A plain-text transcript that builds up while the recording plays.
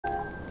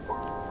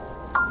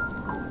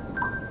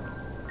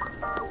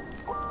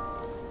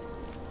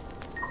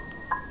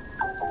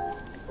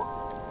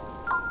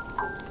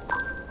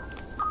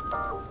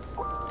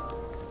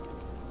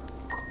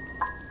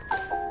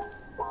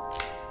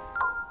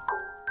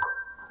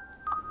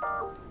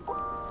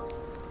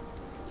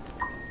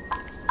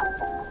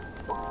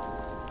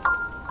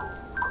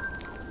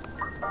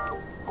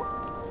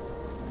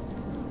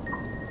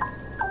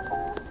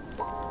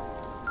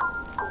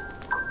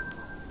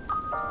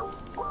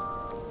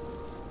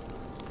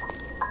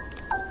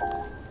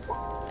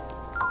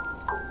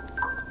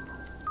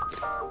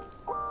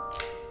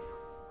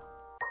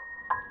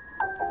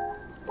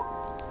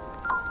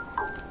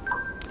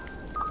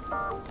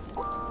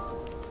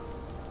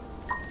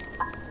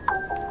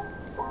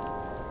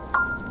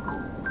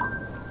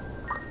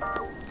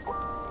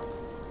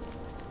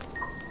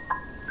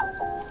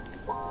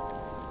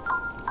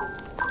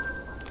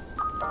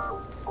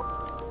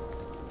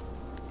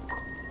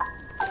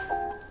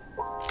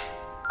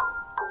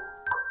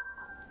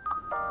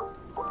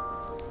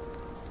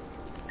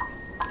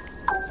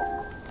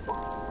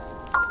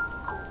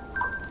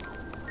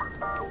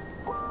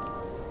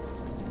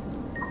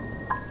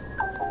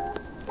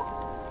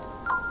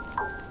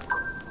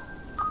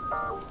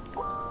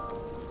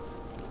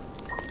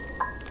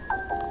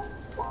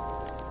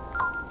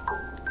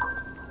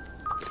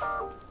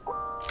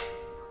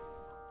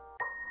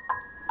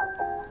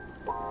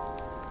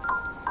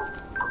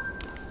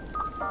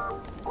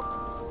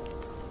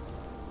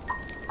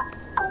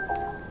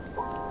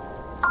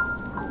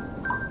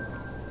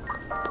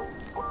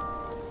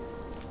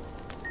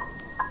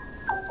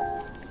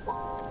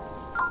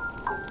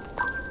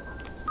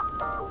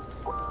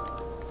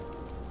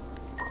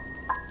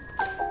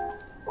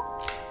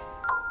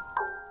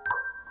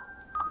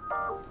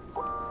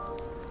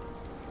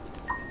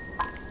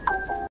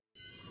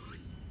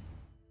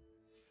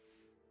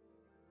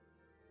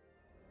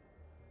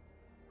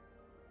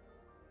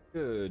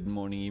Good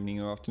morning,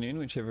 evening, or afternoon,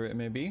 whichever it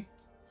may be.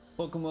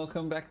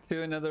 Welcome back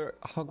to another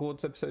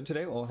Hogwarts episode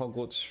today, or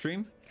Hogwarts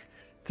stream.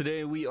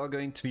 Today we are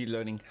going to be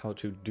learning how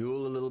to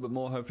duel a little bit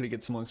more, hopefully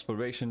get some more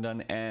exploration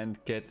done, and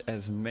get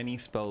as many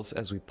spells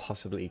as we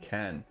possibly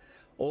can.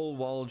 All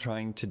while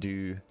trying to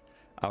do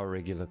our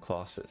regular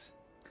classes.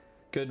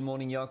 Good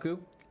morning, Yaku.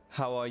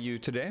 How are you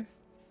today?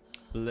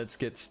 Let's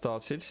get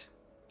started.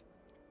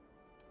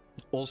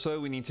 Also,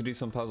 we need to do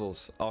some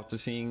puzzles. After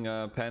seeing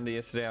Panda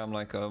yesterday, I'm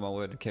like, oh my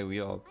word, okay, we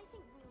are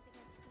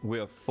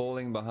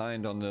falling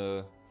behind on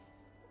the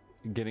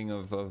getting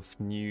of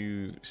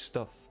new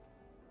stuff.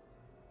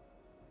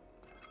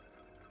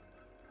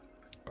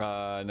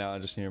 Now I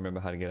just need to remember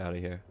how to get out of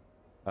here.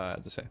 I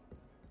have to say.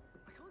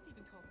 I can't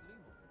even cast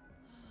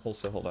Lumos.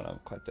 Also, hold on, I'm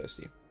quite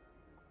thirsty.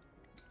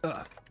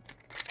 Ugh.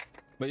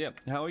 But yeah,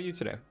 how are you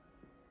today?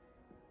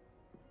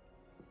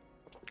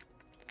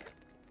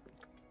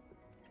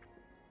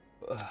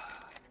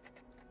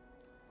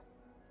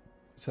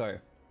 Sorry,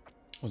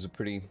 it was a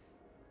pretty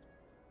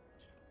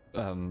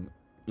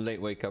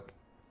late wake up,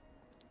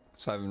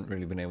 so I haven't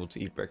really been able to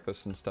eat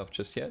breakfast and stuff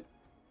just yet.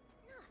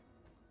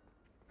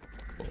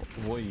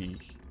 Boy,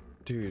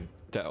 dude,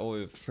 that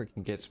always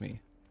freaking gets me.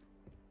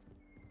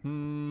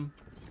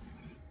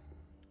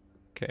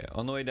 Okay,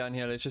 on the way down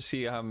here, let's just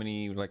see how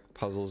many like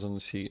puzzles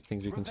and see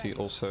things we can see.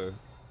 Also,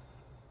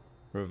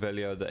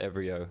 Revelio the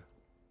Evrio.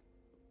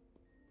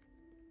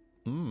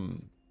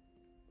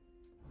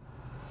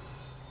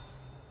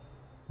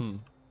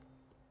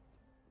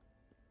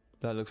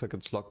 That looks like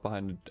it's locked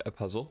behind a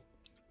puzzle.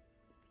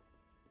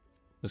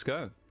 Let's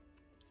go.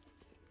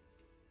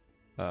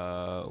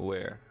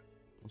 Where?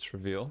 Let's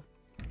reveal.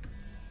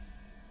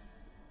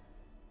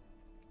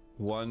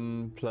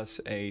 1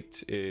 plus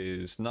 8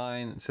 is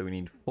 9, so we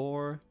need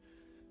 4,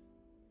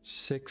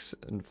 6,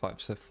 and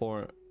 5. So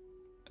 4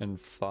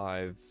 and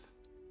 5.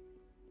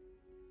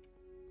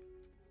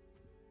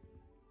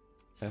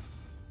 F,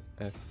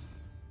 F,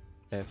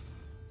 F.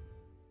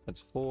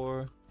 That's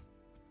 4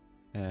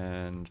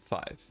 and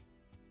 5.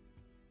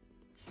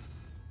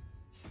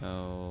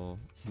 No,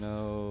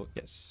 no,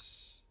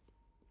 yes.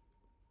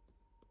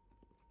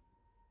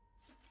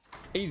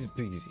 Easy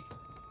peasy.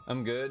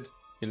 I'm good.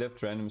 You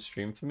left random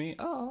stream for me?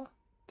 Ah,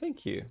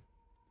 thank you.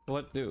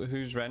 What?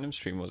 Whose random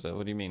stream was that?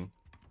 What do you mean?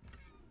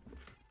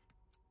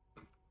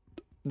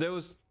 There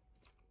was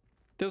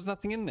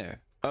nothing in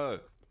there. Oh.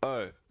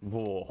 Wait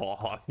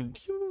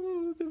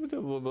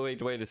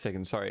a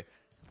second. Sorry,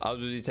 I was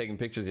busy taking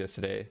pictures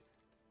yesterday.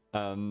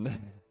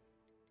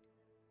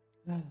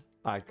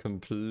 I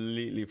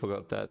completely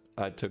forgot that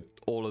I took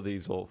all of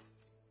these off.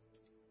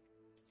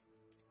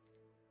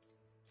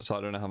 So I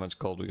don't know how much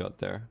gold we got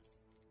there.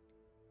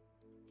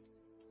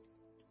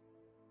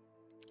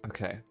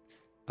 Okay.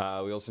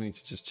 We also need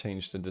to just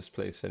change the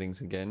display settings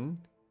again.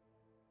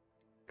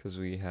 Because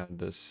we had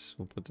this,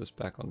 we'll put this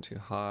back onto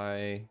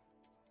high.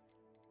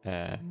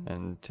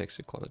 And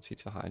texture quality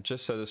to high.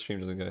 Just so the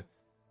stream doesn't go.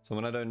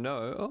 Someone I don't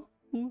know,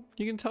 oh,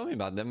 you can tell me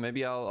about them.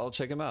 Maybe I'll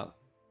check them out.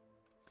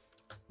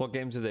 What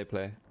games do they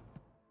play?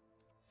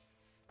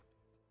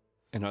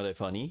 And are they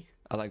funny?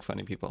 I like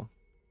funny people.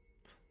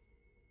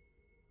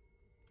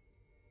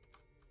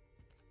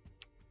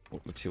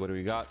 Let's see, what do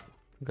we got?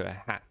 We got a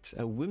hat.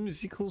 A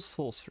whimsical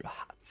sorcerer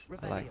hat.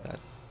 I like that.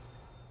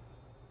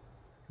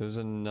 There's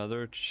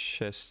another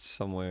chest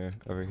somewhere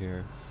over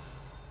here.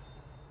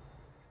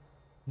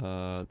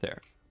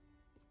 There.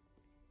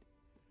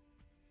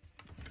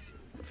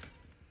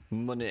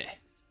 Money.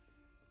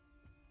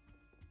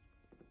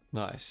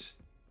 Nice.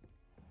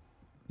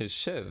 Is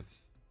Chev?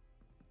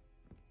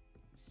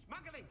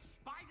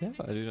 Yeah,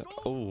 I do not.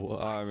 Oh,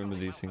 I remember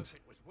these things.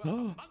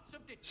 Oh,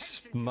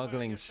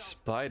 smuggling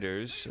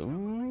spiders.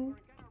 Ooh.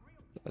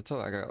 I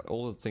thought I got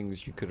all the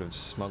things you could have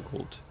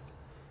smuggled.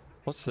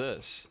 What's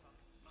this?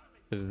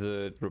 Is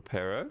the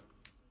Reparo?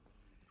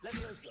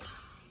 Leviosa.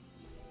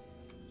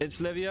 It's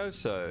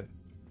Levioso.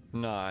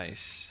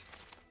 Nice.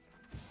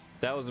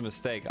 That was a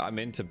mistake. I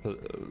meant to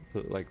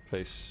like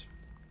place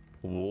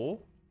war.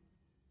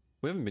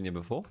 We haven't been here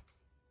before.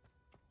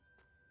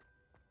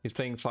 He's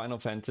playing Final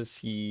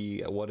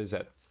Fantasy. What is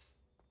that?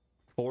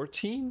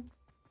 14?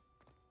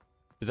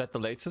 Is that the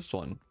latest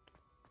one?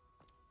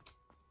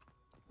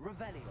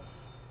 Revelio.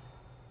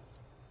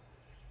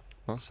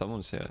 Well,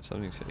 someone said.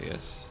 Something said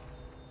yes.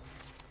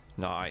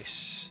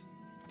 Nice.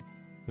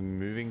 The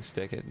moving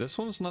staircase. This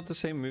one's not the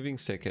same moving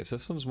staircase.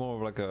 This one's more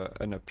of like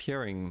an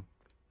appearing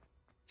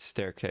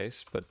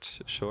staircase, but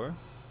sure.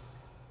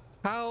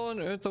 How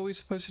on earth are we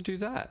supposed to do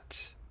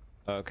that?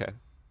 Okay,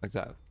 like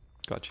that.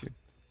 Got you.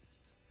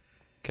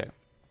 Okay.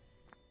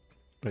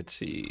 Let's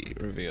see.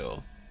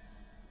 Reveal.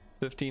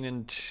 15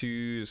 and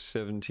 2 is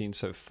 17,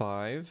 so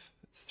 5.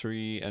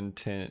 3 and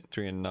 10,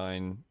 3 and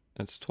 9.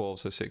 That's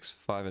 12, so 6.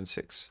 5 and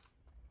 6.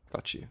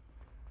 Got you.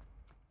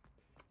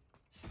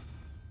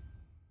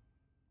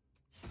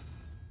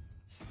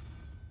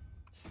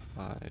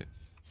 Five.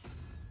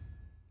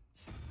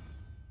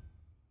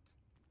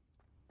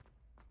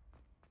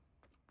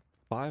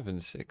 Five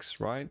and 6,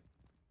 right?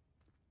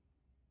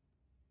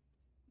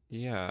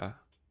 Yeah.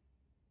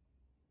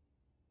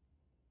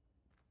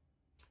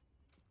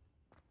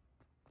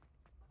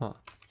 Huh.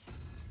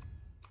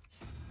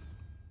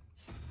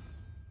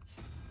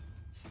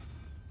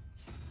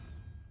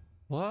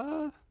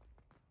 What?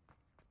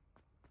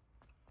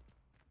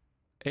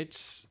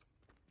 It's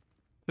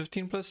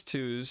 15 plus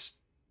 2 is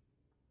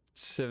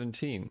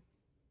 17.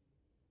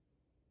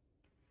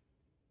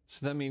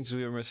 So that means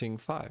we are missing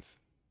 5.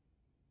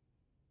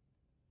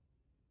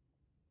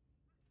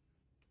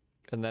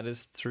 And that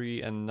is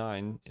 3 and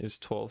 9 is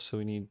 12, so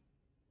we need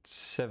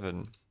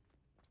 7.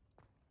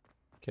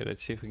 Okay,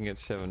 let's see if we can get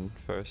 7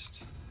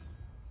 first.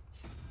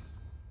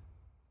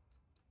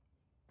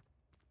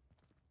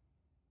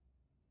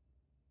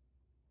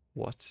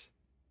 What?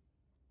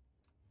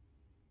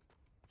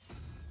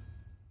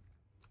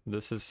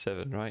 This is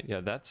 7, right?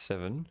 Yeah, that's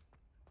 7.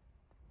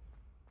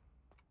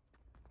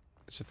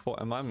 Is it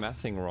 4? Am I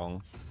mathing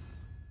wrong?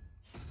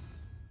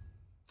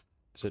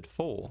 Is it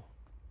 4?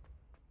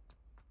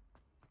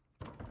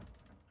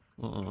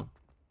 Hold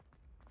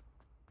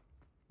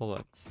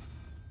on.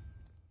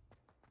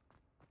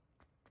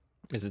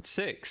 Is it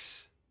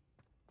 6?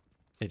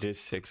 It is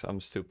 6. I'm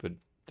stupid.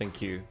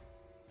 Thank you.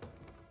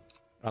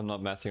 I'm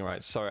not mathing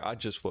right. Sorry, I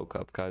just woke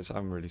up, guys.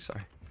 I'm really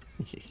sorry.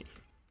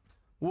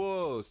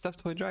 Whoa, stuffed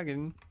toy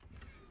dragon.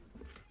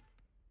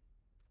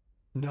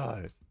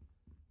 No.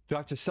 Do I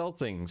have to sell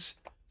things?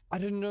 I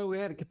didn't know we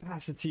had a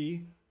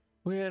capacity.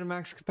 We had a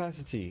max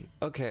capacity.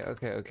 Okay.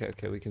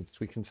 We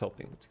can sell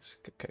things.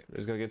 Okay,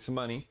 let's go get some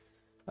money.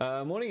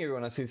 Morning,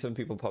 everyone. I see some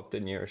people popped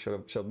in here.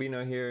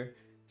 Shelbino here.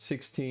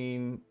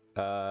 16.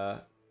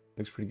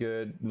 Looks pretty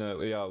good.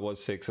 No, yeah, it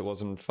was 6. It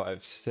wasn't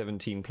 5.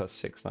 17 plus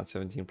 6, not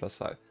 17 plus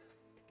 5.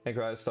 Hey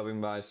guys,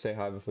 stopping by, say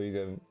hi before you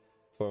go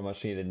for a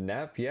much needed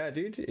nap. Yeah,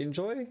 dude,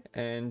 enjoy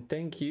and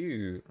thank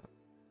you.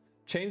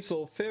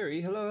 Chainsaw Fairy,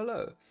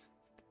 hello.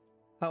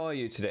 How are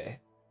you today?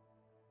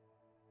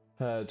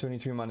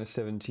 23 minus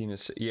 17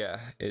 is, yeah,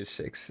 is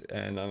 6,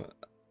 and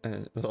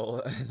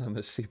I'm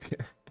asleep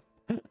here.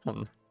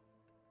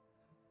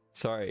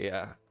 Sorry,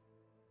 yeah.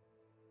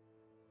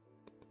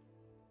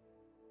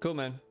 Cool,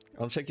 man.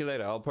 I'll check you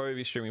later. I'll probably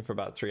be streaming for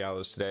about 3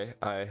 hours today.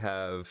 I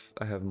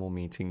have more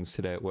meetings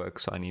today at work,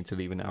 so I need to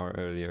leave an hour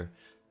earlier.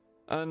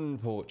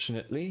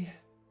 Unfortunately.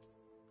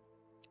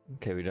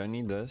 Okay, we don't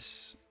need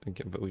this.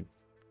 Okay, but we...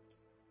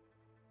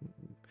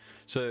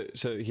 So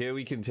here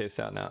we can test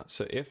out now.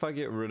 So if I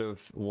get rid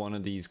of one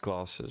of these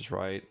glasses,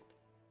 right?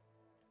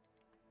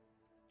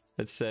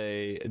 Let's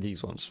say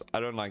these ones. I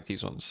don't like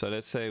these ones. So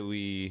let's say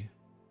we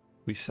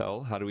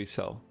sell. How do we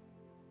sell?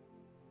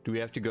 Do we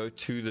have to go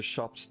to the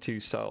shops to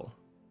sell?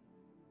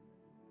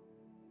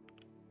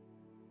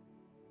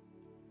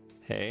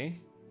 Hey,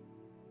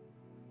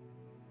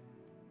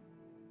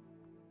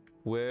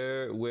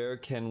 where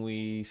can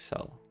we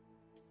sell?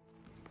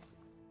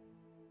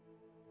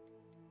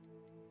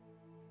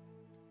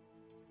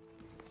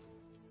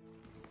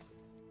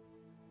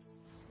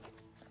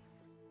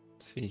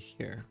 Let's see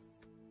here.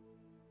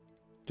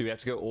 Do we have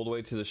to go all the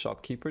way to the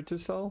shopkeeper to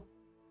sell?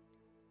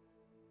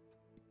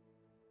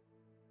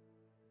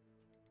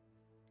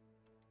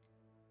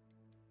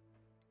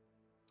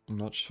 I'm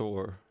not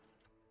sure.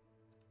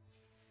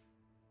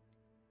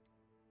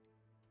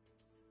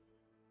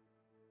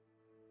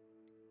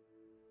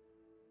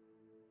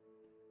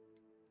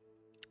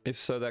 If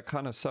so, that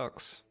kind of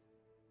sucks.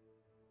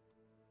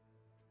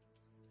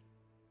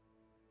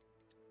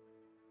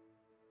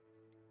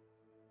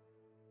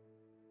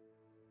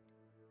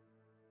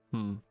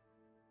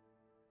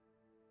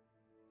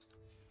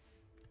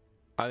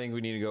 I think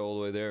we need to go all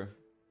the way there.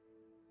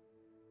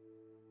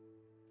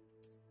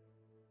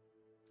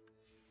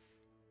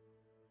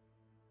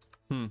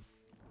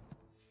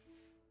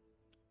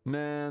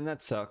 Man,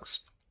 that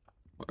sucks.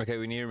 Okay,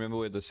 we need to remember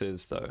where this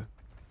is, though.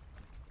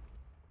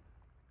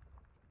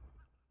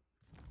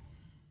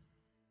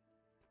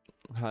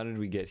 How did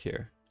we get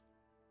here?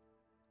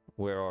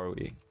 Where are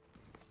we?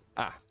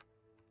 Ah!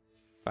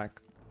 Back.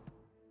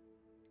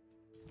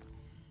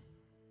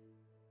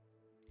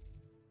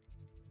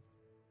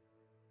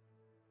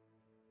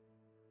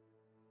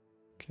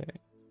 Okay.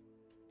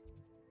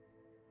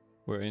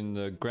 We're in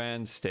the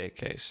grand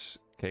staircase.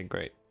 Okay,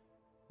 great.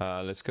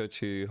 Let's go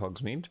to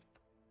Hogsmeade.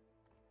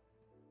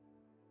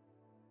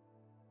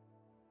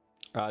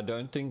 I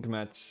don't think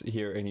Matt's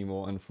here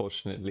anymore,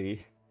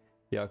 unfortunately.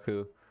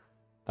 Yaku.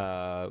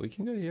 We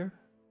can go here.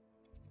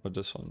 Or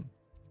this one.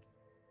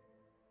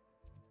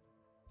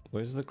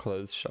 Where's the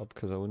clothes shop?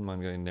 Because I wouldn't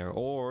mind going there.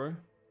 Or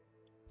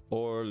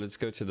let's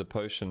go to the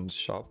potions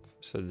shop.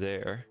 So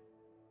there.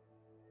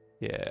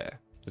 Yeah.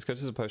 Let's go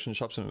to the potion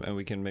shops and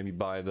we can maybe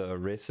buy the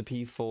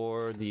recipe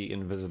for the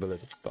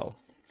invisibility spell.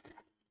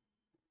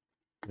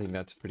 I think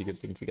that's a pretty good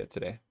thing to get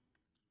today.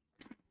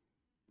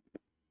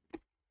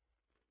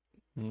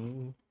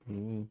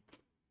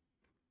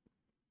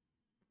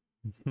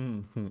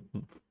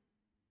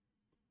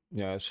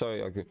 Yeah,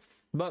 sorry, okay.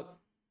 But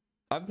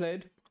I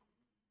played.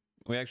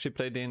 We actually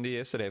played D&D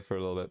yesterday for a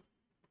little bit.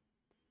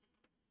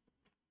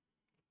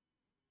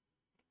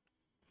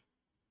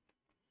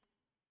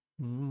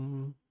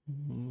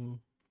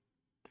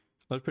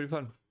 It was pretty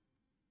fun.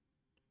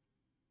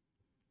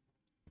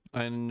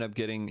 I ended up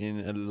getting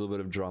in a little bit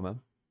of drama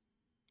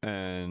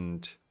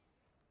and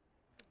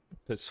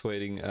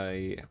persuading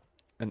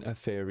an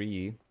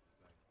affairee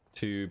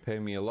to pay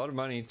me a lot of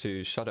money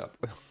to shut up.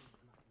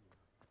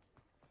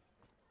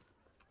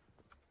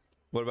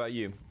 What about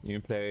you? You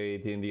play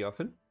D&D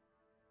often?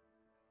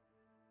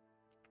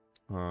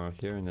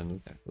 Here and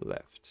then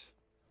left.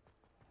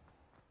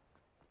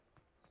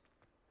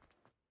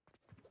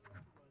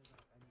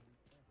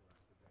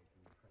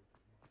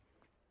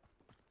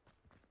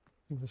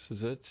 This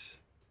is it.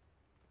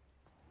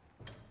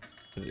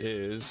 It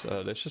is.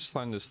 Let's just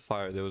find this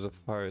fire. There was a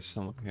fire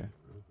somewhere here.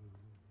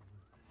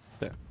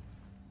 There.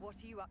 What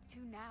are you up to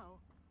now?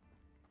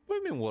 What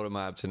do you mean, what am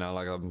I up to now?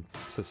 Like, I'm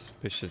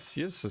suspicious.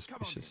 You're Come on,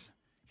 suspicious. then.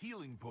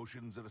 Healing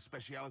potions are a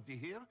speciality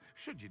here,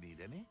 should you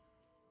need any.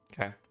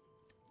 Okay.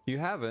 You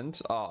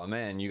haven't? Oh,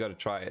 man, you gotta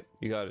try it.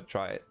 You gotta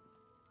try it.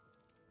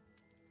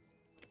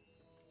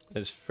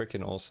 It's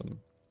freaking awesome.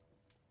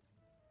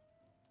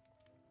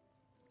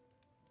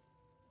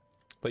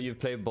 But you've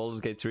played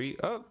Baldur's Gate 3?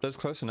 Oh, that's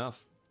close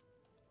enough.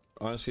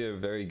 Honestly, a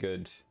very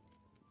good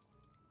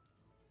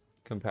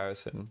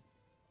comparison.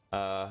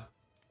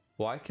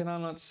 Why can I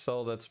not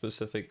sell that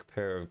specific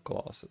pair of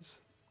glasses?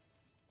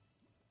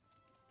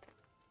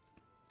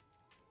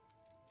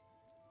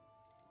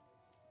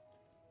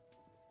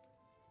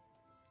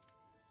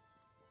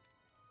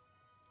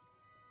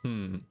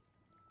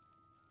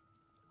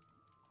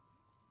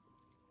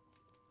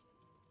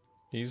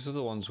 These are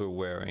the ones we're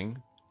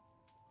wearing.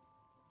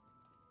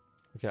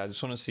 Okay, I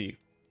just want to see.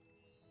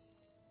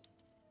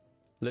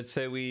 Let's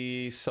say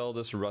we sell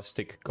this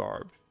rustic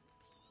garb.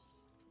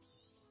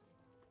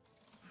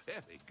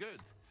 Very good.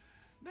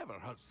 Never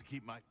hurts to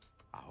keep my...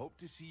 I hope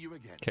to see you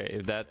again. Okay,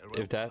 if that,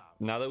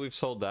 now that we've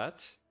sold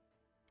that,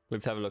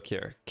 let's have a look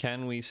here.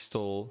 Can we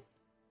still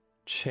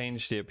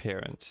change the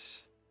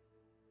appearance?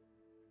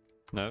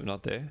 No,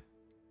 not there.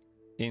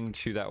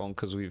 Into that one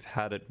because we've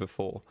had it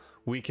before.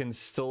 We can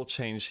still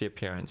change the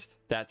appearance.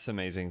 That's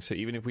amazing. So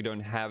even if we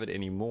don't have it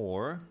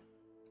anymore,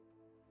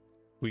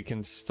 we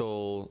can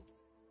still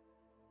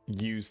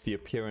use the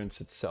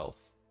appearance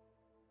itself.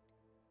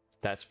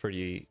 That's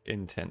pretty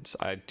intense.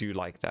 I do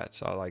like that.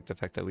 So I like the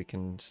fact that we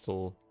can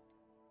still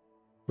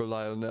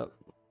rely on that.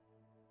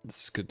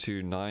 This is good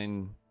too.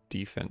 9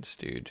 defense,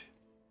 dude.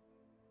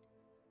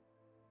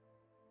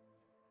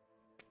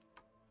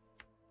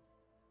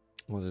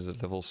 What is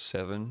it? Level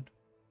 7?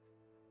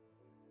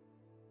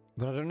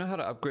 But I don't know how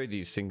to upgrade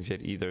these things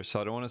yet either, so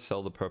I don't want to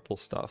sell the purple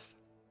stuff.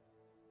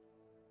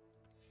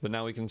 But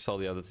now we can sell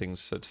the other things,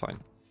 so it's fine.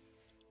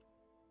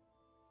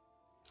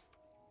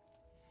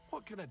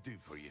 What can I do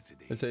for you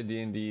today? Let's say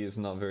D&D is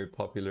not very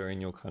popular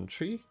in your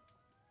country.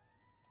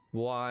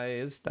 Why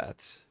is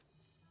that?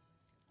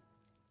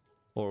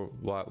 Or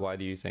why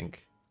do you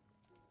think?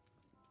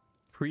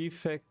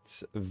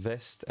 Prefect,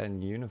 vest,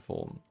 and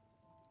uniform.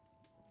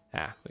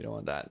 Ah, we don't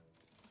want that.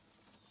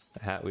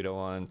 The hat we don't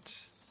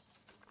want.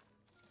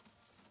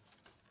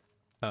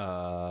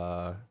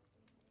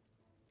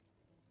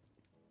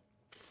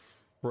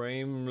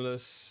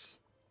 Frameless.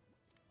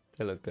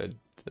 They look good.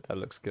 That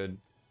looks good.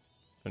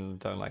 And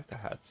don't like the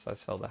hats. I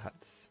sell the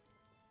hats.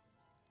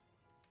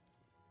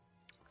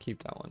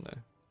 Keep that one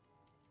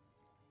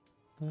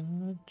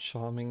though.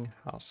 Charming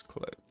house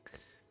cloak.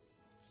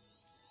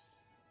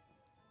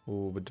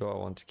 Oh, but do I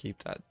want to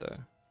keep that though?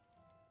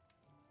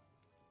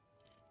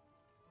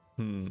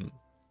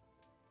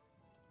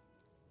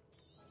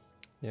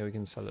 Yeah, we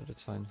can sell it.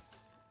 It's fine.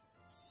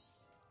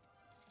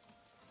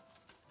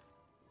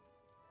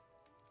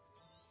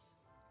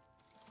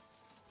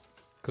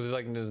 Because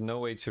like, there's no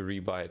way to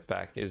rebuy it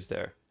back, is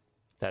there?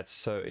 That's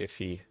so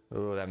iffy.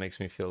 Oh, that makes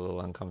me feel a little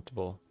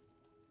uncomfortable.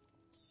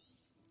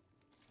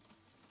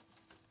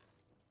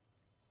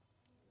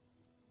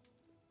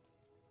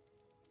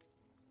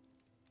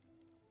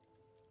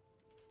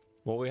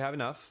 Well, we have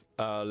enough.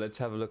 Let's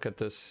have a look at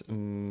this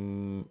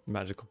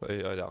magical...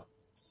 Oh, no.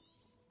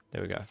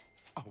 There we go.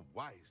 A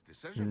wise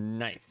decision.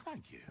 Nice.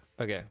 Thank you.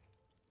 Okay.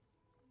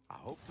 I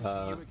hope to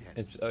see you again.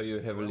 It's, oh,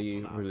 you're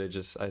heavily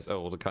religious.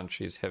 Oh, the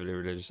country is heavily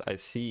religious. I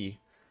see.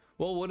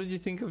 Well, what did you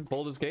think of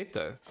Baldur's Gate,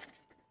 though?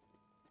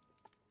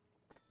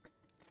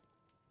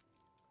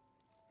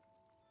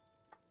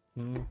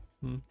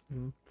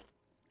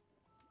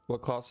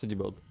 What class did you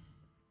build?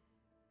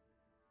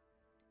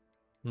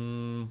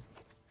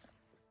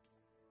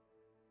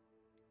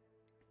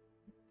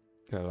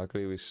 Okay,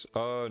 luckily we...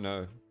 Oh,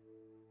 no.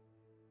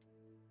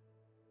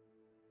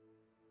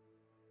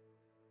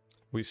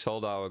 We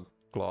sold our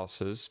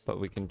glasses, but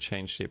we can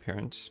change the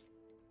appearance.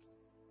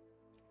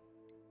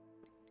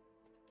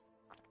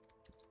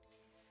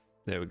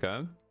 There we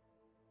go.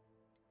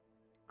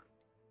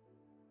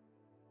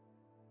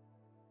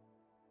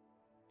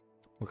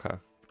 Okay.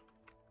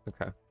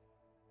 Okay.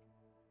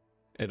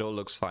 It all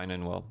looks fine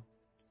and well.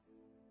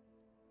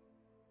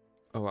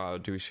 Oh wow,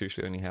 do we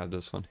seriously only have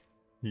this one?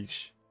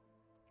 Yeesh.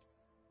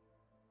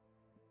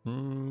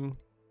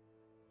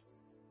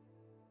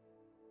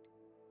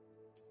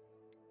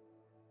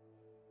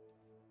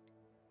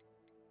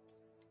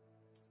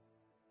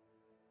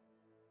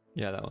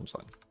 Yeah, that one's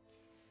fine.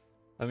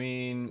 I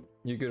mean,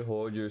 you could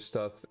hoard your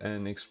stuff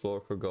and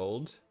explore for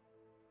gold.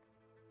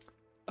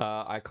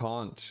 I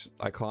can't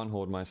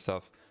hoard my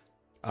stuff.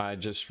 I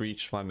just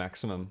reached my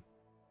maximum.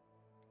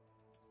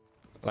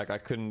 Like I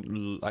couldn't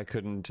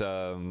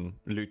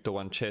loot the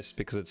one chest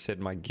because it said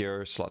my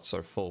gear slots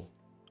are full.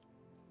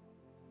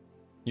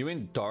 You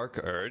went Dark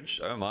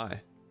Urge? Oh my.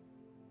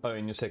 Oh,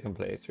 in your second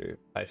playthrough.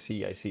 I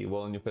see, I see.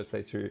 Well, in your first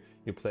playthrough,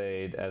 you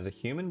played as a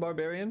human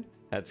barbarian?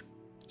 That's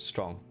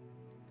strong.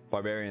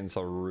 Barbarians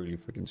are really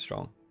freaking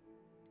strong.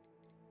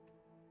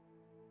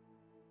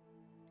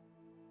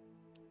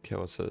 Okay,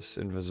 what's this?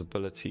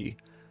 Invisibility.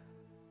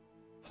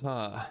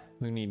 Huh.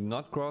 We need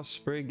Knotgrass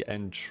Sprig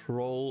and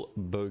Troll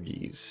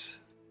Bogies.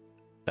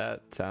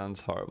 That sounds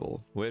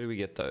horrible. Where do we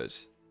get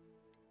those?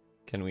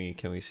 Can we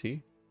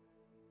see?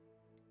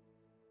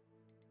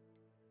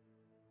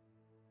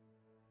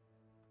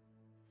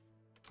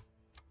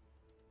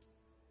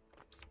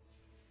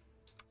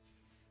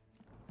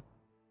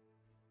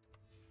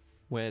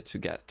 Where to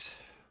get?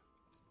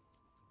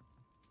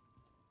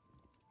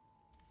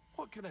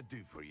 What can I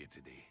do for you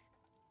today?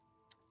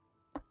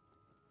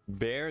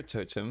 Bear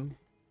totem.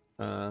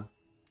 Ah.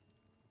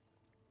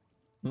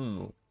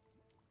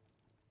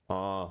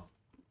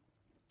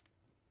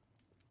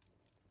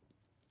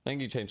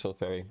 Thank you, Chainsaw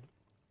Fairy.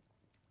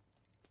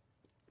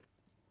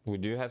 We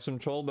do have some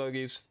troll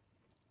bogies.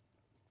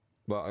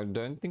 But I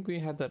don't think we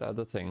have that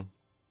other thing.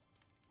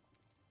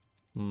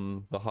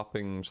 The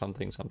hopping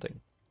something.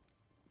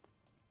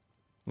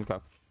 Okay.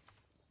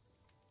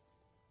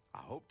 I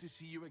hope to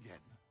see you again.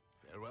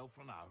 Farewell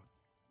for now.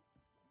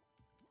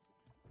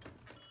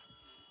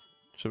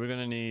 So we're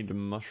gonna need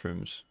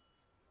mushrooms.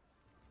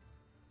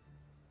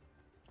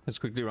 Let's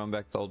quickly run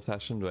back the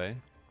old-fashioned way.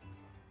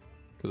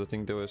 Because I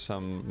think there were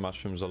some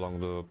mushrooms along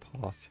the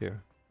path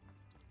here.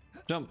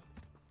 Jump!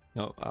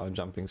 No, our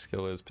jumping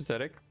skill is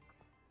pathetic.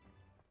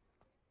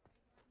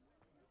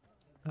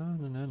 Oh,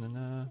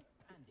 no.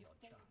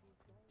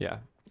 Yeah,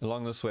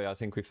 along this way I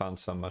think we found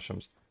some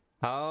mushrooms.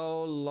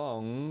 How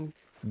long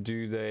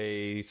do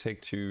they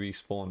take to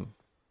respawn?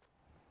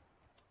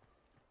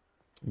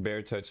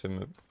 Bear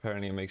totem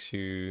apparently makes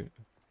you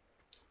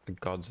the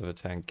gods of a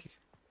tank.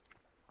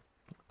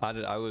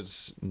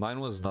 Mine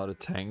was not a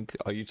tank.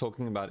 Are you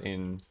talking about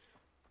in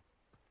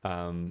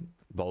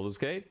Baldur's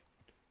Gate?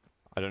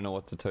 I don't know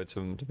what the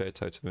bear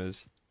totem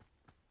is.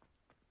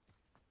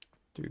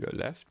 Do we go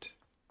left?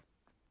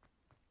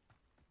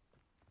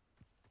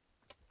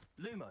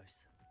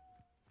 Lumos.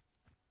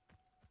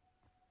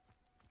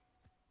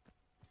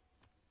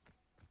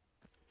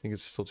 I think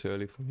it's still too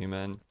early for me,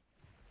 man.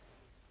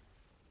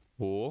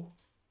 War.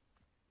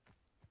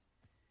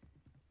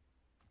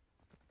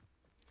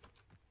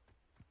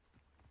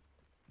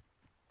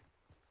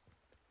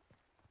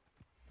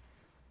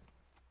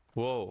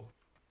 Whoa.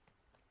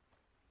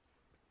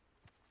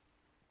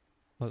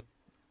 What?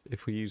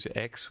 If we use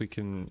X, we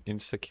can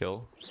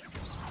insta-kill.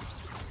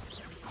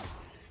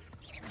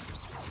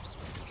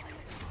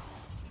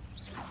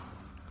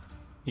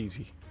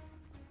 Easy.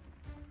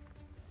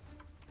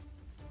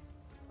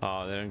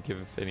 Oh, they don't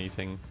give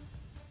anything.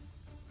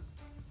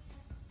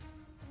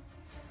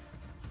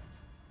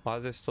 Why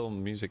is there still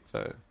music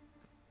though?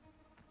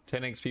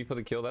 10 XP for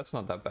the kill, that's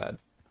not that bad.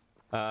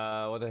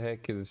 What the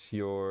heck is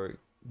your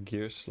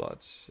gear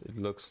slots? It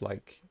looks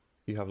like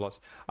you have lots.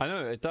 I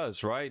know, it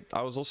does, right?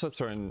 I was also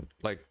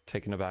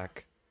taken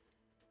aback.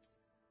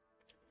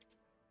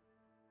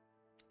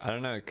 I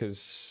don't know,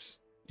 because,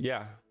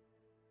 yeah.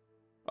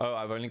 Oh,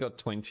 I've only got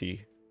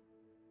 20.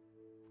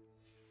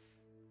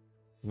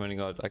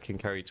 I can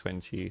carry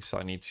 20, so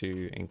I need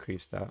to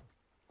increase that.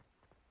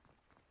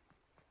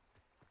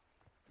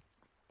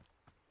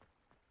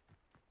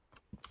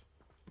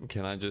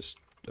 Can I just...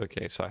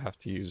 Okay, so I have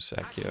to use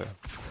Accio.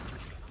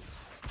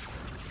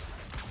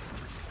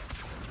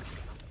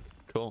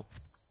 Cool.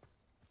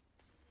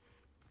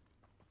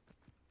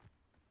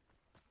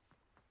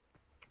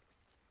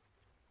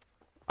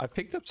 I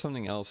picked up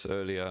something else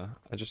earlier.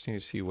 I just need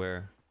to see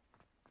where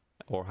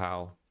or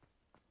how.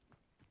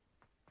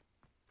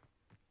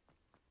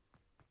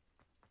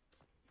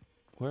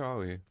 Where are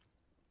we?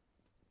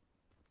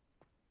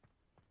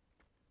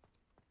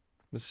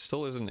 This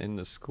still isn't in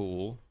the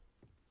school.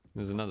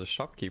 There's another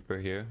shopkeeper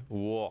here.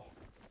 Whoa.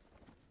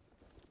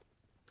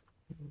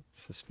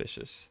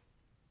 Suspicious.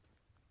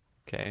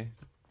 Okay.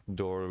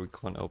 Door we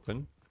can't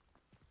open.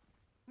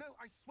 No,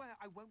 I swear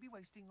I won't be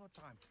wasting your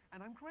time.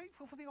 And I'm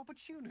grateful for the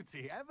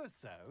opportunity, ever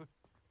so.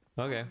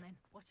 Okay. Then,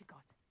 what you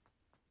got?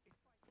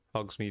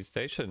 Hogsmeade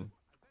Station.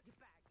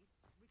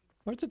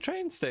 We're at the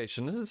train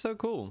station. This is so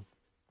cool.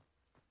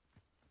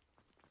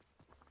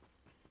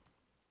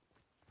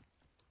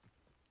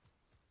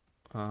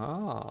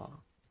 Ah.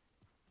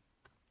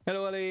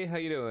 Hello, Ellie. How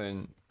you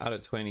doing? Out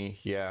of 20.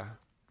 Yeah.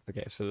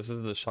 Okay, so this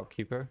is the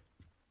shopkeeper.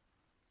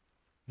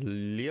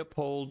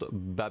 Leopold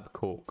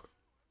Babcock.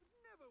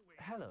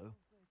 Hello.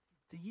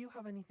 Do you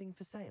have anything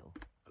for sale?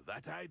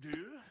 That I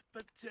do,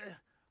 but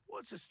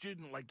what's a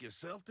student like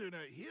yourself doing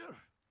out here?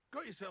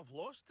 Got yourself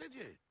lost, did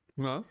you?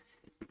 No.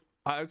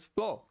 I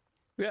explore.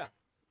 Yeah,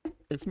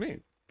 it's me.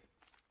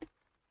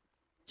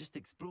 Just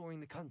exploring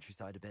the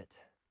countryside a bit.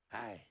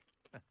 Aye.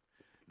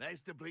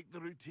 Nice to break the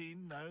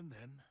routine now and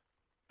then.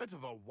 Bit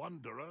of a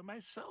wanderer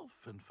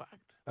myself, in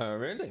fact. Oh,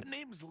 really?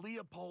 Name's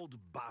Leopold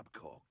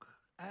Babcock.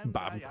 And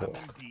I Babcock.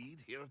 am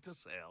indeed here to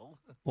sell.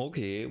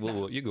 Okay, well,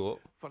 Now, what you got?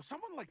 For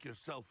someone like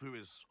yourself who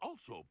is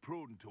also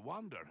prone to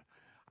wander,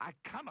 I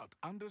cannot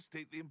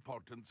understate the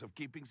importance of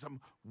keeping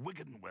some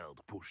Wiggenweld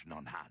potion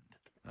on hand.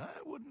 I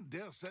wouldn't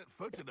dare set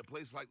foot in a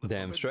place like the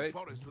Damn Forbidden straight.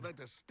 Forest without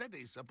a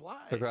steady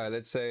supply. Okay,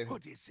 let's say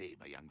What do you say,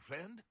 my young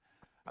friend?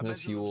 A this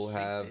measure you of will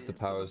have safety the for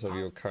powers of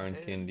your path current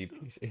ahead? D&D.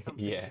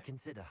 Something Yeah. to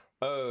consider.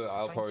 Oh,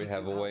 I'll Thank probably you for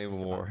have your way help, Mr.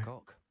 more.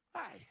 Babcock.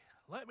 Aye,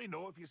 let me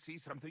know if you see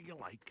something you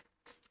like.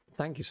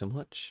 Thank you so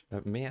much.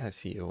 May I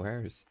see your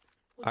wares?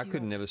 What I do you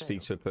could have for never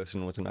speak to sale? a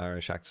person with an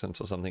Irish accent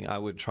or something. I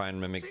would try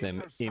and mimic See if them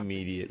there's something you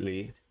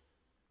immediately.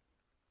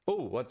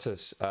 Oh, what's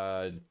this?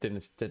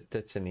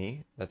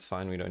 Destiny. That's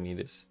fine. We don't need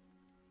this.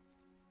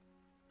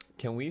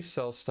 Can we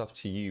sell stuff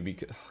to you?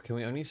 Because can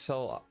we only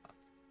sell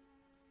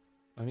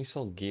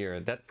gear?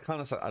 That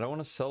kind of. I don't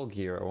want to sell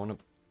gear. I want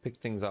to pick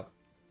things up.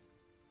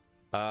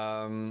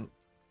 Oh,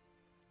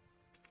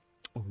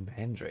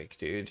 Mandrake,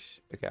 dude.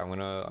 Okay, I'm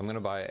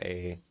gonna buy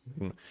a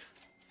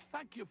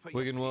Thank you for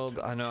your Wiggenweld.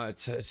 I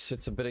patronage. know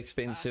it's a bit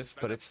expensive,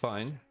 but it's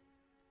fine.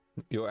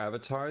 Your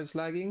avatar is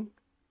lagging.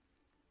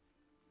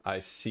 I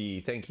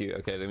see. Thank you.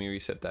 Okay, let me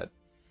reset that.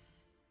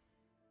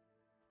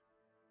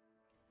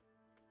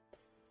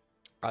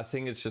 I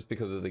think it's just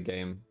because of the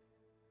game.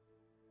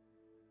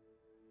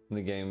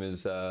 The game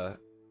is a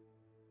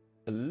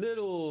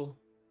little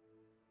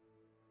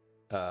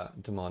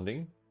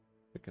demanding.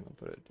 We can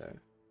put it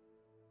there.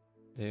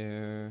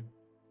 There.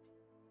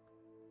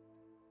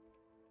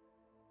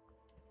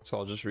 So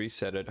I'll just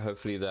reset it.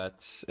 Hopefully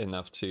that's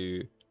enough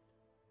to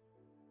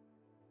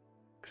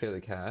clear the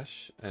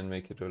cache and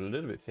make it a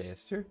little bit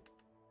faster.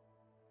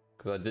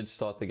 Because I did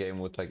start the game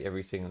with like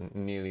everything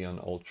nearly on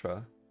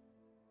ultra.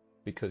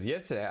 Because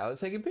yesterday I was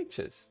taking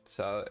pictures.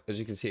 So as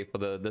you can see for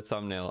the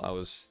thumbnail, I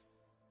was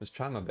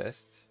trying my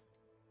best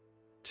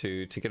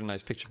to get a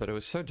nice picture, but it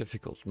was so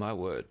difficult, my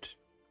word.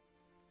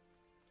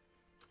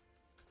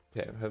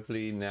 Okay,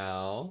 hopefully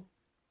now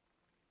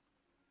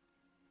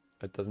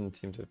it doesn't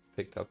seem to have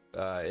picked up.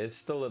 It's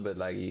still a bit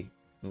laggy.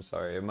 I'm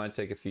sorry, it might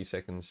take a few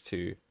seconds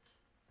to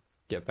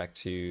get back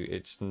to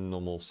its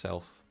normal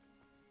self.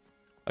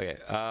 Okay,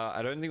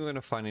 I don't think we're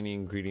gonna find any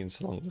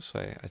ingredients along this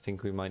way. I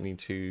think we might need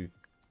to.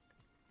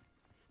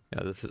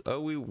 Yeah, this is.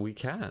 Oh, we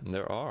can.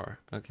 There are.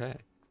 Okay.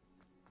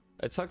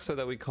 It sucks though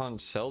that we can't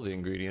sell the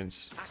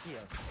ingredients. Accio.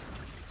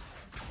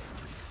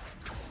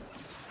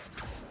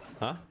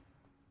 Huh?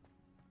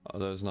 Oh,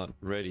 those not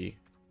ready.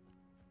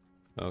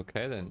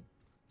 Okay then.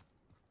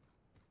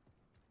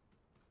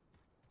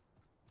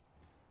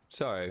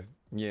 Sorry.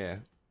 Yeah.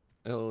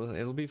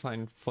 It'll be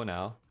fine for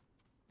now.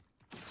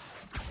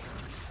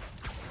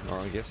 Or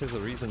I guess there's a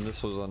reason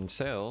this was on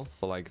sale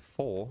for like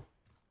 4.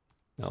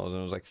 No,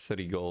 it was like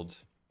 30 gold.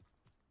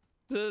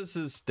 This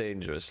is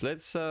dangerous.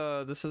 Let's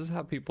this is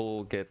how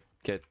people get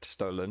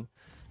stolen.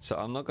 So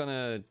I'm not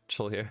gonna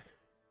chill here.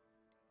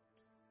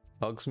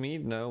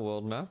 Hogsmeade, no,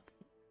 world map.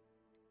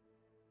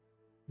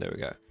 There we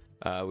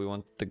go. We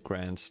want the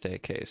grand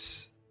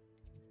staircase.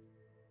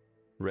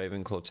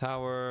 Ravenclaw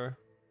Tower.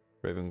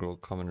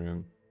 Ravenclaw common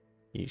room.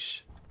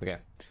 Yeesh. Okay.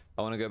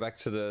 I want to go back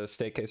to the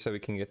staircase so we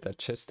can get that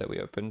chest that we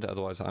opened.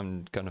 Otherwise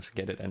I'm gonna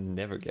forget it and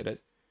never get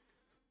it.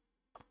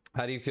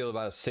 How do you feel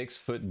about a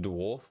 6-foot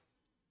dwarf?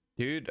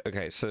 Dude,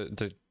 okay, so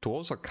the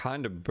dwarves are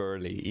kind of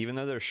burly. Even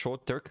though they're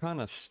short, they're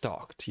kind of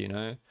stocked, you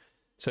know?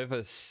 So if a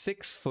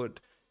 6-foot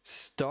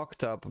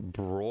stocked up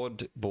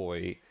broad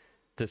boy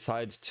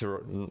decides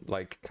to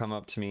like come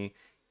up to me,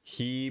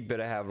 he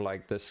better have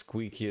like the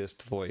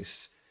squeakiest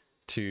voice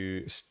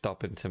to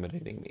stop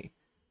intimidating me,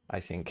 I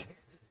think.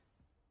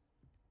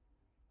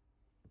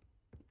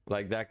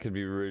 Like that could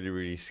be really,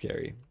 really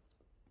scary.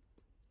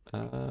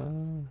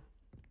 Hello,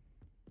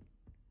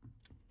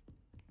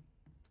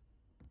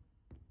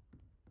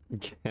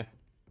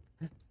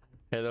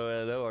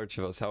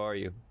 Archivos. How are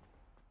you?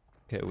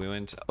 Okay, we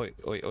went. Oi,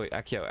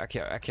 Accio.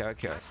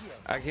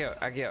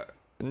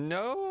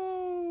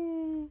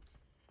 No.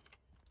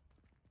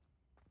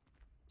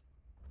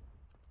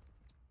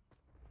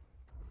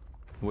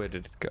 Where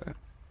did it go?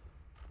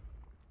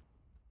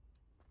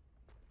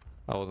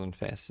 I wasn't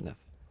fast enough.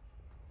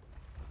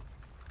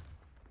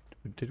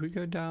 Did we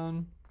go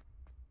down?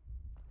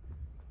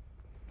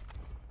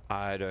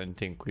 I don't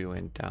think we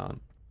went down.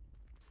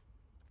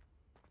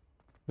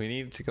 We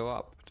needed to go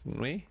up,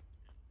 didn't we?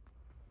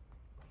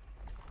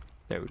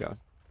 There we go.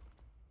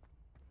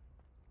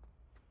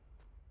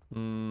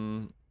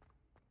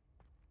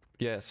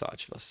 Yes,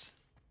 Archivus.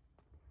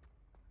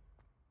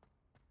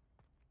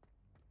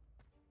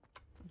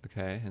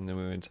 Okay, and then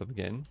we went up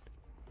again.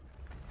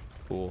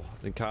 Oh,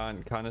 the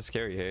kind of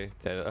scary here.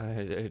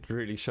 It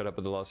really shut up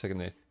at the last second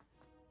there.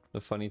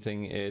 The funny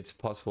thing, it's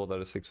possible that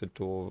a 6-foot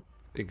door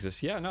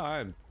exists. Yeah,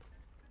 no,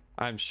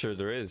 I'm sure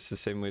there is. The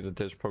same way that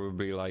there's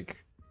probably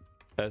like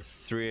a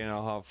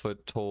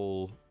 3.5-foot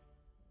tall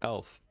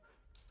elf.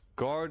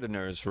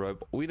 Gardener's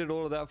robe. We did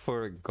all of that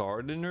for a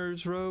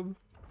gardener's robe?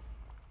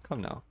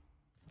 Come now.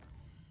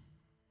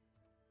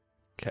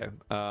 Okay,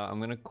 I'm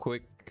gonna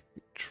quick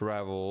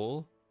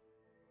travel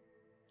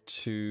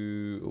to...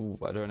 Ooh,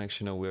 I don't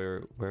actually know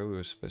where we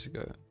were supposed to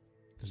go.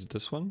 Is it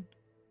this one?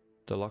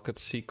 The Locket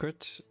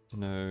Secret?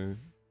 No.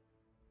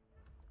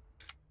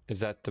 Is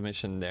that the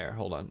mission there?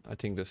 Hold on. I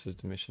think this is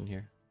the mission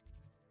here.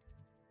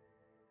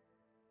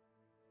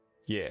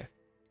 Yeah.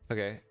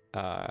 Okay.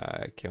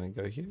 Can we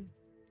go here?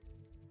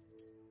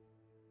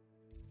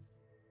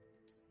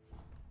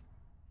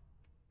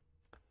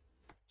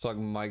 It's like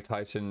Mike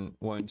Tyson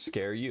won't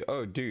scare you.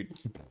 Oh, dude.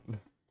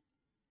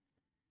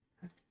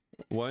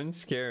 Won't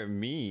scare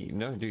me.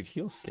 No, dude,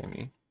 he'll scare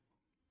me.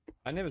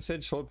 I never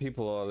said short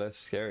people are less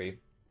scary.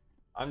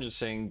 I'm just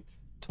saying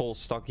tall,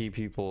 stocky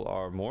people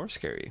are more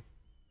scary.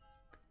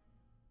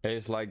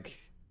 It's like...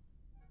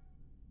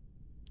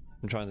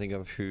 I'm trying to think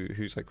of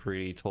who's like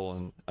really tall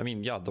and... I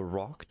mean, yeah, The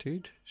Rock,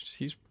 dude.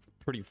 He's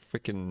pretty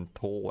freaking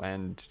tall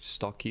and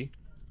stocky.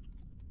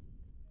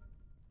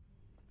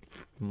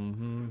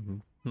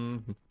 Can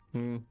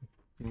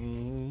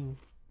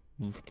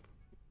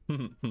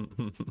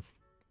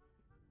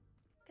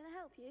I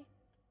help you?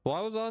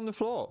 Why was I on the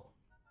floor?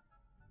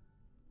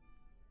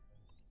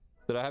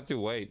 Did I have to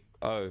wait?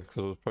 Oh, because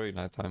it was probably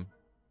nighttime.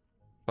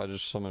 I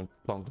just someone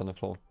plonked on the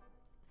floor.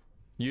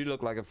 You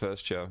look like a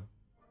first year.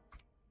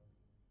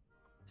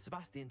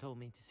 Sebastian told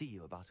me to see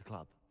you about a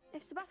club.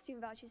 If Sebastian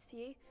vouches for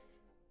you,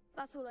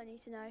 that's all I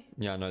need to know.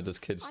 Yeah, no, this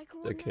kid's I a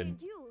coordinate kid.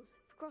 duels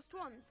for crossed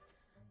ones.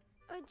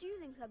 A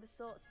dueling club of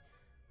sorts.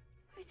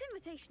 It's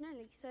invitation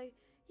only, so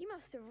you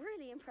must have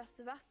really impressed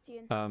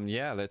Sebastian.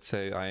 Yeah, let's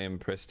say I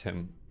impressed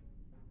him.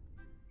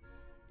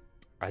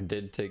 I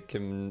did take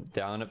him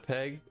down a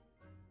peg.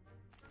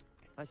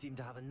 I seem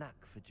to have a knack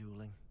for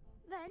dueling.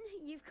 Then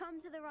you've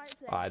come to the right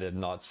place. I did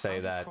not say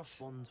How that. does cross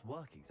wands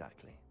work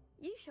exactly?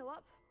 You show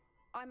up,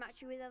 I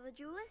match you with other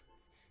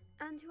duelists,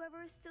 and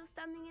whoever is still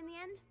standing in the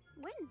end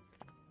wins.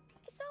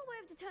 It's our way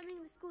of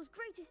determining the school's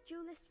greatest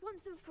duelist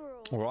once and for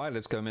all. Alright,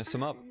 let's go mess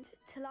him up. And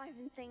to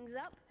liven things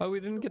up, Oh, we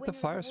didn't get the winner's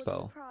fire awarded a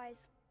spell.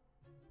 prize.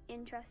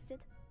 Interested?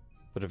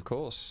 But of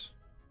course.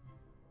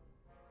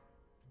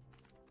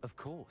 Of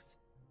course.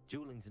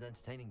 Dueling's an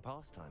entertaining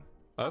pastime.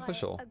 Oh, for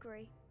sure. I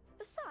agree.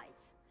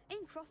 Besides,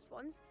 in crossed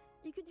ones,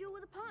 you could duel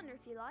with a partner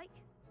if you like.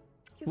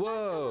 Whoa.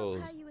 First, I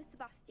will pair you with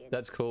Sebastian.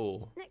 That's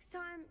cool. Next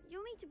time,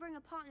 you'll need to bring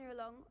a partner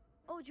along,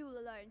 or duel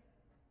alone.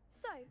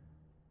 So,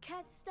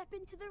 care to step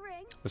into the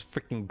ring? Let's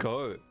freaking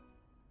go.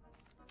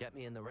 Get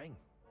me in the ring.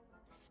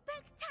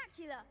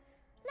 Spectacular!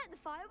 Let the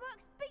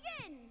fireworks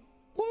begin!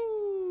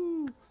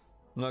 Woo!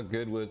 I'm not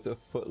good with a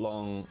foot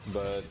long,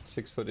 but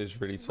 6 foot is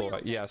really tall.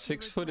 Right? Yeah,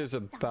 6 foot is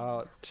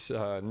about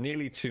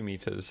nearly 2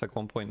 meters, like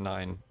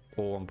 1.9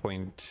 or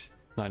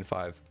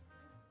 1.95.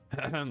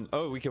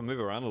 Oh, we can move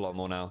around a lot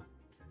more now.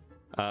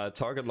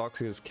 Target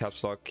lock is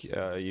caps lock.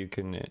 You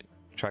can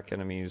track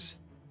enemies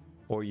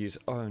or use...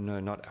 Oh no,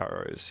 not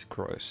arrows.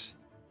 Gross.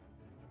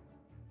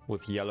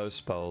 With yellow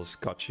spells.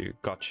 Got you,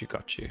 got you,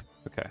 got you.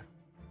 Okay.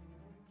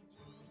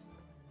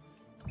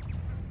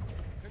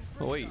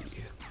 Oi.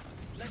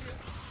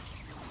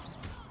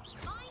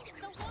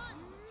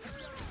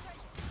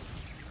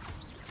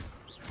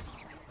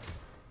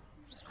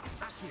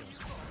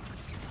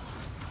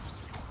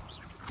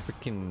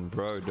 Freaking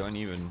bro, don't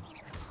even.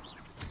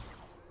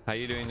 How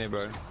you doing there,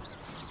 bro?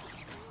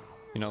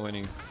 You're not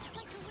winning.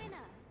 Like a winner.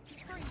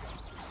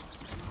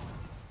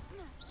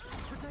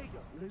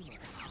 Protego, Luma.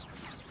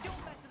 You're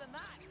better than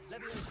that.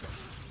 Leviosa.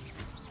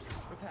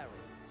 Repairing.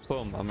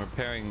 Boom, I'm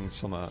repairing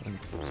some...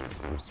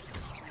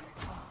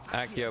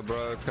 Accio,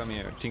 bro, come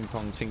here. Ting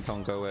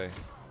tong, go away.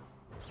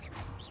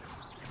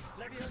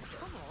 Leviosa.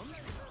 Come on.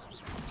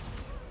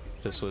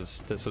 This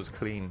was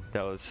clean.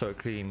 That was so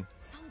clean.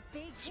 Some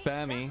big hits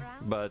Spammy, that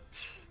round.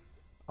 but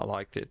I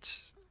liked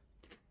it.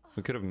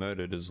 We could have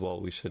murdered as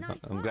well. We should. Nice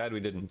I'm work. glad we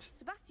didn't.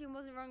 Sebastian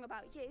wasn't wrong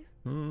about you.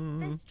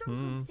 There's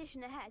strong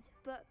competition ahead,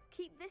 but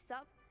keep this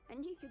up,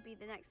 and you could be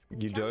the next school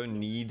You don't champion.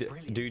 need,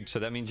 Brilliant. dude. So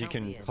that means you Count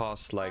can me in.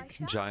 cast like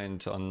Now,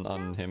 giant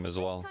on him as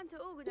well. It's time to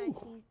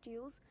organize these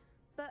duels,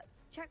 but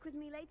check with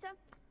me later.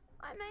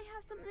 I may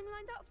have something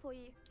lined up for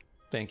you.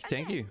 Thank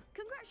Again, you.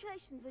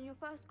 Congratulations on your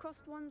first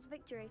crossed ones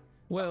victory.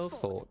 Well What for?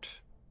 thought.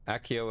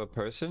 Accio a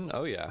person?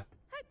 Oh yeah.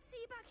 Hope to see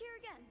you back here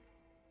again.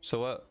 So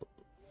what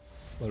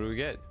do we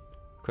get?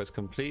 Quest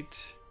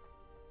complete.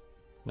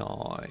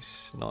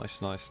 Nice.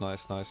 Nice.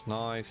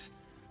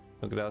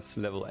 Look at us,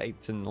 level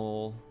 8 and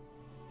all.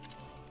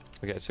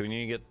 Okay, so we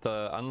need to get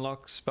the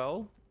unlock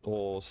spell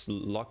or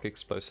lock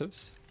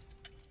explosives.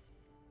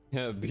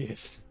 Yeah,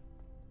 BS.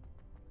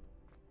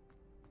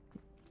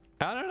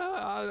 I don't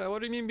know. What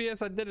do you mean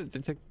BS? I did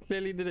it. I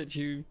clearly did it.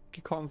 You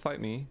can't fight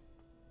me.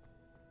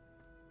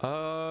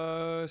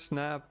 Oh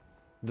snap!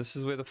 This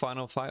is where the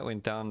final fight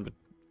went down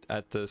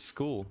at the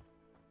school.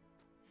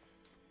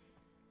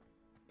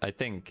 I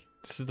think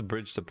this is the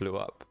bridge that blew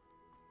up.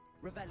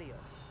 Revelio.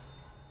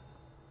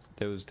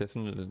 There was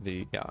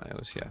definitely, yeah, it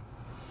was, yeah.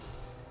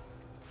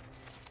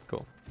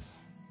 Cool.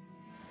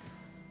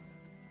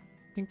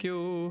 Thank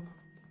you.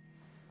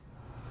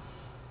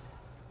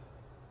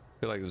 I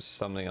feel like there's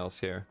something else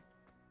here.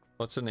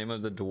 What's the name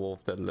of the dwarf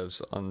that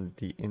lives on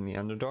in the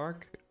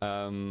Underdark?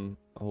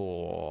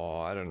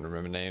 Oh, I don't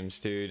remember names,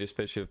 dude.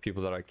 Especially of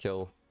people that I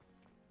kill.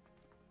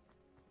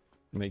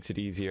 Makes it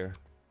easier.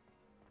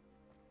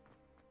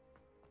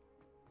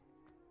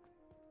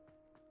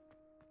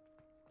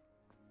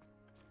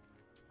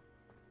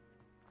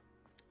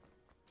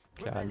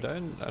 Okay, I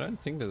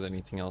don't think there's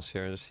anything else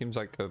here. It seems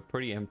like a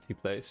pretty empty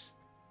place.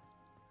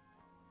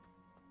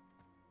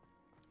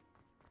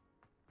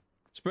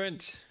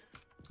 Sprint.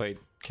 Wait,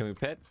 can we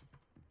pet?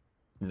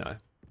 No.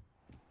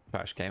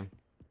 Trash game.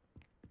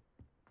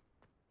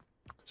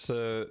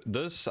 So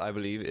this, I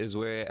believe, is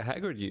where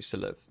Hagrid used to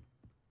live.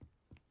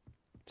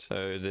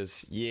 So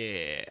this,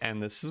 yeah,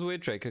 and this is where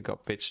Draco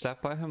got bitch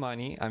slapped by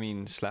Hermione. I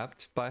mean,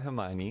 slapped by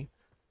Hermione.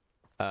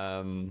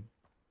 And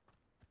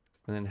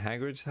then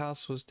Hagrid's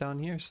house was down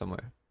here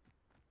somewhere.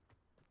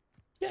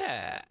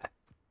 Yeah.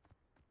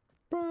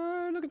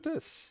 Bro, look at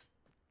this.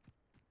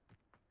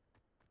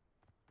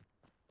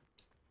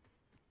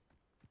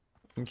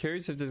 I'm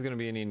curious if there's going to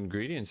be any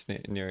ingredients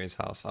near his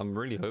house. I'm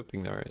really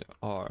hoping there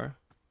are.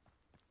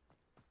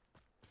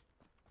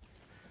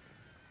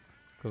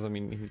 Because, I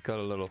mean, he's got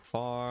a little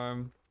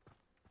farm.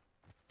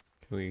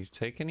 Can we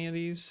take any of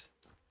these?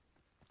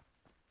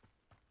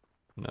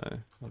 No.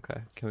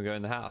 Okay. Can we go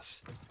in the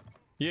house?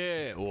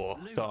 Yeah! Oh,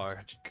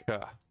 dark.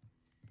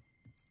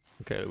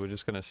 Okay, we're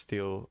just gonna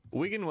steal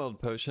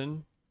Wiggenweld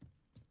potion.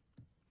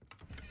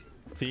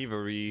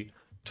 Thievery.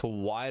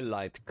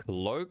 Twilight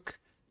cloak.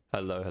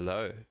 Hello,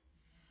 hello.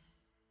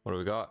 What do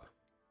we got?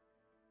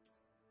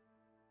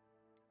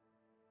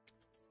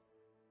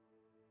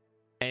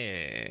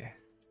 Eh.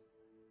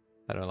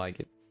 I don't like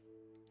it.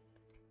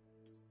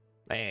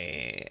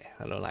 Eh.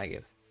 I don't like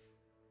it.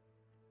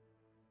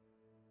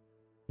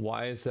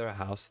 Why is there a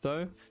house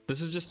though?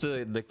 This is just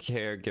the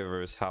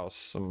caregiver's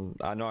house.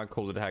 I know I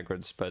called it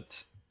Hagrid's,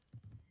 but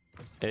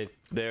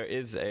there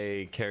is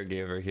a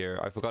caregiver here.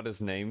 I forgot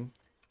his name.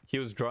 He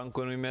was drunk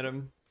when we met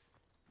him.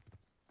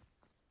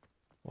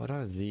 What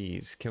are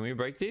these? Can we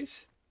break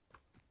these?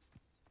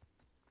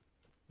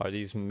 Are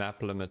these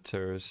map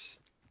limiters?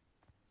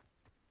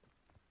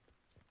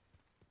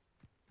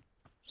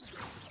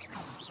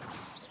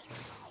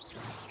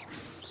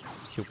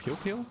 Pew pew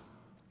pew?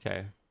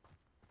 Okay.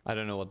 I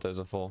don't know what those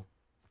are for.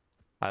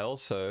 I'm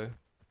a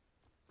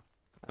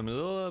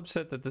little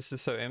upset that this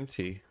is so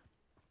empty.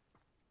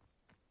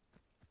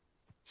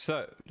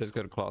 So, let's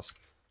go to class.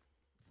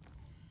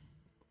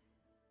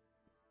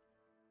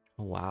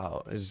 Oh,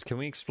 wow. Can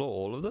we explore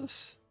all of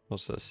this?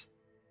 What's this?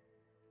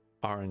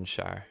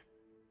 Orange-shire.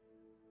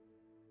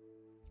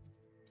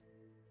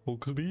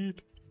 Hogsmeade.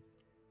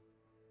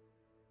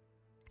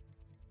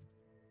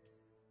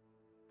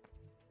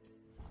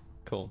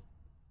 Cool.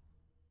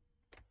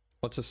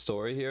 What's the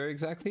story here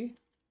exactly?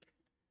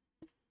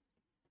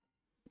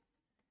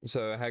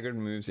 So Hagrid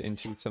moves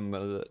into some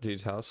other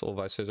dude's house, or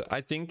vice versa.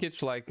 I think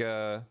it's like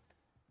a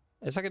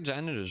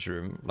janitor's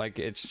room. Like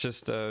it's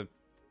just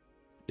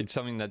it's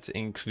something that's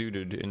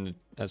included in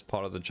as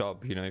part of the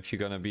job. You know, if you're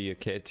gonna be a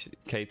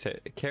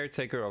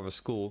caretaker of a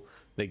school,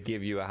 they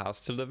give you a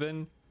house to live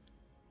in.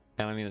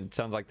 And I mean, it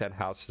sounds like that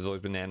house has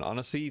always been there. And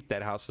honestly,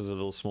 that house is a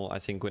little small. I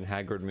think when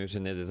Hagrid moves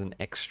in there's an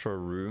extra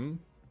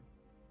room,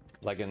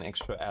 like an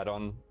extra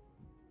add-on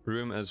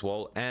room as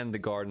well, and the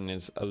garden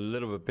is a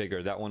little bit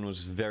bigger. That one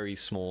was very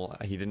small.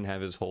 He didn't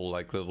have his whole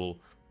like little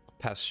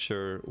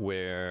pasture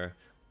where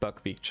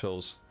Buckbeak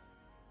chills.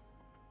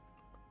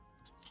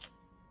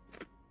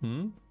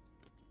 I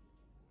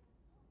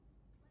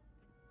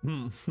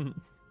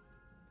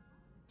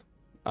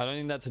don't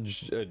think that's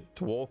a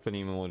dwarf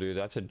anymore, dude.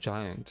 That's a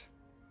giant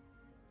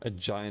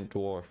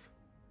dwarf.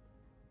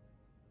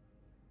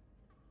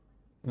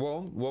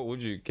 Well, what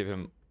would you give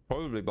him?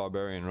 Probably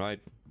barbarian, right?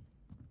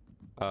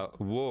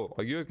 Whoa,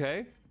 are you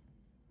okay?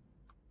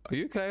 Are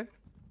you okay?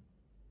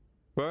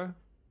 Bro?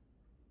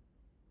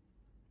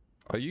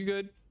 Are you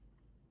good?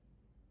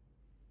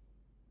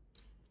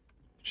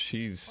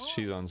 She's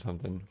on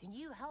something. Can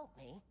you help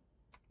me?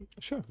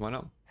 Sure, why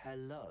not?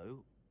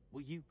 Hello?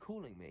 Were you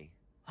calling me?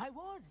 I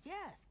was,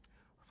 yes.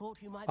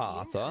 Thought you might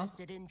Arthur? be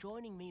interested in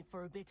joining me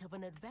for a bit of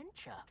an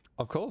adventure.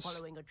 Of course.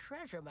 Following a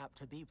treasure map,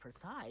 to be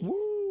precise.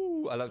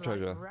 Woo! I love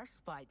treasure.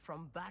 Respite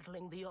from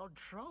battling the odd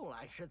troll,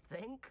 I should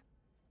think.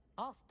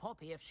 Asked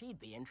Poppy if she'd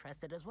be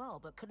interested as well,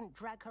 but couldn't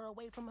drag her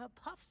away from her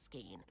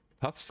puffskein.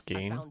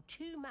 Puffskein? I found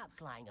 2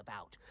 maps lying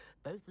about,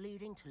 both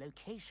leading to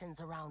locations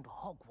around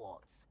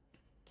Hogwarts.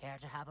 Care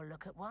to have a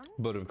look at one?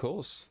 But of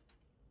course.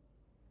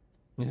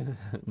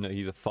 No,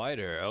 he's a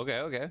fighter. Okay,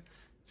 okay.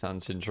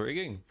 Sounds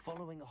intriguing.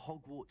 Following a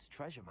Hogwarts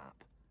treasure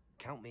map.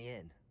 Count me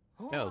in.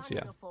 Hells yeah.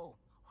 Wonderful.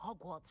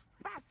 Hogwarts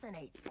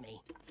fascinates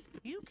me.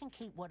 You can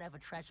keep whatever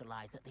treasure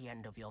lies at the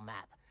end of your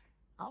map.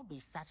 I'll be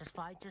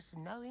satisfied just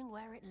knowing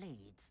where it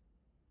leads.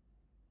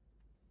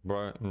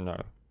 Bro,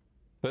 no.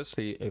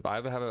 Firstly, if I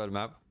ever have a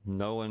map,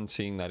 no one's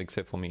seeing that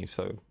except for me,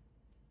 so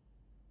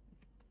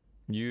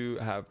you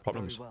have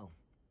problems. Very well.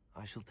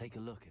 I shall take a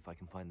look if I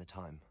can find the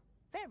time.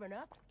 Fair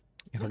enough.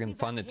 If I We'll can be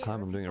find the back here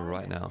time, if I'm you doing it find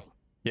right now. anything.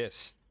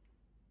 Yes.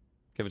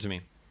 Give it to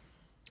me.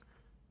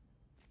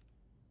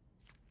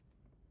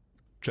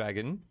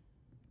 Dragon.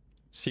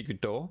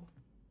 Secret door.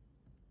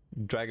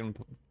 Dragon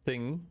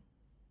thing.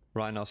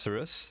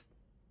 Rhinoceros.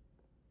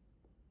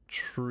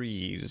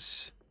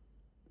 Trees.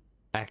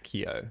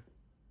 Accio.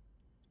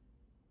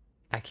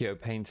 Accio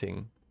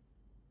painting.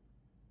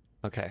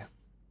 Okay.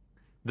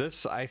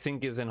 This, I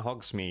think, is in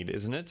Hogsmeade,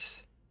 isn't it?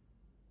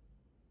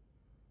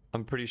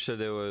 I'm pretty sure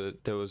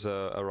there was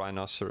a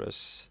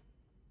rhinoceros.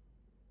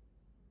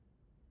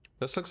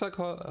 This looks like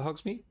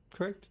Hogsmeade,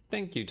 correct?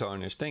 Thank you,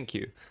 Tarnish. Thank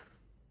you.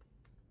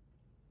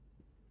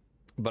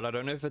 But I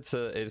don't know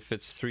if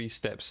it's 3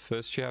 steps.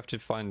 First, you have to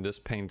find this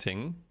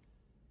painting,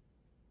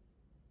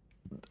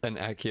 an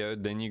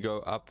Accio. Then you go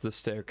up the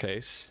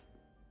staircase,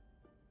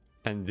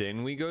 and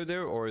then we go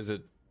there, or is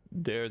it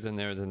there, then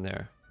there, then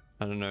there?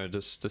 I don't know.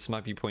 This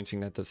might be pointing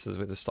that this is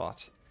where the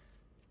start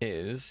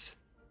is.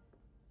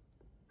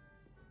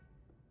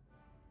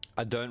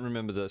 I don't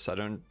remember this. I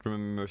don't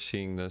remember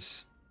seeing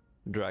this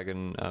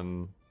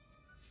dragon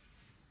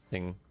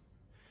thing.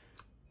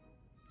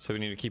 So we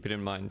need to keep it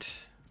in mind.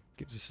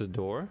 Gives us a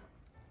door.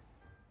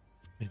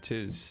 It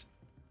is.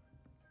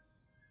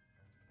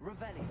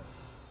 Revelio.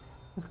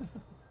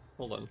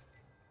 Hold on.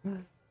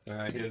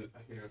 Alright, I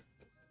hear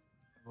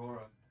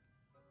Aurora.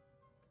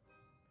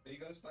 Are you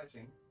guys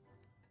fighting?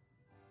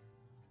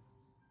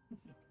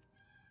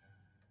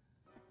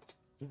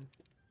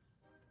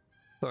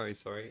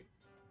 Sorry.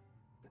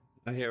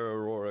 I hear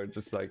Aurora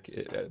just like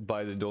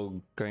by the door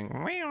going,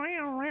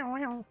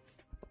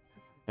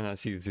 and I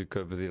see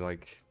Zuko busy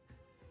like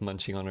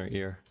munching on her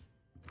ear.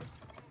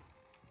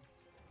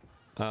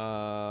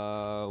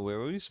 Where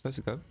were we supposed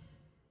to go?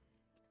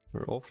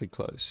 We're awfully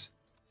close.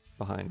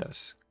 Behind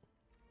us.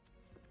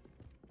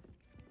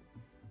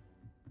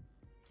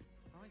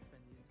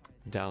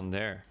 Down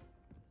there.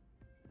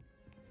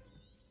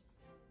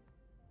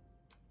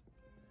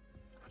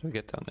 How do we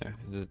get down there?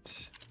 Is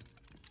it...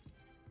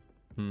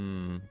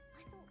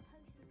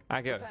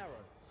 Echo.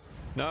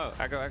 No,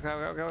 Echo.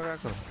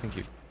 Thank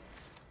you.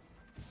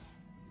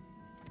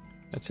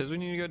 It says we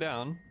need to go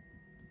down.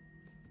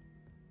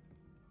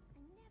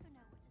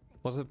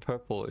 Was it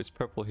purple? It's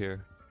purple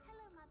here.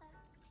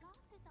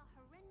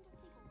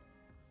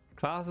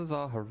 Classes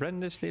are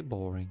horrendously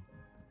boring.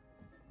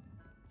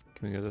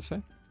 Can we go this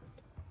way?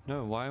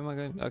 No, why am I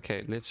going?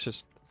 Okay, let's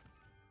just...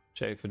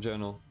 J for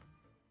journal.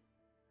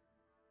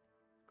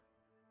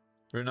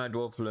 Rune-Knight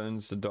Dwarf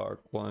learns the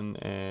dark one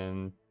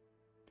and...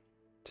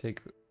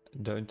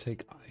 Don't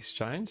take Ice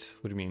Giant?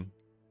 What do you mean?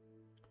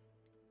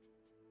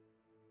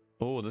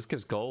 Oh, this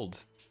gives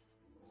gold.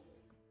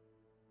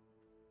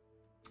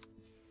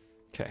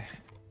 Okay.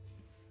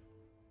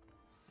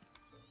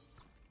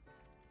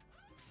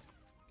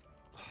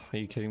 Are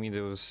you kidding me?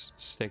 There was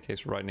a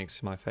staircase right next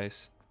to my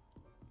face.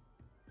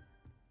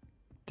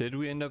 Did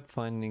we end up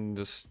finding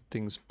this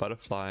thing's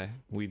butterfly?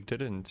 We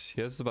didn't.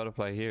 Here's the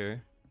butterfly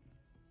here.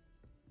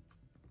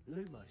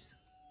 Lumos.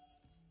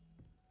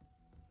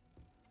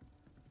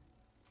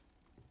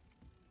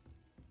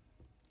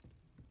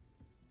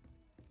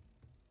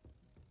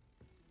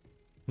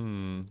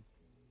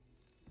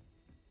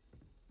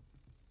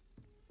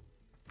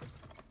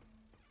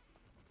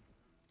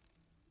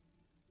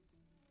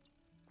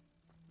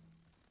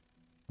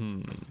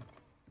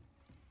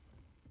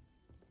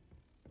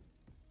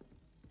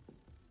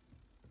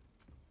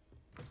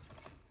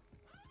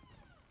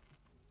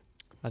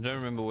 I don't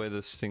remember where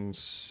this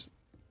thing's...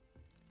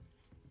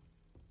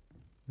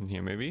 In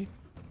here, maybe?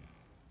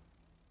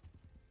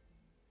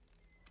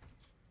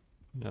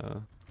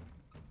 No.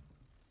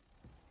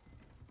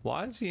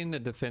 Why is he in the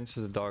Defense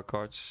of the Dark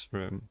Arts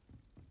room?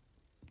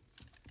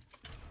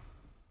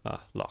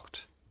 Ah,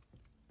 locked.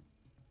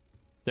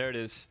 There it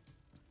is.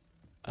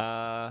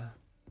 How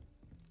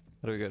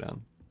do we go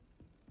down?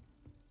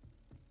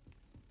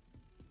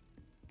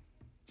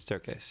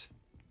 Staircase.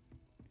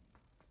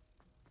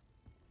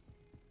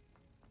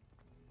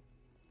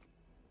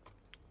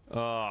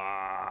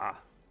 Ah.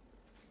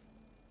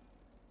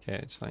 Okay,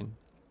 it's fine.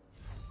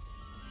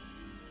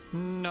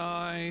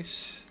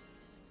 Nice.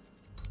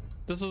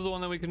 This is the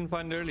one that we couldn't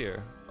find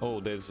earlier. Oh,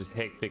 there's a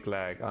hectic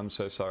lag. I'm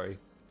so sorry.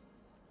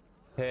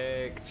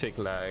 Hectic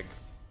lag.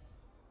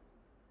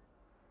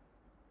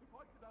 If I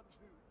could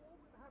undo all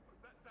that happened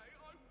that day,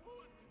 I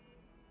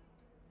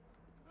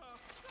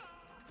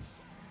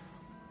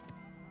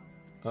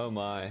would. Oh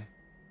my.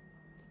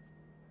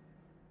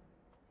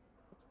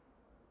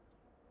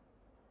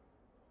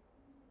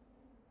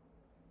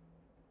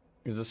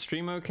 Is the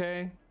stream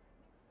okay?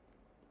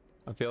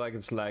 I feel like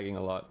it's lagging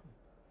a lot.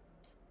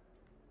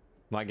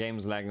 My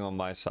game's lagging on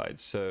my side,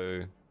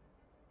 so...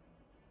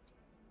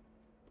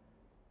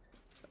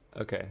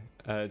 Okay,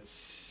 it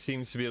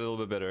seems to be a little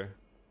bit better.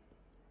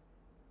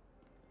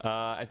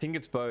 I think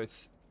it's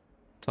both.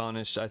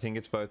 Tarnished, I think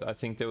it's both. I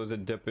think there was a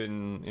dip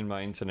in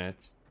my internet.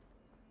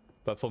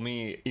 But for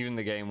me, even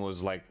the game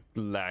was like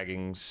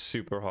lagging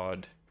super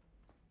hard.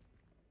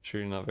 It's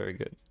really not very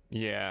good.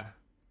 Yeah.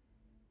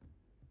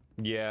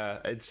 Yeah,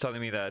 it's telling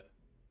me that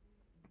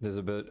there's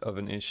a bit of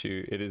an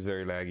issue. It is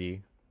very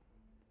laggy.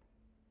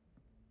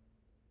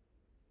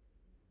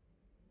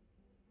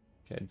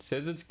 Okay, it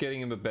says it's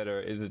getting a bit better.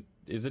 Is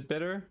it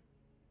better?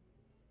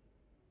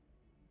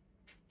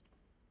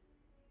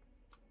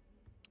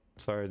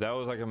 Sorry, that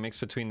was like a mix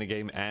between the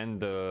game and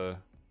the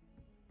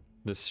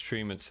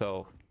stream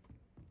itself.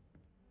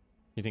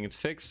 You think it's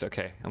fixed?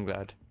 Okay, I'm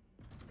glad.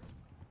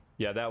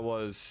 Yeah, it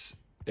was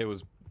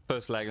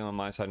first lagging on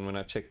my side, and when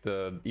I checked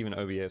even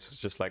OBS was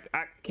just like,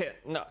 I can't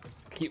not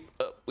keep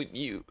up with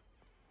you.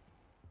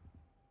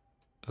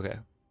 Okay.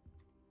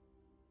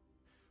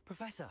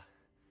 Professor,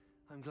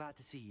 I'm glad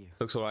to see you.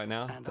 Looks alright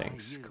now. And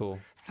Thanks. are you? Cool.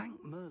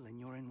 Thank Merlin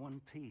you're in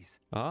one piece.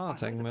 Ah, I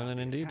thank heard about Merlin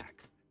the indeed.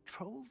 attack.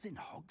 Trolls in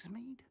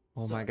Hogsmeade?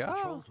 Oh my The god.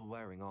 trolls were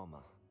wearing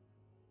armor.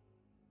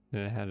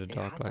 It had a It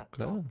dark had black that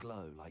glow. dark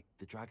glow like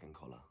the dragon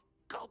collar.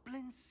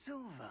 Goblin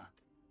silver.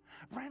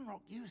 Ranrock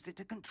used it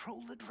to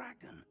control the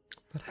dragon.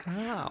 But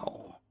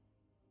how?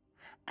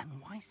 And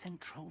why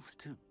send trolls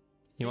to...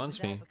 He They were wants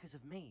there me. because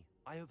of me.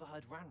 I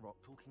overheard Ranrock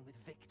talking with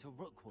Victor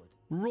Rookwood.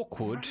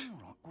 Rookwood?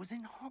 Ranrock was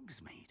in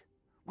Hogsmeade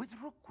with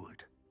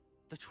Rookwood.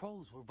 The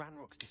trolls were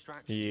Ranrock's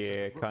distraction. Yeah, so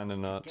that Rookwood kinda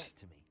could not. Get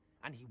to me,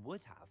 and he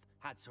would have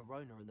had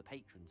Serona and the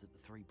patrons at the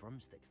Three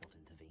Broomsticks not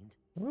intervened.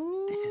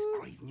 This is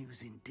grave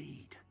news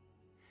indeed.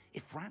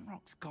 If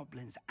Ranrock's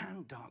goblins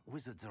and dark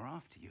wizards are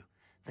after you,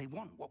 they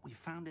want what we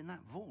found in that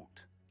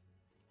vault.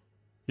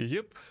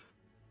 Yep.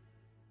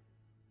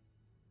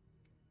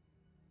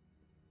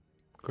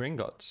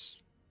 Gringotts.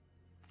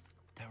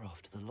 They're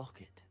after the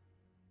locket.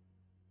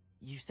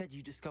 You said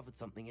you discovered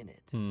something in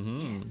it.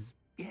 Mm-hmm.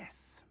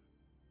 Yes.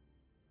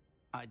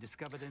 I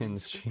discovered an In the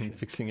stream inscription.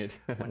 fixing it.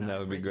 When That I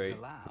would be read great. it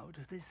aloud,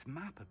 this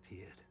map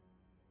appeared.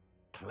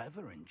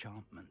 Clever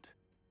enchantment.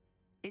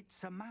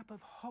 It's a map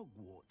of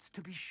Hogwarts,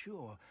 to be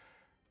sure,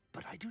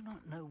 but I do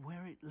not know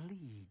where it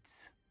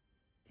leads.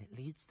 It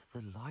leads to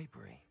the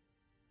library.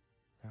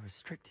 A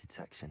restricted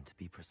section, to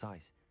be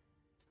precise,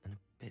 and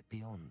a bit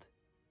beyond.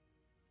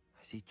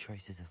 I see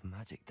traces of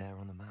magic there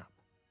on the map.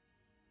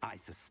 I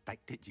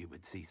suspected you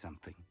would see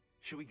something.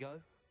 Should we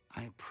go?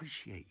 I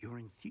appreciate your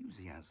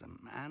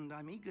enthusiasm, and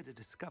I'm eager to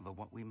discover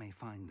what we may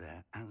find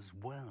there as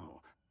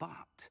well.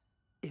 But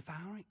if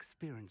our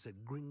experience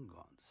at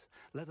Gringotts,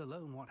 let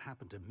alone what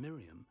happened to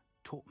Miriam,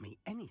 taught me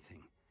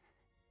anything,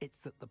 it's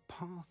that the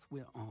path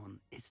we're on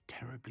is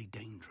terribly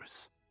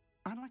dangerous.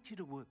 I'd like you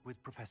to work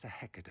with Professor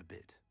Hecat a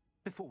bit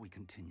before we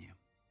continue.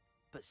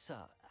 But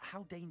sir,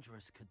 how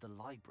dangerous could the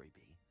library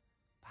be?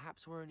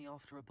 Perhaps we're only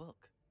after a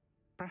book.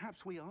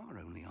 Perhaps we are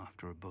only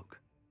after a book,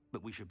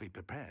 but we should be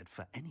prepared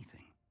for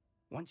anything.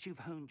 Once you've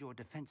honed your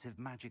defensive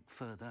magic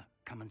further,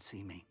 come and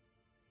see me.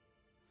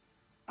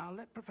 I'll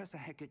let Professor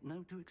Hecat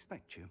know to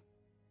expect you.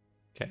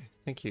 Okay,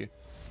 thank you.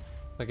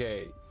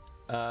 Okay,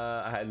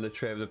 I had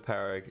literally the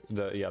power,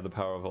 the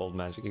power of old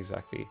magic,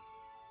 exactly.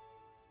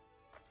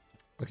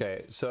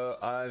 Okay, so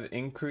I've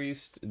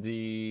increased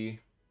the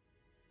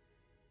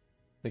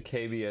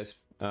KBS,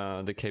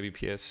 the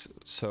KBPS,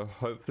 so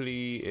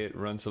hopefully it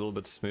runs a little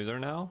bit smoother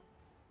now.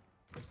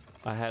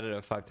 I had it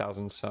at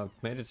 5,000, so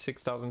I've made it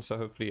 6,000, so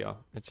hopefully, yeah,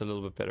 it's a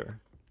little bit better.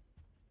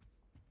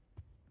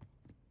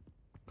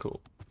 Cool.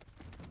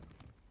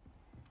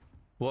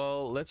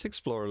 Well, let's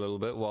explore a little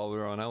bit while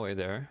we're on our way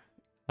there.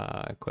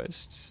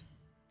 Quests.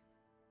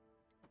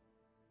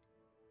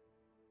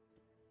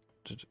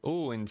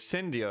 Oh,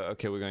 Incendio.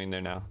 Okay, we're going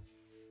there now.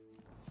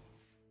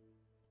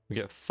 We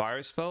get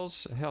fire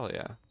spells? Hell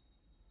yeah.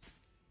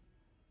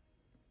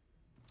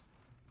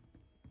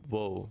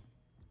 Whoa.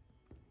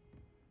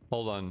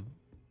 Hold on.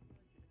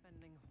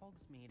 Defending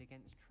Hogsmeade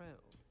against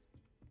trolls.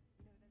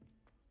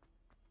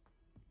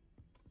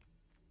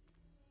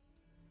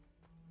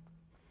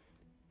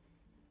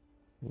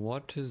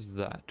 What is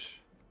that?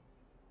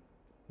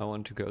 I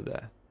want to go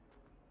there.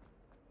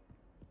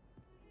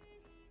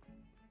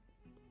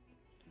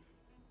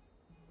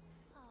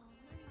 Oh,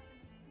 my mother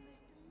makes the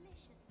most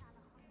delicious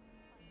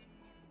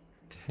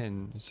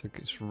 10.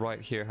 It's right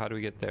here. How do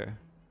we get there?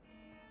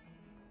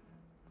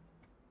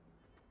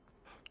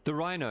 The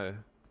rhino.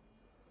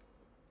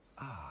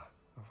 Ah,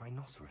 a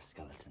rhinoceros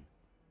skeleton.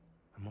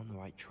 I'm on the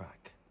right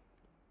track.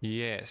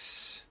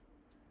 Yes.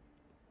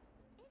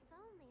 If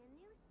only a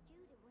new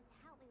student were to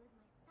help me with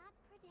my sad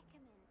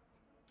predicament.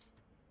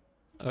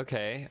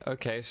 Okay,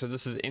 okay, so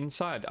this is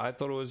inside. I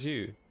thought it was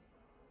you.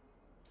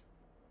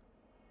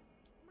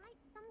 Might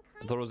some I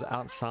kind thought it was soul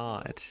help me?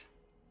 outside.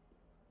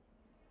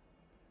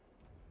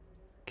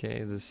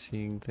 Okay, the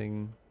seeing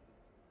thing.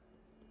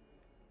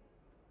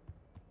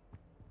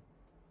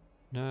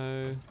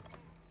 No.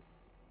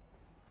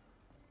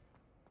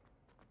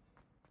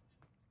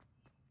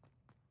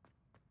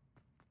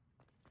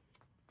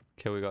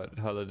 Okay, we got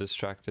hella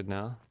distracted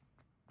now.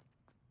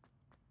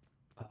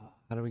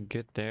 How do we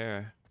get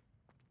there?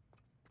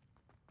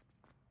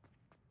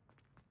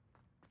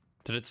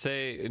 Did it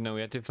say, no,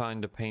 we had to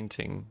find the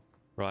painting,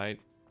 right?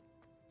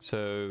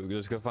 So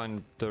let's go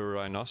find the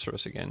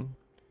rhinoceros again.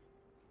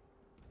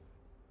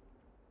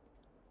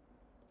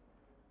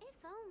 If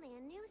only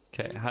a new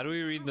Okay, student how do we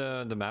were to read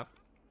help me the map?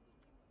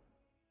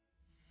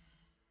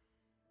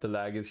 The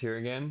lag is here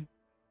again.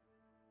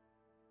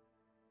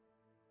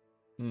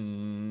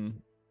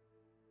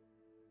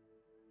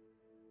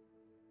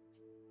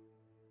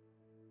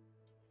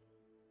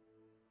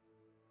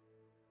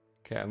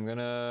 Okay, I'm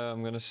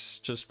gonna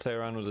just play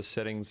around with the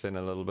settings in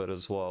a little bit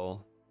as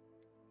well.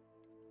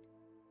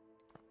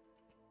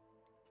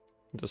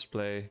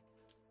 Display.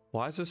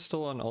 Why is this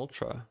still on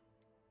ultra?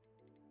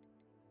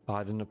 Oh,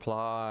 I didn't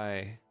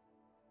apply.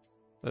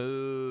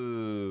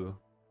 Ooh.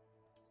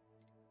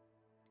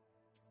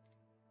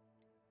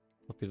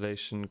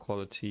 Population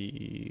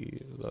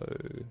quality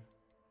low.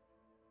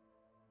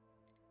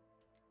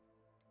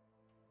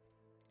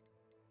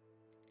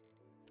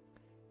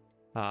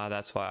 Ah,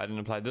 that's why I didn't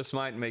apply. This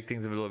might make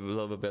things a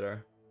little bit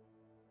better.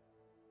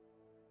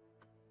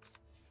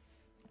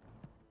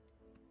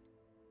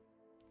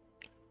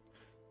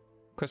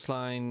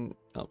 Questline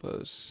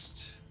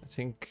outpost. I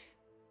think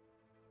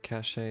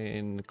cache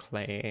in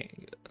clay.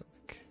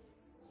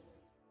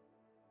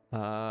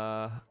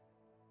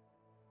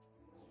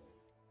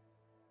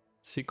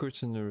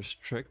 Secrets in the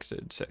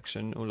restricted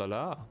section. Ooh la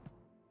la.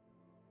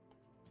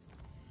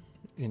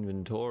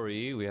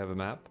 Inventory. We have a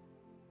map.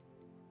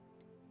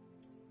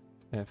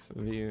 F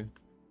view.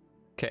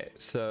 Okay,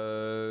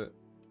 so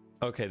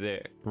okay,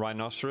 there.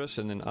 Rhinoceros,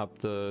 and then up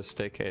the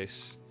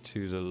staircase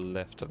to the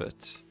left of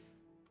it.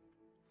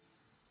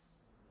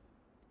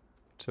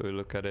 So we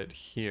look at it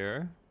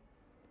here.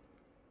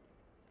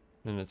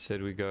 And it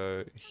said we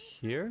go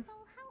here.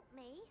 Help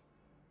me.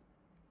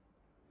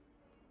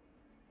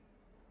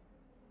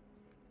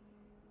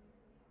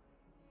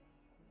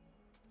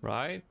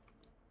 Right?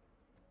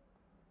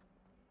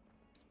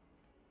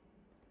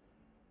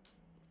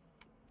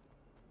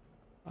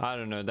 I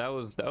don't know. That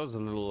was a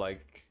little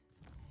like,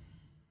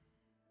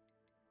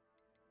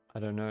 I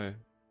don't know.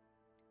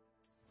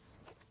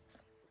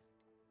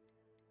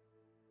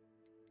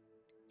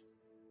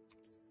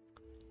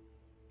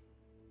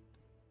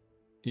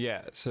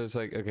 Yeah, so it's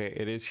like, okay,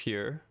 it is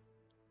here.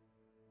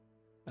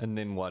 And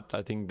then what?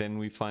 I think then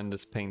we find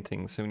this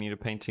painting. So we need a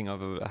painting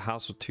of a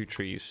house with 2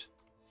 trees.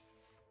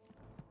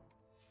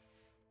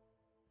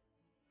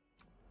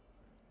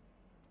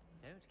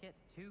 Don't get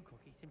too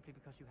cocky simply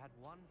because you had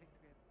one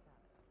victory at the start.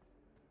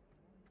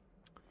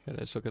 Okay,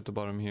 let's look at the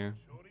bottom here.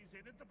 Sure he's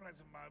in at the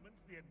present moment,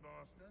 the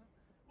headmaster.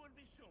 Would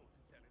be sure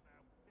to tell him how.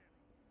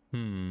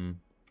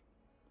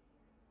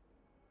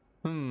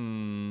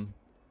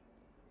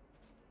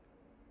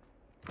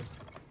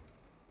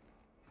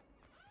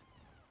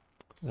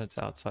 That's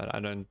outside. I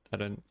don't.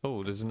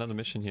 Oh, there's another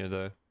mission here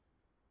though.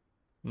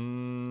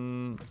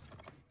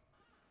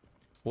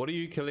 What are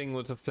you killing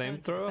with a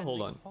flamethrower?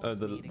 Hold on.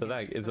 The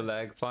lag. Is the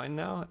lag fine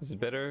now? Is it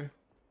better?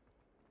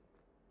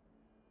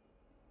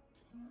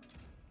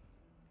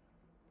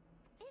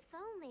 If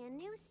only a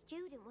new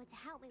student were to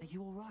help me. Are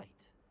you alright?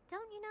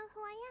 Don't you know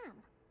who I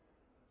am?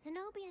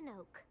 Zenobia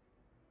Noak,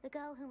 the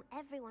girl whom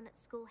everyone at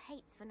school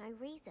hates for no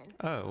reason.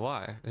 Oh,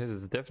 why? This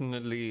is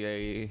definitely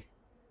a...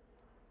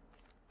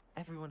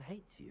 Everyone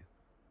hates you.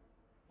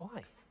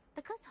 Why?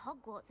 Because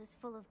Hogwarts is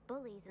full of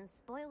bullies and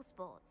spoil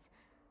sports.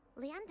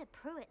 Leander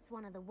Pruitt's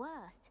one of the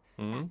worst.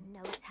 That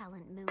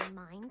no-talent moon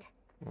mind.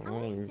 I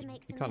wanted to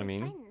make some new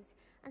friends,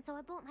 and so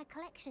I brought my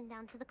collection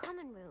down to the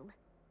common room.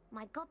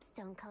 My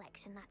gobstone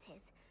collection, that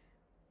is.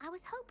 I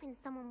was hoping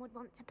someone would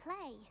want to play.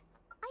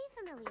 Are you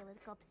familiar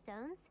with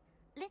gobstones?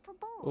 Little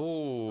balls.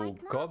 Oh,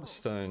 like marbles.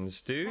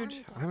 gobstones,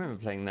 dude. I remember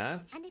playing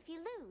that. And if you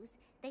lose,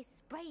 they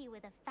spray you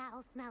with a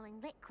foul-smelling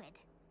liquid.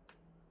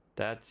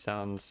 That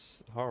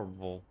sounds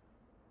horrible.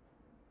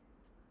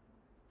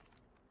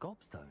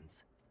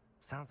 Gobstones?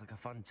 Sounds like a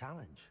fun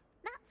challenge.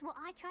 That's what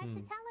I tried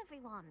to tell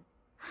everyone.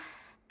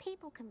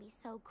 People can be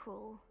so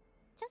cruel.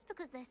 Just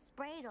because they're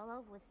sprayed all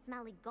over with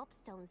smelly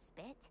gobstone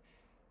spit,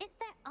 it's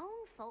their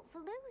own fault for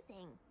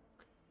losing.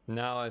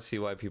 Now I see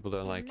why people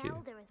don't like you.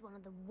 Imelda is one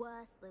of the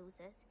worst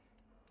losers.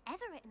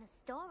 Everett and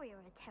Astoria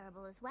are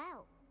terrible as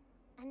well.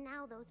 And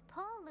now those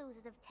poor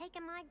losers have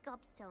taken my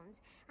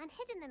gobstones and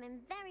hidden them in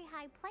very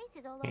high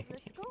places all over the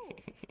school.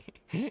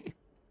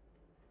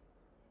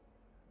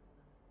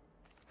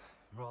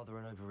 Rather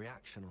an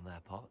overreaction on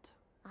their part.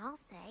 I'll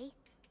say.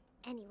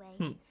 Anyway,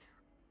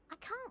 I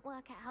can't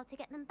work out how to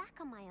get them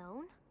back on my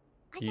own.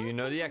 Do you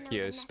know the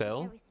Accio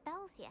spell?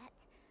 Spells yet.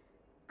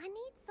 I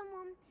need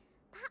someone,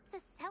 perhaps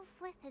a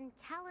selfless and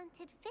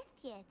talented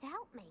 5th year to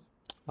help me.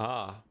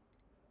 Ah.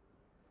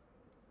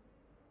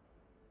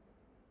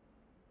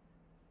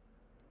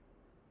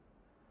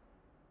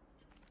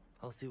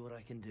 I'll see what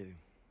I can do.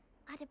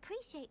 I'd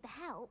appreciate the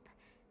help.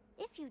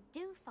 If you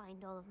do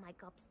find all of my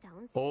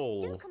gobstones,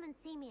 do come and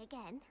see me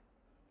again.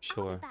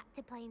 Sure. I'll be back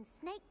to playing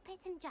Snake Pit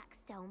and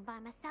Jackstone by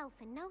myself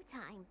in no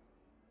time.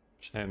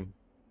 Shame.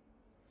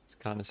 It's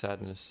kind of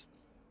sadness.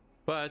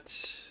 But,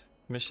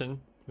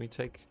 mission, we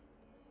take.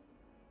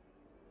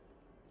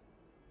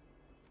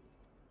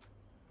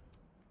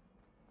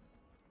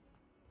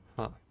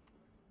 Huh.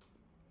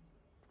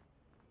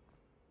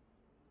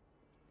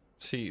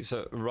 See,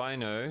 so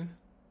Rhino.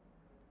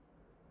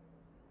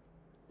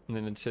 And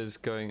then it says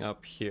going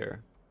up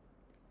here.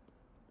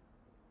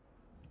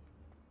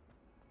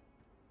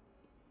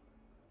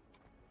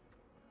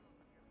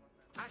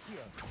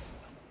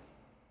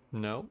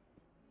 No.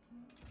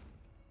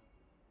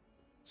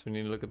 So we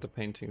need to look at the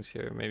paintings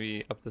here.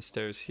 Maybe up the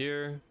stairs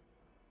here.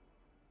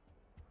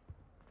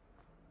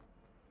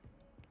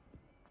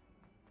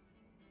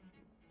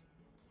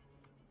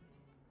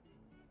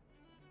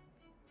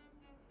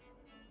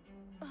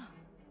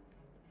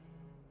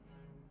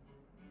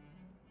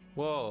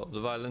 Whoa, the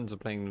violins are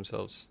playing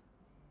themselves.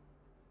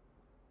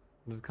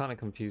 It's kind of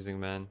confusing,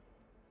 man.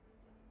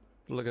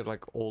 Look at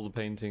like all the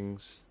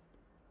paintings.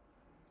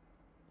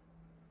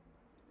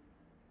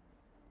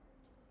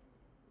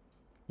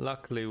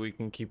 Luckily we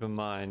can keep in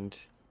mind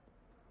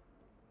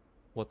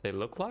what they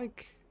look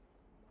like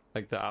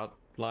the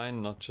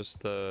outline, not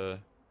just the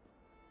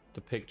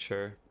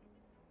picture.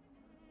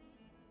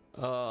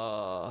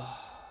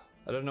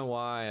 I don't know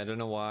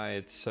why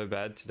it's so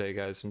bad today,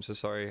 guys. I'm so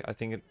sorry. I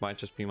think it might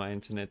just be my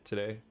internet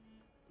today.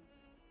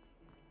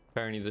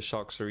 Apparently the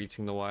sharks are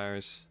eating the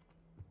wires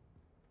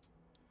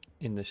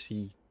in the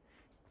sea,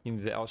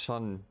 in the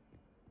ocean.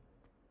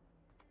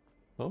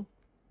 Oh,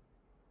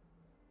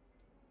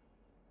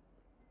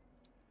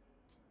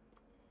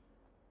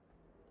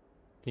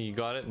 you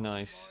got it.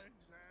 Nice.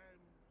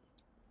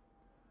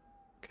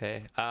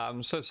 Okay,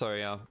 I'm so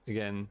sorry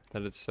again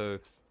that it's so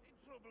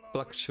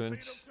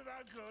fluctuant.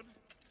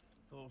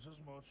 Thought as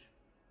much.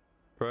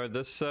 Bro,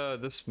 this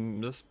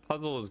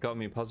puzzle has got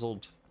me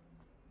puzzled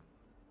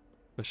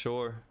for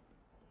sure.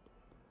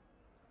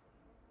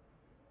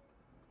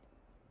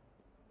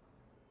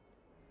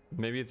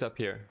 Maybe it's up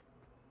here.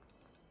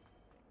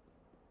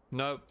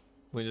 Nope,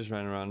 we just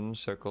ran around in a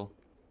circle.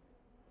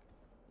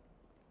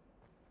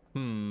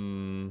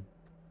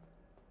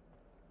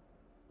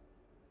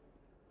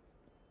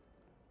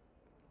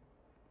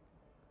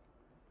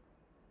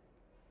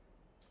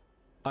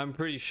 I'm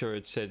pretty sure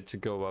it said to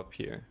go up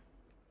here.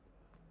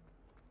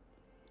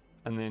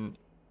 And then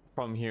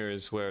from here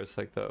is where it's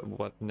like the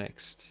what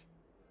next.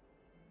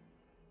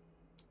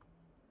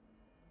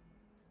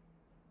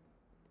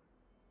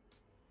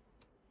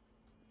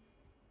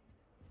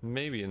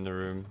 Maybe in the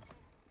room.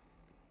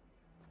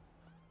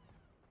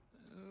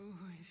 Oh,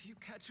 if you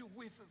catch a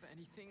whiff of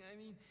anything, I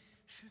mean,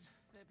 should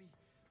there be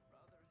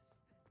rather a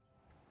step?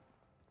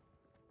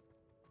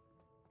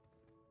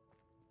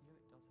 You know,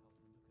 it does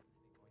help to look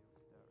at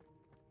the thing while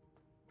you're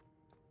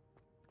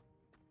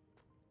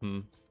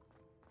stirring.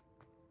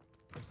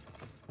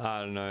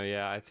 I don't know,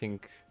 yeah, I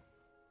think...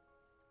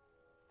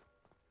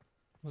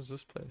 What's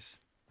this place?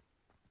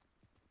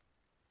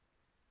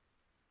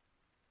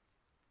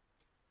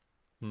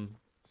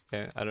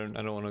 Okay, I don't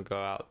want to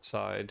go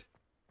outside.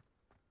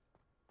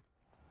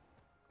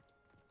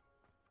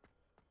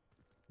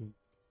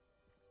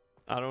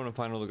 I don't want to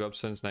find all the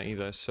gobstones now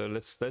either, so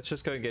let's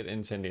just go get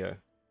Incendio.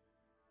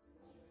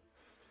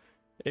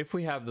 If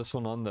we have this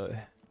one on though,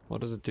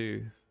 what does it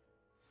do?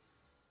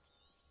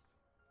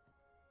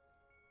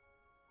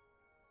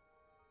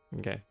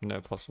 Okay,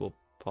 no possible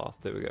path.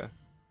 There we go.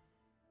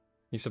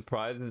 You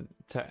surprised?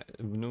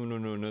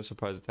 No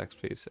surprise attacks,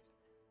 please.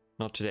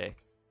 Not today.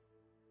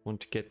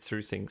 Want to get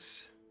through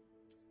things.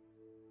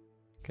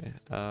 Okay,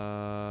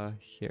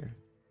 here.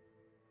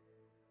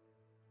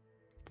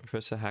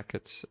 Professor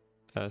Hackett's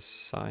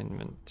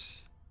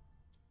assignment.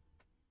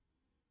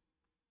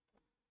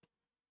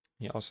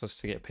 He asks us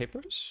to get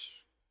papers,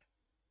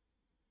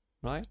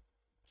 right?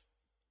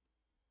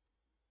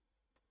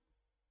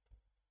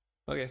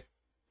 Okay.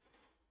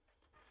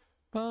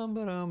 Bum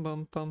ba dum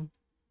bum bum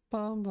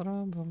bum ba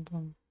dum bum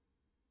bum.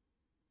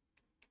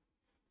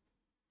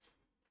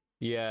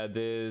 Yeah,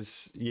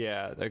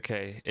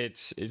 okay.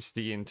 It's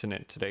the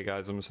internet today,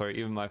 guys. I'm sorry.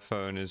 Even my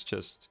phone is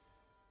just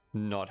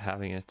not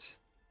having it.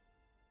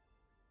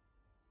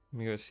 Let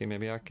me go see.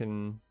 Maybe I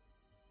can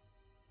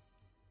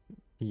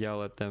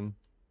yell at them.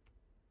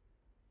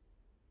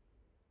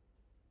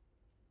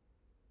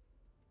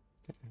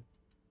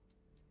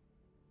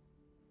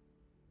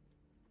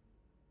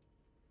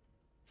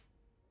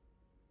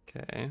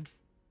 Okay.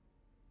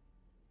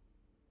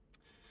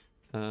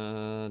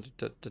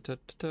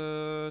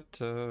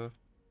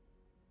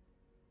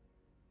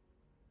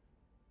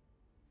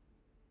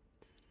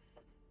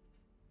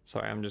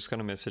 Sorry, I'm just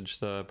gonna message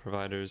the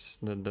providers,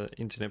 the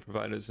internet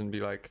providers, and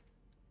be like,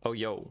 "Oh,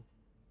 yo,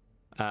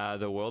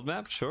 the world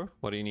map, sure.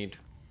 What do you need?"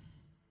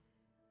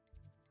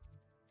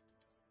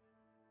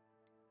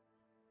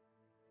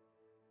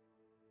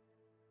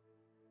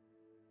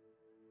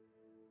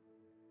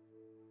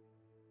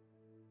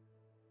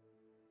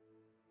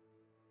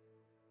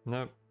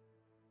 Nope.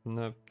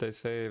 Nope, they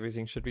say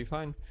everything should be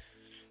fine.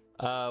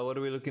 What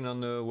are we looking on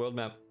the world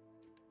map?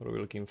 What are we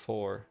looking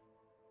for?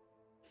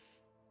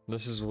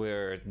 This is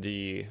where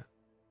the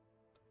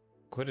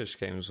Quidditch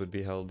games would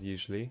be held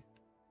usually.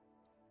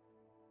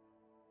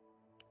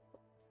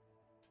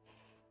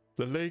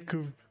 The Lake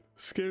of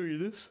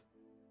Scariness.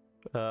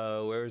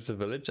 Where is the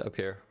village? Up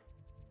here.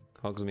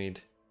 Hogsmeade.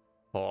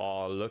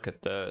 Oh, look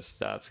at this.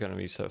 That's gonna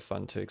be so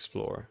fun to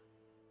explore.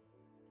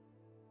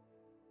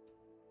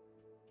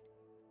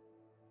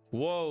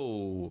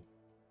 Whoa!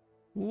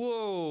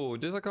 Whoa!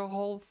 There's like a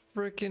whole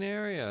freaking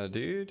area,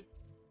 dude.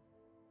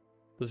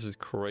 This is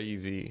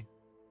crazy.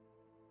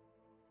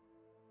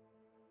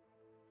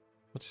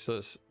 What's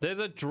this? There's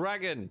a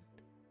dragon!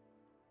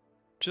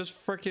 Just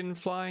freaking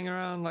flying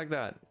around like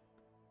that.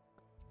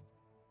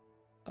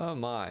 Oh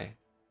my.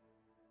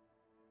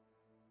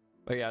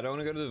 Oh yeah, I don't want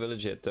to go to the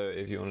village yet though,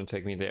 if you want to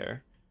take me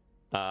there.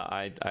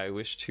 I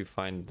wish to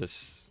find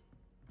this.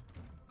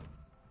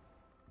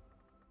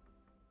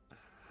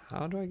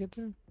 How do I get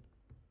there?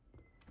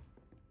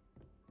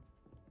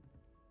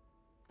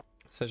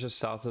 So just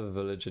south of a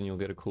village and you'll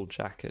get a cool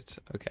jacket.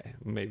 Okay,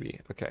 maybe.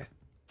 Okay.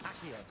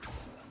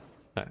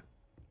 No.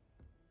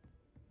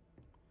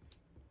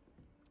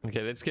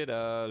 Okay, let's get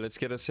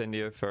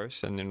Ascendio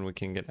first and then we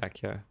can get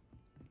Accio.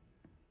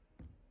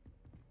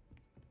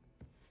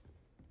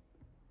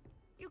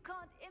 You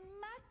can't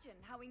imagine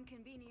how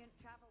inconvenient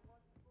travel was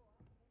before.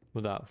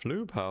 Without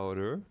flu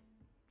powder.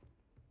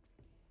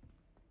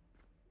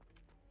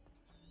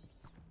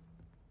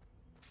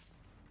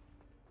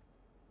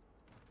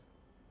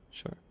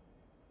 Sure.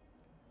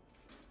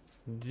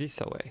 This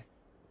away.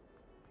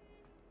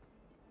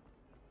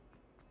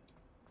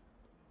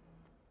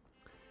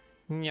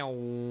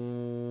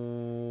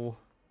 Meow.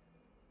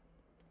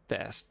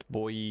 Best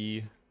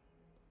boy.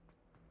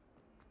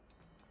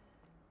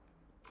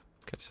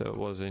 Okay, so it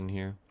was in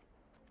here.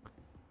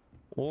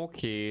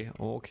 Okay,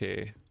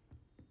 okay.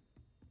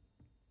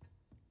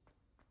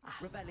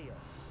 Revelio.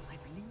 I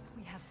believe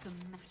we have some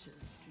matters to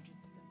discuss.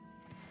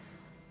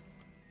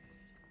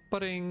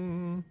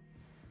 Pudding.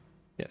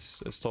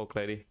 Yes, let's talk,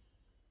 lady.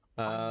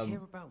 I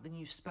hear about the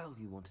new spell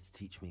you wanted to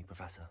teach me,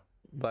 Professor.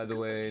 By the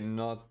way,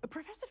 not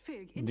Professor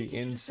Fig the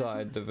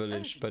inside the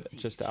village, but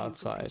just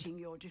outside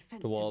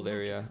the walled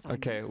area.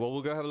 Okay, well,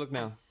 we'll go have a look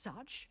now.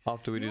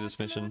 After we do this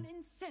mission.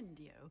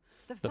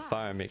 The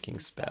fire making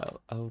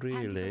spell. Oh,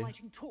 really?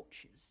 Lighting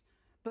torches,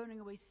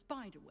 burning away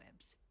spider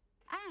webs,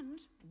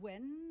 and,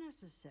 when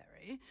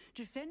necessary,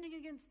 defending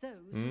against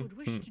those who would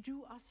wish to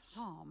do us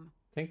harm.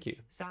 Thank you.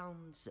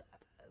 Sounds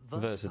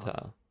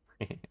versatile.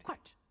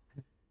 Quite.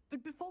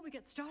 But before we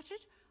get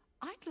started,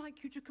 I'd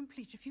like you to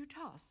complete a few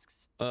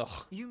tasks. Ugh.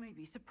 You may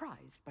be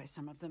surprised by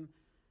some of them.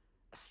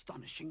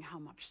 Astonishing how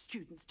much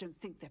students don't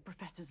think their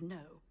professors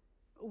know.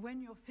 When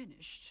you're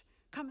finished,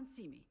 come and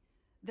see me.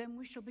 Then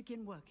we shall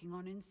begin working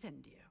on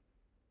Incendio.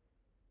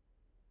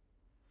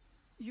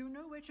 You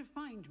know where to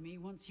find me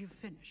once you've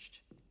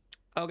finished.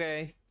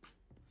 Okay.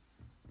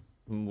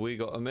 We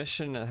got a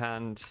mission at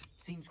hand.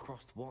 Seems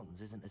crossed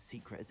wands isn't as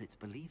secret as it's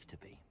believed to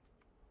be.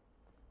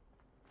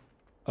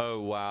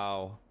 Oh,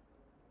 wow.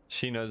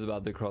 She knows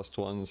about the crossed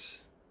ones.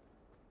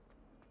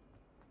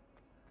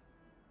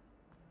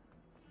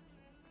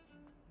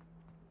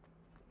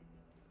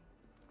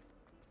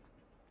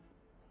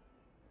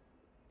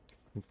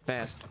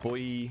 Fast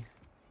boy.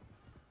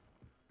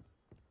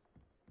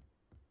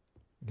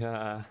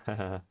 Yes,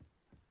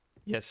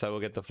 I will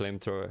get the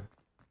flamethrower.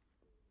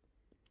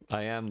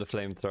 I am the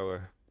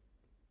flamethrower.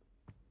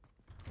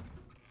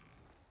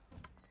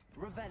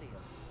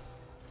 Revelio.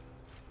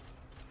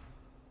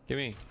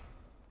 Gimme.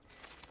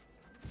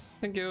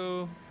 Thank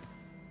you.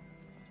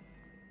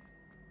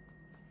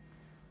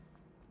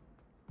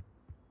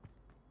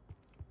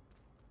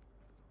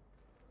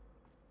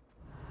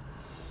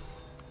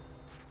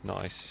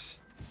 Nice.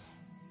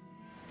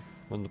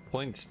 Won the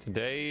points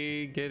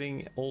today,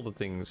 getting all the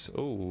things.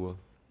 Oh.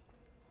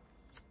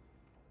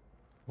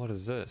 What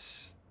is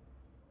this?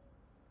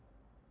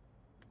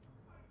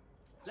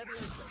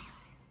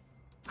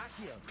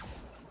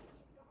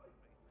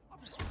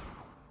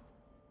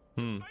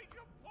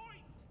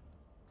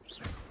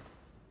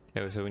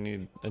 Yeah, so we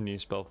need a new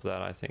spell for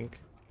that, I think.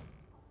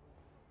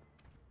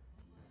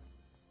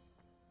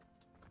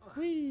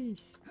 Whee!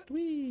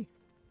 Whee!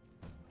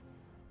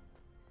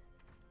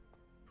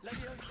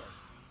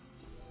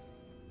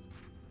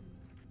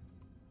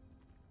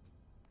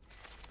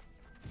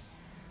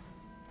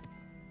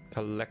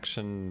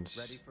 Collections.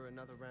 Ready for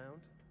another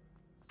round?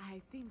 I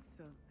think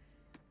so.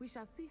 We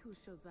shall see who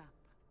shows up.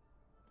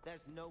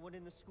 There's no one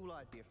in the school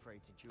I'd be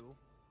afraid to duel.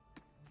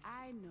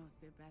 I know,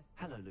 Sebastian.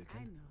 Hello, Lucan.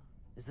 I know.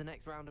 Is the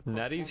next round of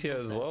Natty's here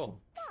as well.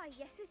 Why,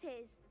 yes it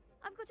is.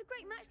 I've got a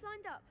great match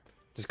lined up.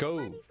 Just go.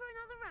 Ready for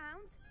another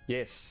round?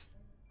 Yes.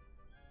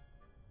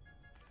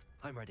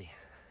 I'm ready.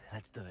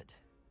 Let's do it.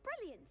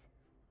 Brilliant.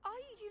 Are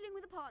you dueling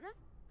with a partner?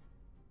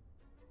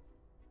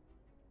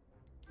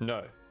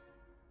 No.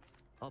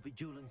 I'll be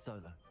dueling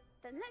solo.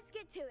 Then let's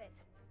get to it.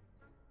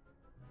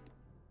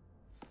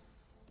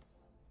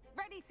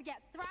 Ready to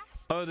get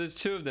thrashed? Oh, there's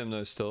two of them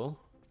though still.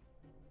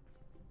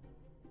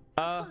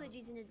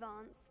 Apologies in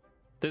advance.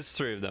 There's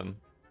three of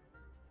them.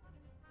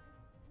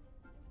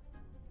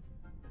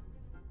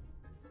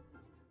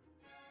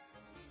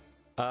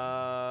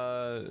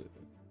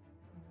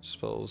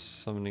 Spells,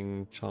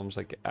 summoning charms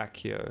like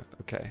Accio.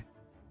 Okay.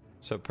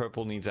 So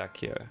purple needs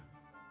Accio.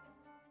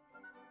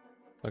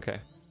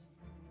 Okay.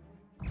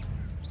 You're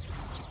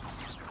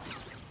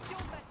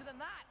better than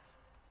that.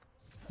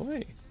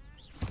 Wait.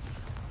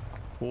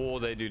 Oh,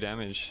 they do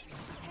damage.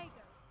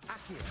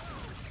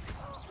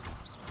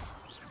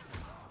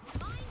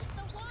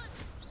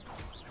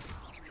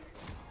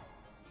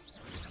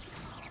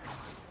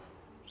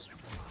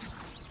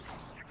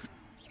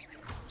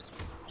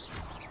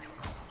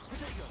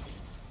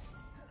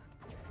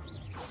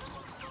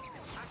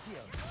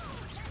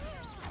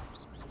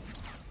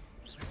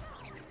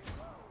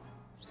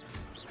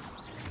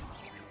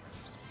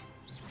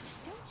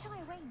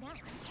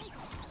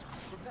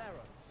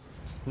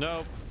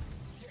 Nope.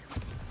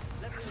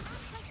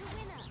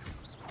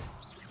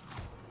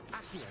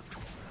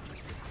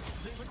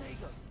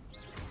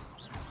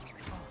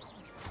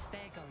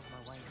 There goes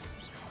my way.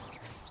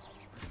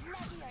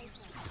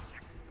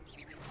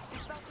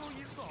 If that's all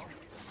you've got.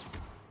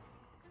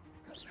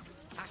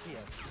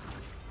 Accio.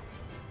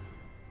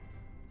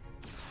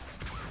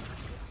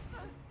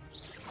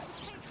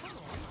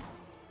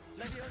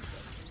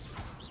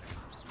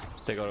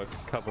 They got a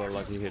couple of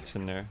lucky hits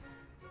in there.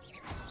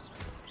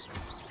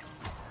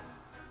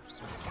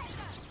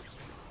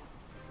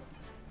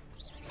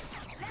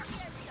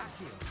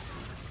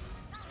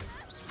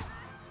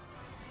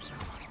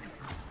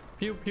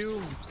 Pew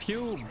pew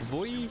pew,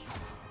 boy.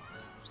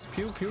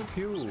 Pew pew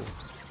pew.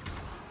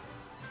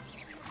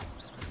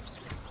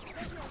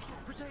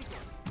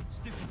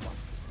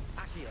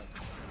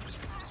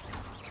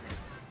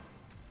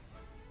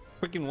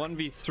 Freaking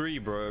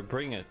 1v3, bro.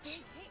 Bring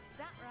it.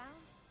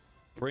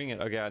 Bring it.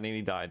 Okay, I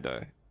nearly died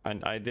though.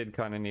 And I did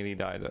kind of nearly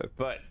die though,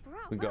 but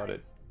we got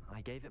it.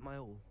 I gave it my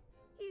all.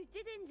 You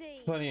did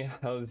indeed. Funny,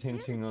 I was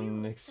hinting on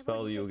the next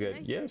spell you'll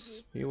get.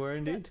 Yes, you were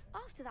indeed.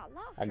 After that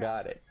last I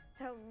got it.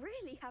 They'll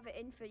really have it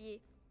in for you.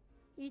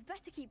 You'd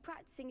better keep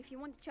practicing if you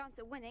want a chance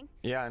at winning.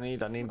 Yeah, I need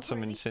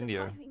some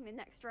incendio. Surviving the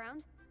next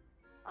round.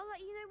 I'll let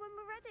you know when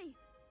we're ready.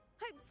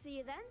 Hope to see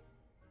you then.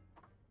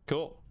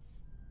 Cool.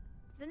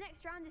 The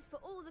next round is for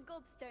all the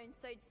gobstones,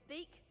 so to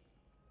speak.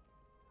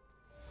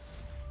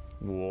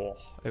 Whoa,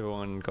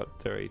 everyone got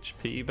their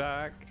HP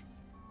back.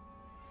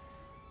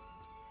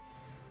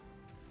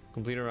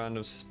 Complete a round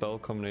of spell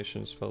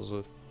combination spells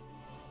with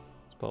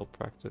spell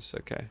practice.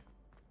 Okay.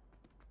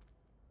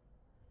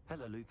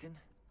 Hello, Lucan.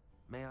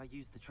 May I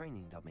use the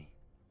training dummy?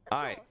 Of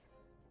course.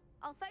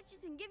 I'll fetch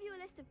it and give you a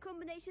list of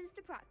combinations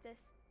to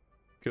practice.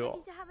 Cool.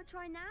 Ready to have a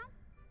try now?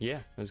 Yeah,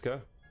 let's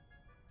go.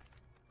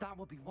 That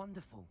would be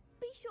wonderful.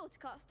 Be sure to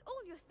cast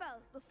all your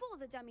spells before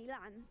the dummy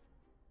lands.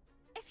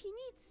 If you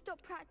need to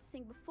stop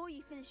practicing before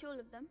you finish all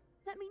of them,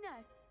 let me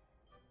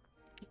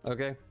know.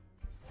 Okay.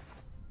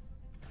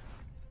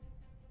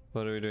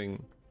 What are we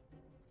doing?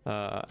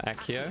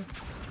 Accio.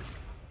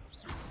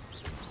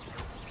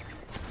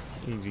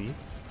 Easy.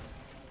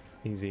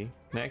 Easy.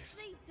 Next.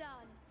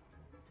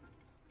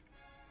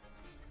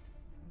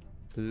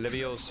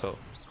 Levioso.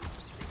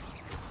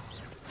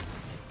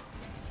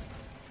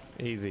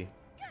 Easy.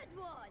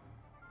 Good one.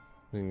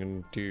 I'm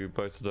gonna do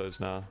both of those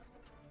now.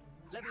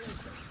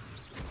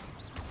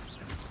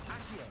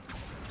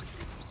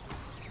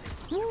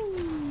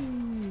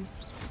 Woo!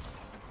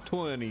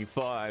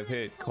 25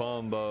 hit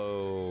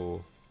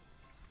combo.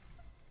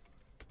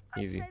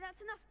 Easy. I'd say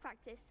that's enough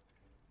practice.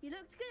 You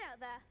looked good out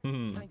there.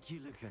 Thank you,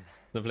 Lucan.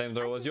 The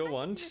flamethrower was your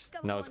wand.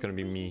 Now it's gonna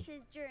be me.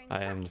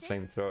 I am the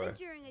flamethrower.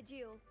 During a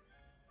duel.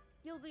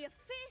 You'll be a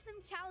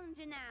fearsome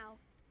challenger now.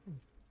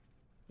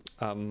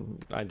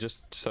 I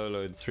just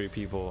soloed 3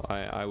 people.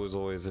 I was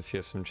always a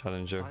fearsome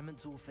challenger.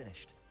 Assignment's all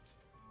finished.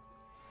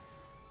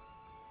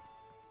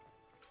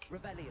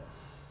 Revelio.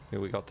 Yeah,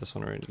 we got this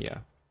one already. Yeah.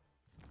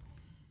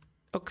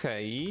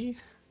 Okay.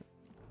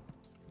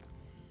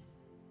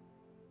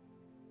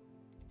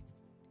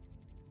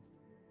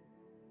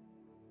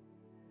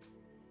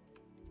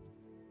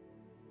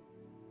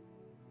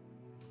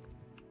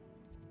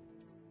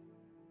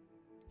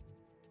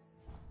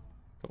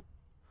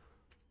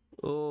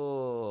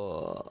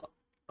 Oh,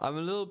 I'm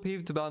a little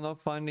peeved about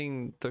not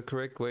finding the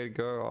correct way to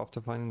go after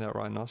finding that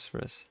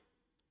rhinoceros.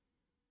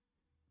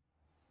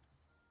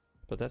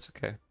 But that's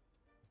okay.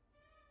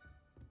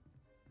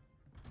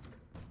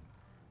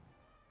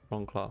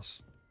 Wrong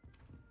class.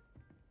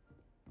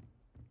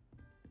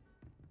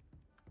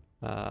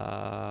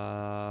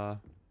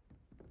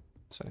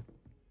 So.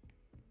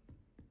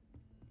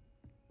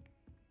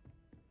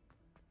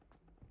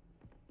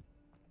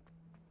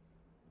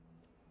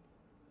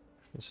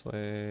 This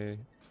way.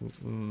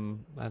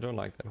 I don't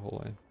like that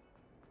whole way.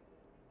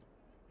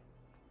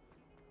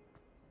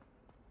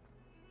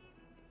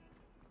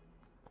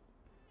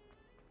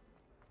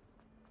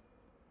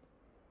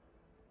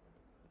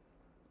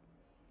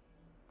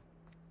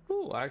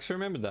 Ooh, I actually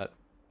remembered that.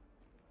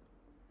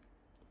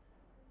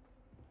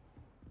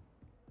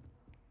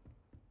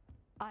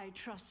 I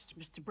trust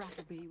Mr.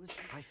 Brattleby was...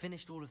 I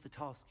finished all of the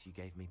tasks you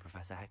gave me,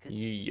 Professor Hackett.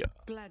 Yeah.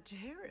 Glad to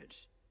hear it.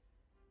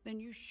 Then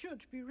you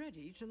should be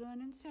ready to learn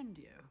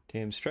Incendio.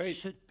 Damn straight.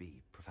 Should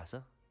be,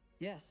 Professor.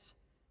 Yes.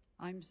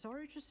 I'm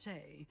sorry to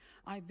say,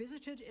 I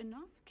visited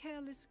enough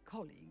careless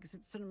colleagues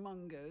at St.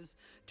 Mungo's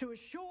to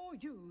assure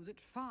you that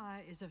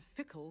fire is a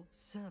fickle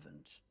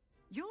servant.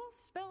 Your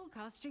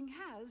spellcasting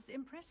has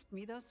impressed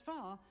me thus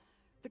far,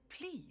 but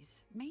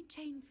please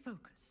maintain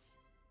focus.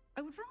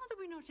 I would rather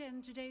we not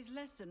end today's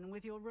lesson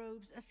with your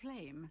robes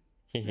aflame.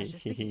 Let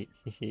us begin.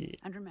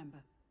 And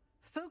remember,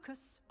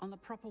 focus on the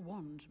proper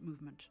wand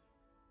movement.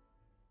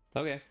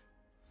 Okay.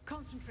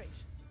 Concentrate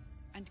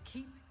and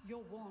keep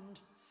your wand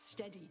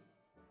steady.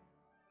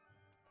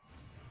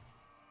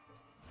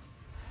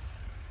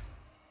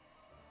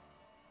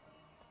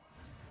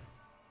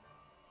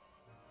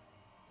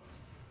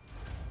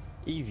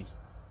 Easy.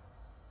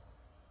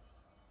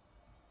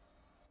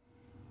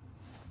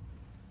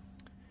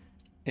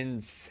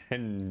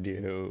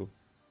 Incendio.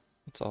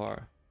 What's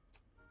R?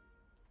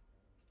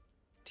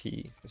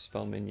 T. The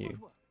spell menu.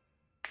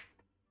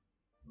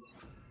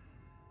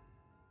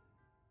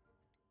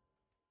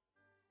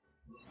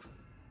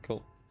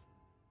 Cool.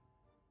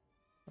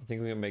 I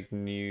think we can make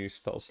new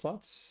spell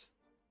slots.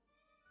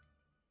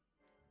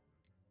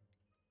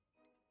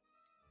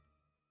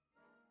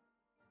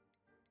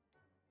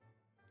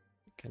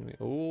 Can we?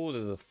 Oh,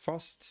 there's a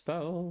frost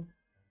spell.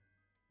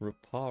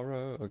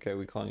 Reparo. Okay,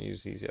 we can't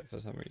use these yet for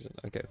some reason.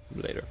 Okay,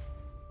 later.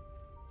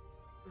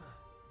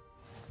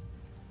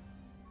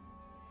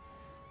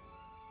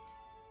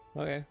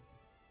 Okay.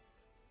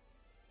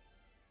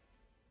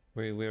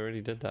 We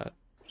already did that.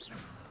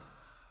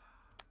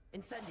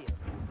 Incendio.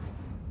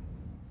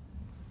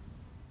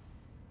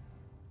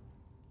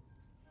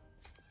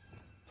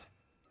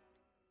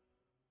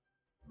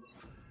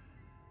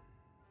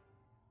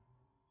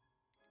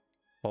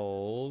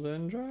 Hold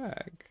and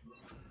drag.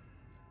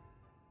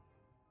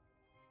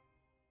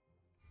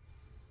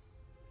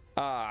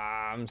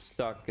 Ah, I'm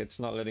stuck. It's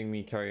not letting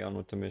me carry on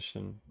with the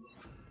mission.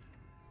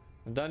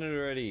 I've done it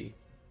already.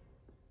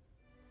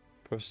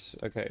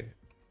 Okay,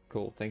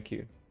 cool. Thank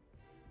you.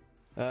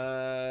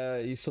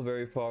 You're still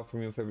very far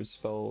from your favorite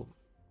spell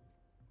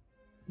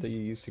that you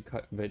use to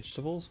cut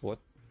vegetables? What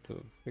the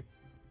frick?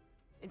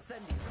 Incendio.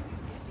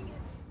 Getting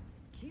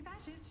it. Keep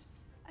at it.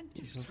 And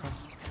Jesus Christ.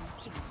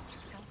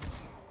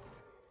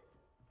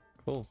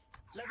 Cool.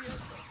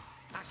 Levioso.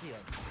 Accio.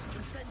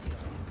 Incendio.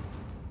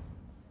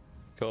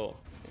 Cool.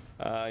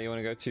 You want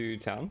to go to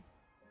town?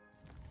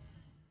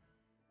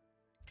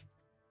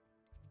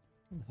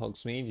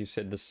 Hogsmeade, you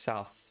said the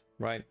south,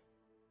 right?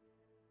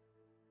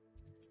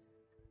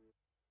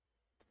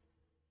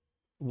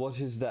 What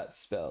is that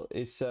spell?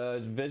 It's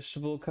a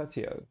vegetable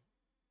cutio.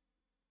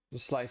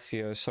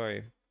 Slicio,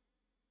 sorry.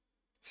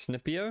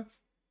 Snipio?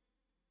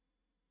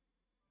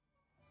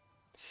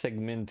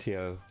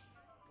 Segmentio.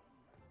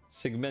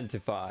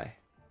 Segmentify.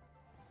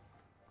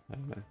 I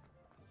don't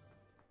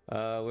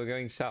know. We're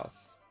going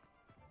south,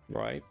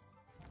 right?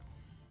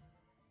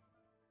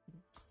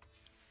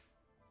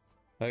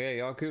 Okay,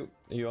 Yaku,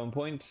 are you on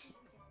point?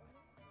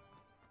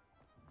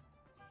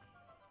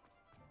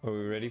 Are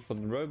we ready for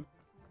the robe?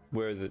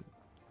 Where is it?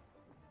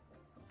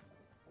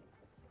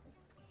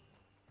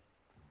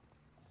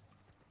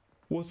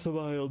 What am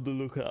I on the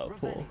lookout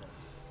for?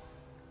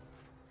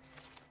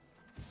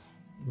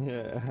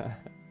 Yeah.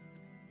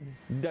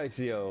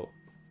 Dicio.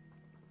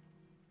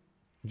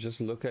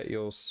 Just look at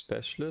your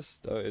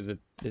specialist. Oh, is it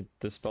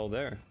the spell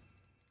there?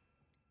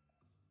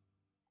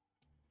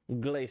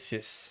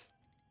 Glacis.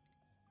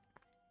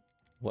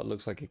 What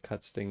looks like it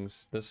cuts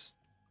things. This.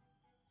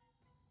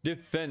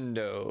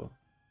 Defendo.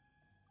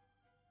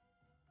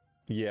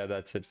 Yeah,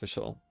 that's it for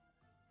sure.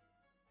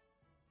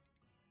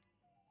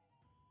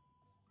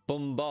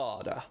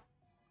 Bombarda.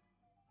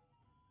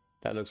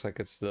 That looks like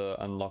it's the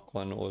unlock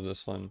one or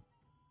this one.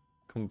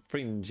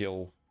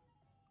 Confringio.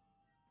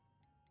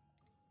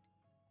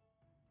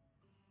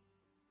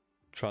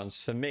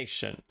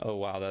 Transformation. Oh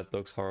wow, that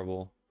looks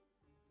horrible.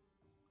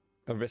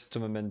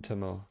 Arresto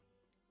Momentamo.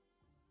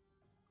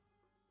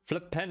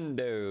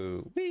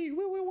 Flipendo. Wee,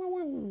 woo, woo, woo,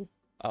 woo.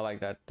 I like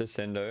that.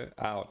 Descendo.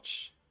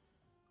 Ouch.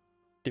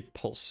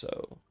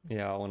 Depulso.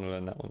 Yeah, I want to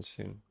learn that one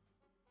soon.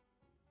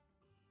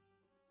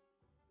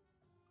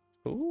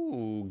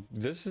 Ooh,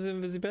 this is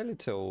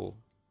Invisibility.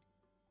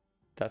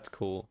 That's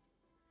cool.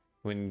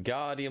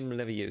 Wingardium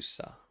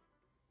Leviosa.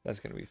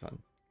 That's gonna be fun.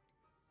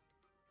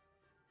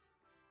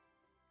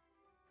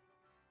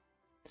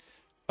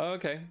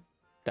 Okay,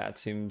 that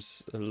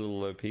seems a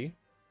little OP.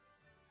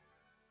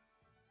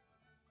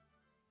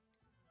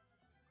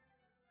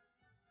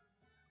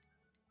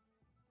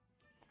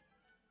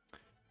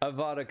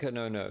 Avada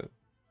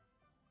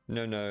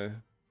no. No.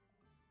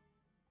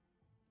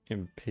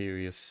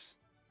 Imperious.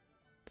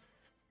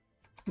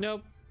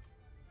 Nope.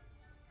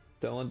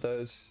 Don't want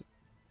those.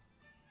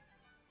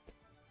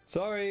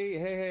 Sorry.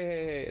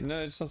 Hey.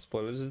 No, it's not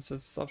spoilers.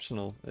 It's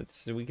optional.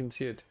 We can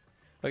see it.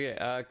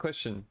 Okay.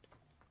 Question.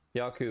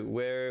 Yaku,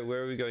 where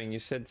are we going? You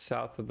said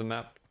south of the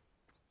map.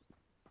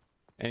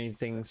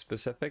 Anything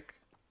specific?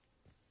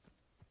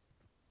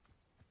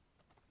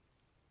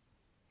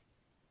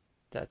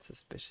 That's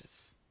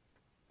suspicious.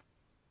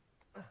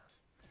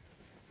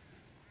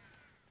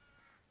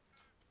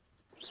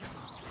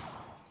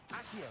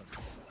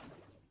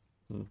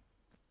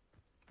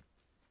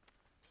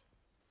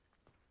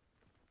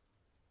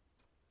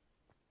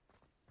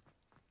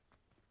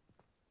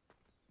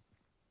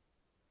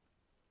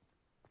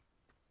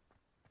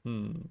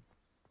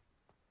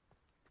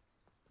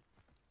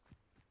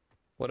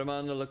 What am I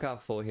on the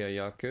lookout for here,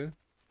 Yaku?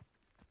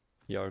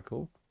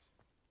 Yarku?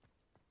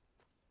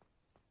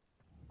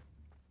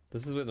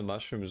 This is where the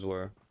mushrooms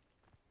were.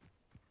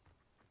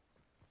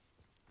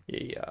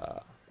 Yeah.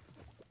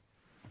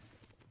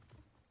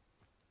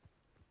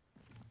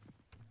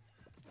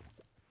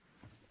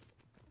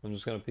 I'm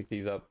just gonna pick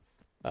these up.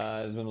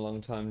 It's been a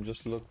long time.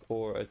 Just look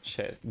for a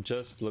chest.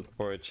 Just look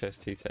for a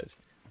chest, he says.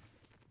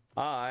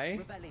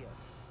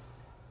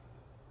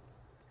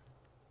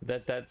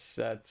 That's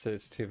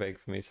it's too vague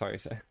for me. Sorry,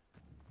 sir.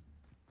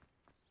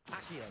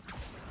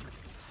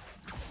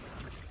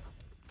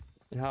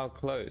 How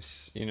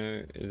close? You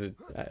know,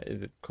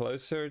 is it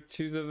closer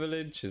to the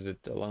village? Is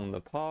it along the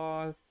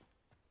path?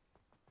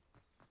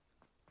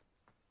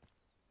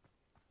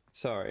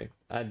 Sorry,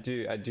 I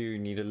do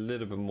need a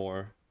little bit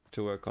more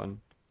to work on.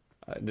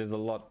 There's a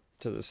lot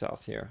to the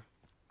south here.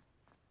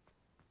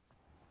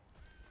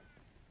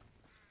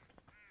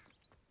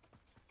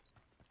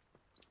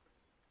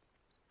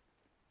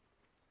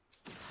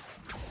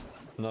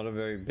 Not a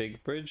very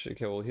big bridge.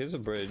 Okay, well here's a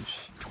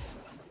bridge.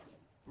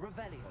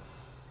 Revelio.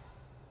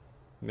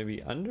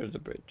 Maybe under the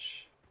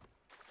bridge.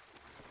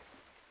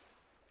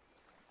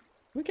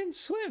 We can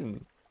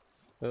swim.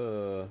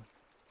 How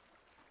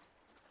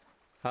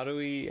do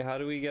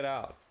we get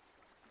out?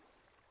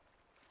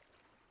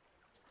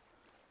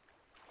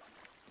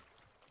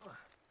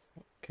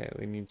 Okay,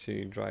 we need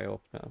to dry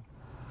up now.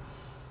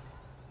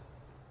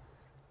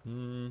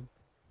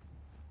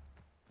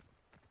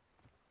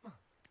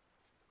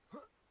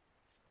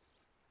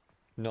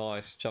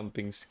 Nice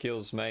jumping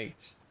skills,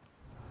 mate.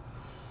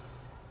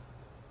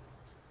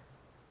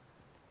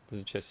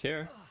 There's a chest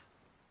here.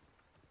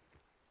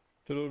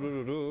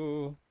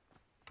 Doo-doo-doo-doo-doo.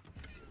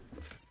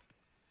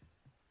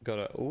 Got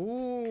a...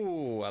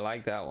 Ooh, I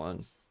like that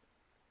one.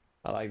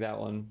 I like that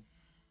one.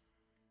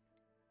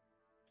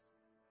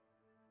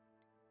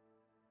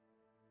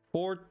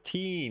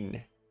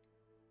 14.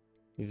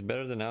 He's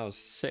better than I was.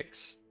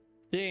 6.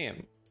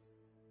 Damn.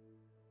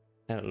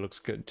 And it looks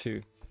good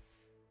too.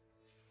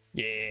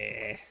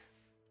 Yeah.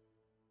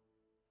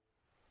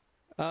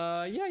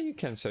 Yeah, you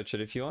can search it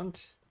if you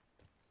want.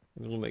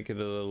 It'll make it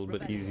a little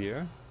bit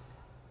easier.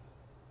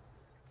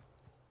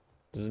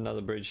 There's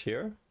another bridge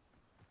here.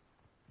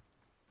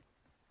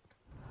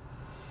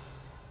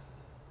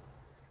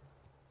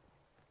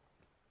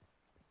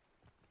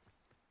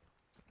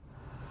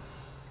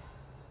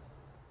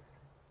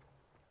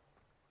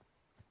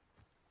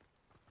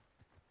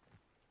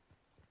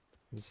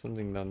 There's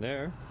something down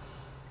there.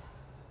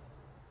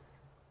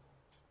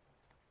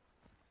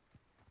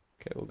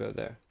 Okay, we'll go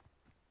there.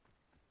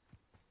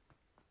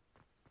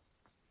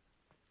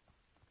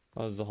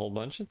 Oh, there's a whole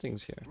bunch of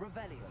things here.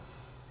 Revelio.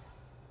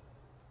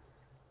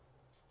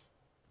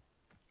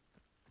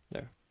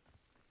 There.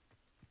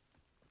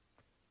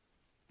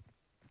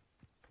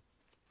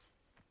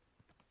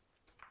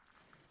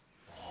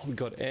 Oh, we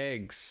got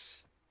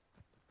eggs.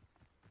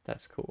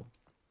 That's cool.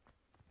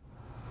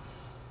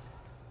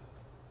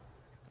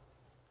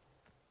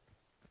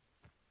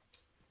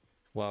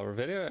 Wow,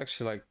 Revelio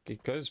actually, like,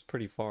 it goes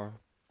pretty far.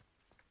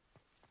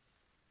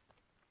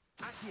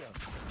 I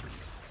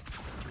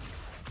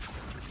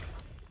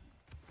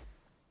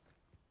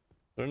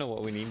don't know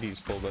what we need these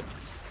for, but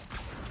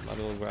might as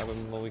well grab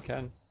them while we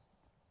can.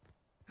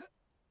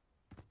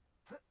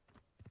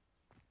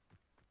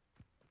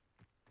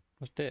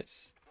 What's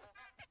this?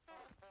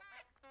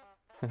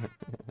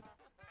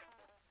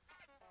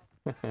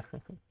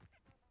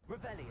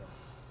 Revelio.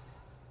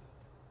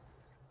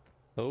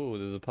 Oh,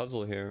 there's a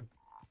puzzle here.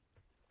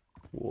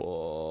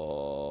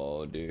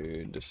 Whoa,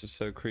 dude, this is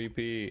so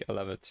creepy. I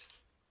love it.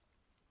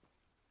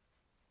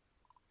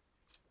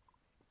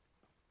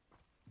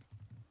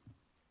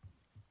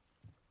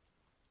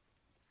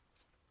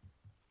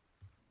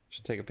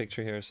 Should take a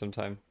picture here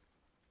sometime.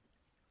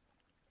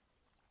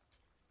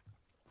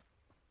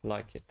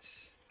 Like it.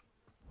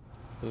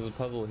 There's a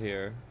puzzle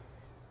here.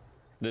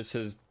 This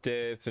is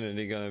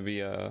definitely gonna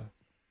be a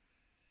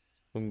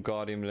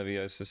Wingardium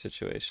Leviosa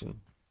situation.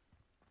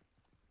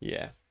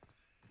 Yeah.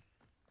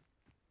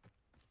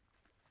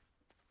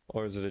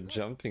 Or is it a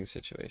jumping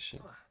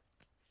situation?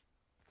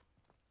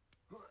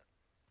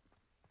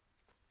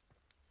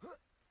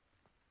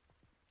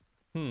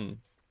 Do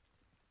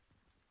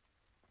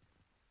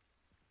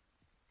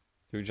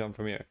we jump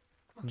from here?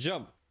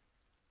 Jump!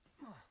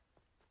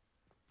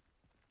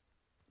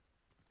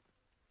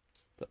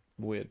 The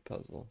weird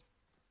puzzle.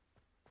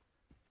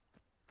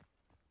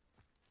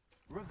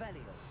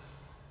 Revelio.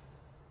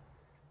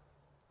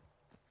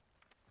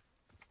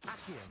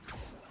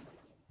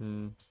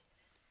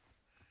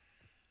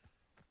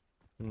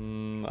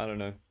 I don't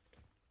know.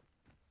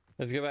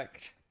 Let's go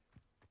back.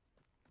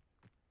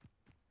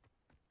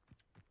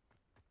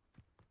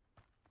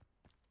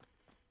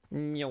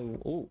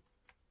 Oh.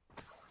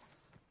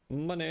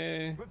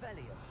 Money.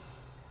 Revelio.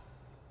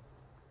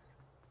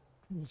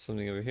 There's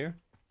something over here.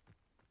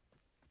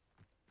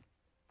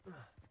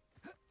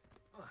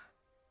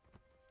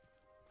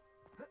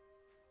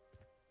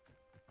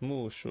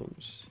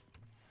 Mushrooms.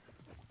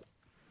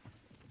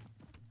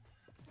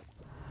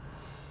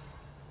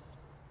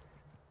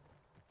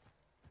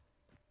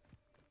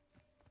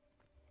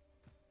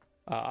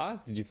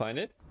 Did you find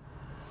it?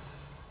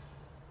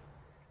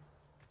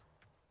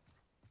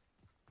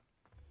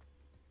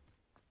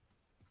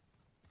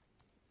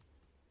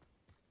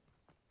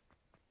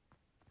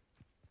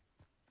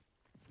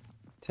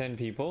 Ten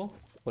people?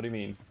 What do you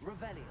mean?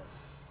 Revelio.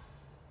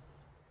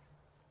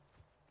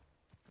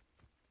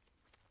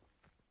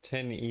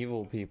 10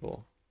 evil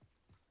people.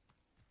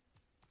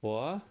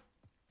 What?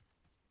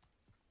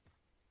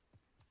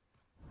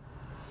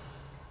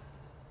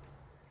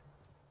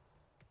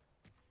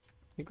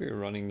 I think we're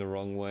running the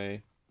wrong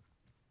way.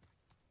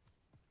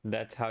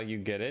 That's how you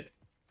get it?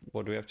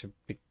 What do we have to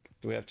pick?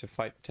 Do we have to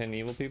fight 10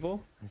 evil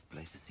people? This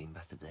place has seen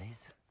better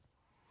days.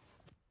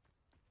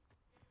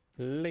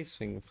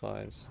 Lacewing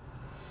flies.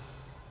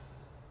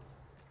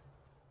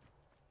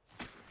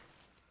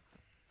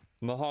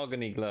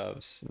 Mahogany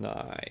gloves.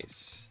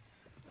 Nice.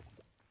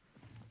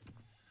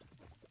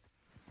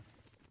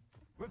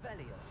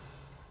 Revelio.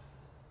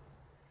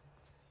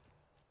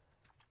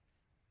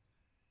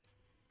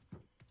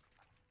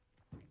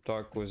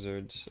 Dark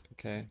wizards.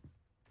 Okay.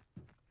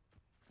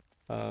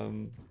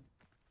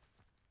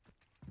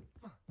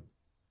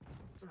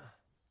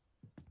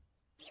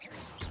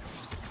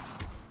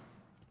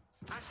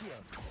 Accio.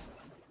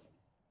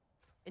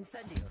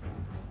 Incendio.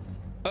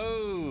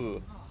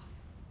 Oh!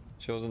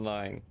 She wasn't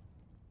lying.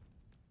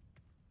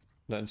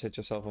 Don't set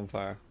yourself on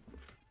fire.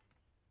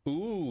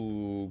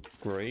 Ooh,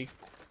 great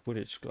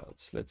Quidditch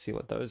gloves. Let's see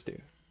what those do.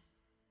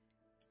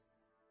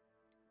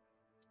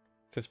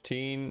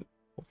 15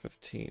 or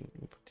 15.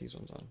 We'll put these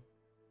ones on.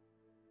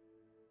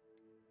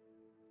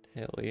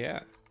 Hell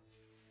yeah.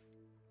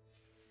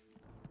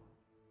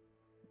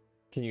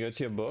 Can you go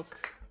to your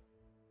book?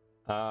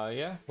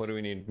 Yeah. What do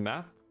we need?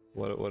 Map?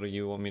 What do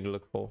you want me to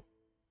look for?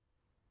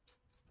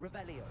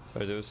 Revelio.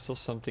 Sorry, there was still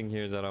something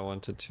here that I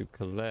wanted to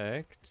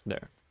collect.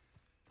 There.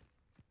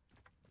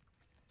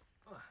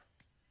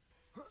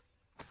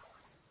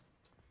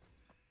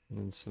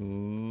 And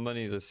some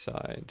money to the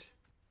side.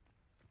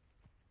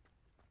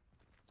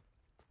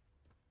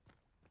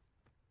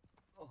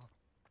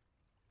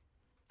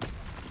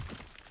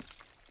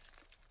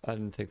 I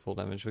didn't take full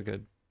damage, we're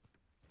good.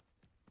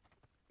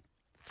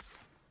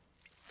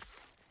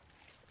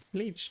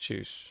 Leech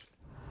juice.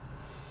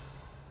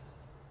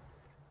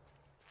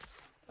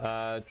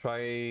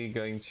 Try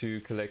going to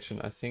collection.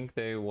 I think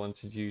they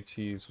wanted you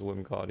to use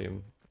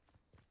Wingardium.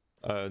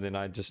 Then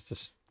I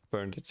just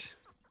burned it.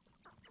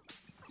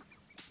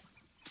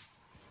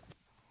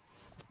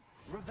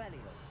 Revelio.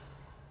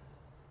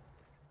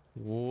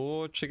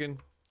 Whoa, chicken.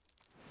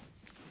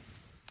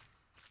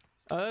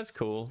 Oh, that's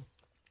cool.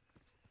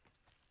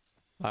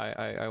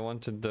 I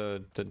wanted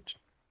the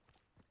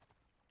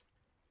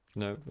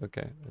no,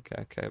 okay.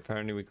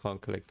 Apparently we can't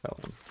collect that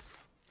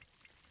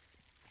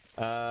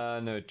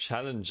one. No,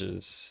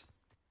 challenges.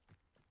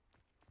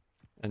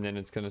 And then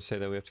it's gonna say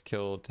that we have to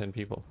kill 10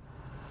 people.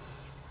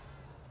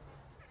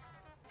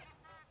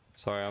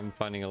 Sorry, I'm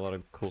finding a lot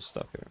of cool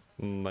stuff here.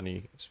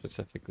 Money,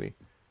 specifically.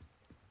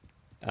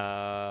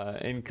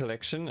 In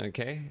collection,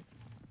 okay.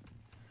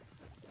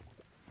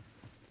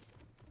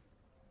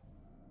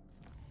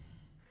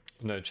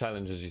 No,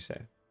 challenges, you say.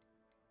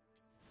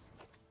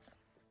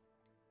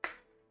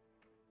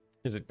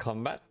 Is it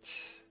combat?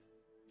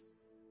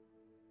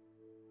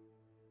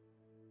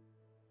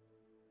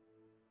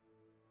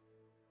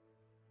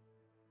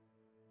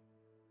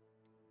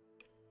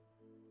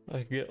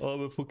 I can get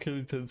armor for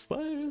killing 10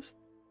 spiders.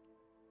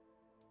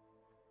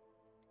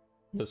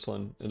 This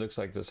one. It looks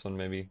like this one,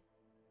 maybe.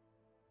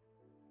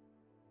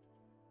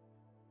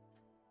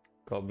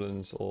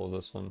 Goblins or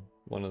this one.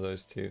 One of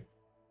those two.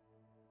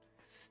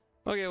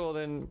 Okay, well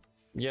then,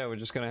 yeah, we're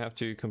just gonna have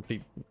to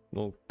complete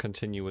or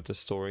continue with the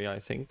story, I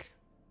think.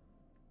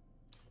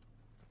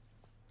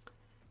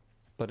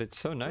 But it's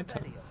so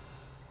nighttime.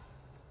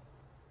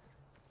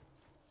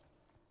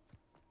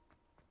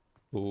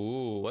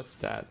 Ooh, what's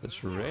that?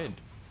 That's red.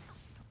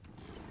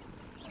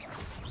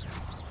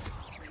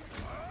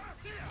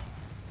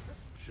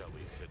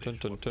 Dun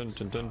dun dun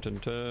dun dun dun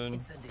dun.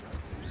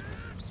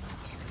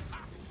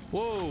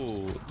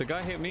 Whoa, the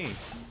guy hit me.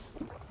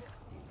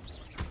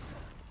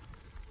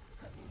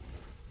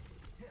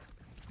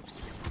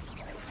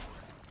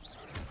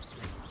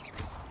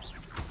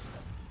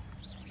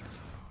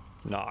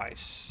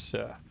 Nice.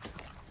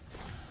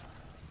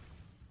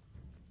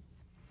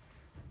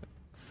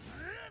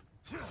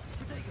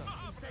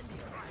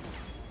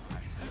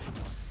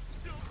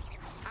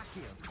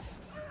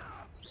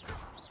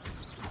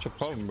 What's your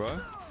problem,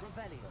 bro?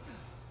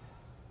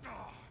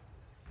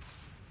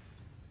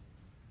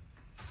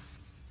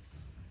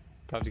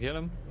 Have to kill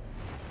him.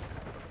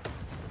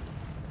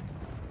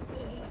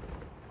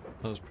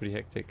 That was pretty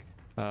hectic.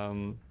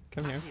 Come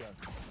here.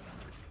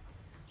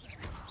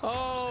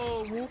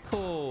 Oh,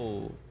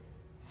 Woofle!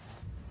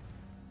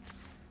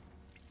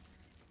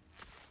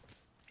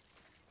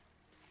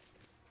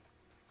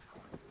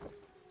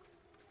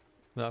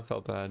 That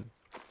felt bad.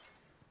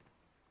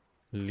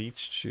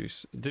 Leech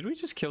juice. Did we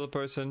just kill a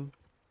person?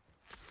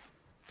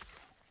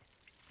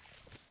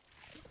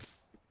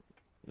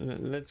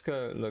 Let's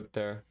go look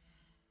there.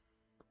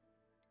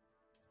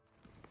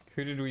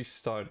 Who did we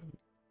start?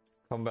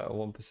 Combat at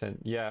 1%.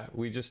 Yeah,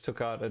 we just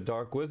took out a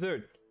dark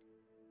wizard.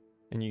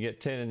 And you get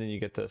 10 and then you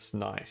get this.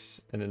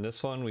 Nice. And then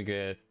this one we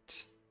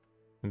get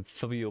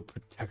amphibial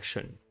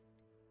protection.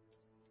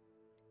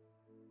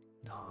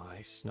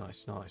 Nice,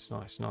 nice, nice,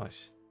 nice,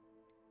 nice.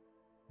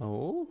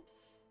 Oh.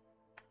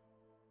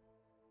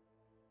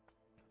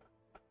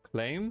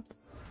 Claim?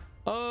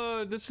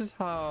 Oh, this is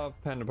how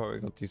Panda probably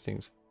got these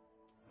things.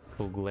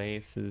 Cool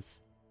glasses.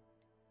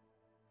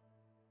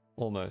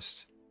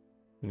 Almost.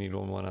 We need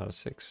 1 out of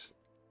 6.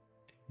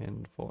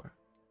 And 4.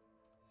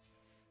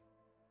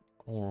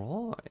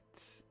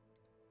 Alright.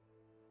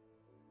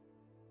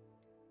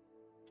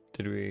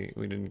 Did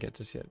we didn't get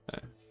this yet, no.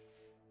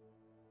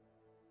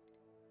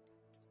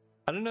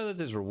 I don't know that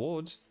there's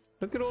rewards.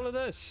 Look at all of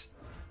this.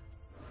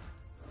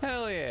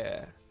 Hell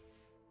yeah.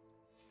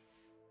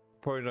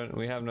 Probably don't,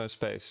 we have no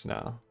space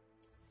now.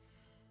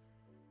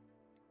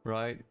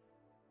 Right?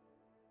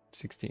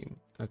 16,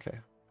 okay.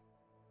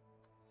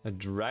 A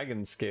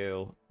dragon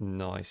scale,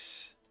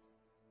 nice.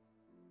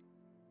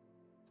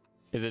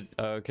 Is it,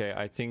 okay,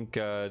 I think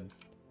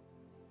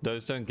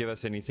those don't give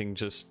us anything,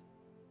 just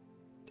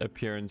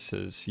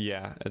appearances.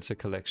 Yeah, it's a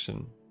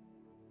collection.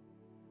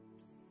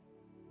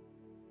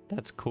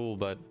 That's cool,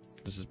 but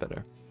this is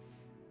better.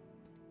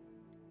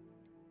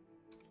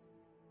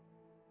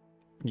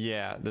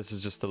 Yeah, this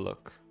is just the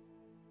look.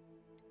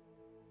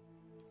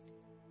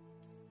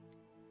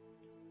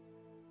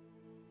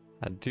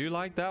 I do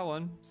like that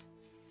one.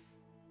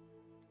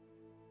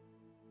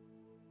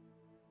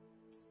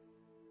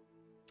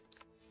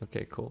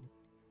 Okay, cool.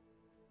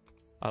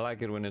 I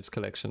like it when it's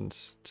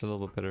collections. It's a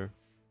little bit better.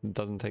 It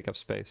doesn't take up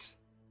space.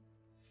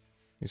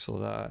 We saw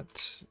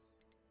that.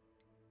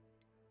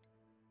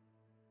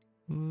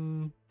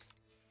 Didn't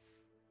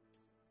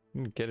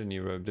get a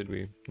new robe, did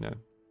we? No.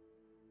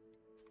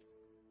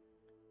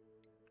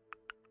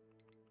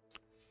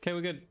 Okay,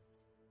 we're good.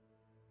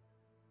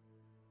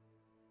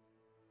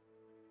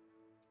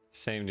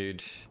 Same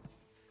dude.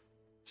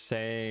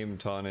 Same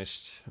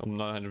tarnished. I'm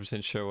not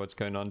 100% sure what's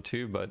going on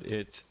too, but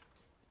it's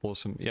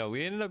awesome. Yeah,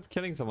 we ended up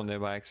killing someone there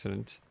by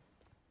accident.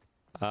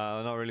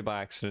 Not really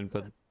by accident,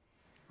 but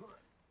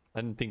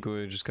I didn't think we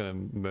were just gonna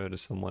murder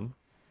someone.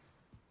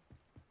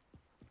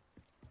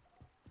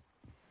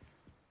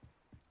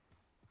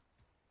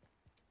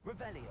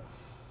 Revelio.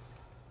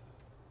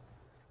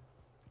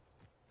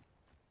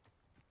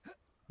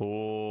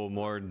 Oh,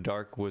 more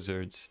dark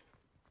wizards.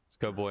 Let's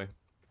go, boy.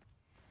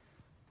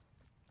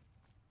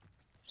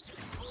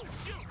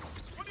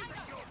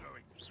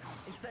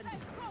 Incendio.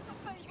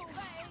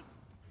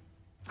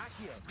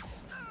 Accio.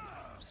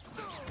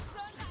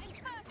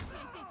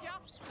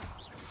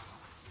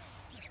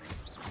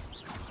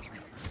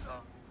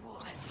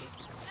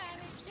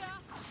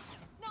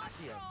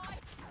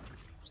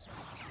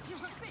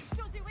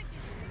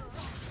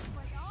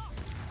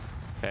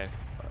 Okay.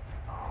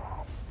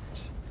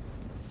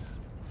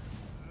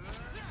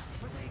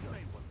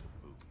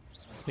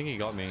 I think he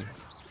got me.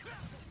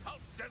 I'll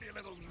steady a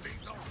little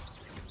needle.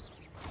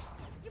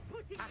 You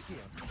put it.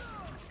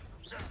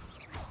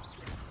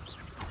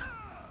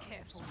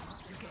 Careful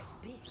not to get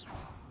bit.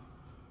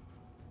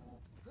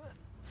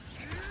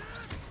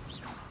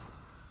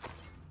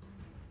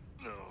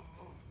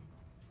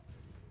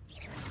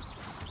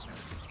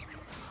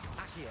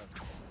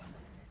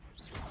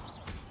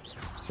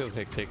 Still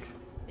hectic.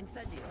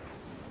 Incendio.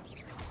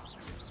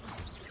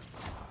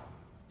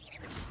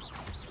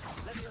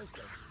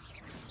 Levioso.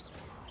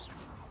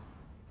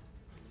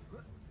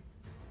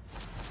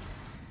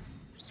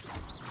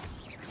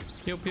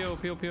 Pew pew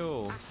pew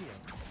pew.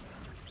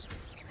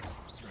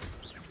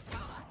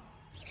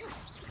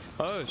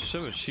 Oh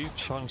shit, she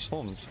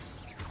transformed.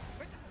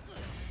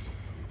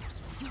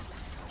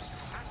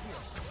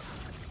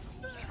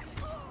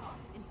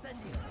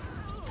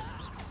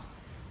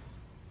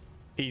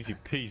 Easy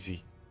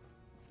peasy.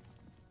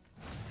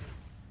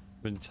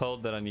 Been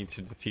told that I need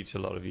to defeat a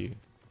lot of you.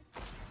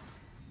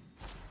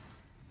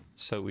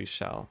 So we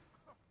shall.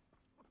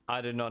 I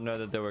did not know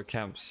that there were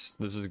camps.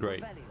 This is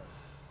great.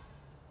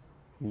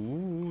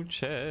 Ooh,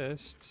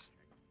 chests.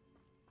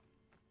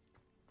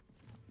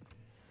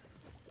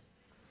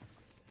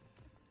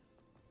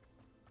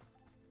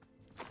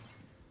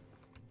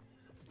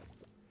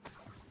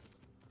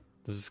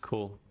 This is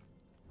cool.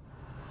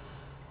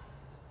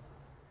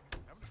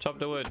 Chop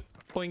the wood.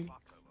 Boing.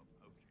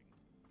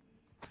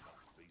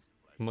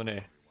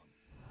 Money.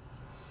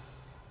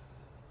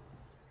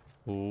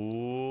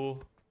 Ooh.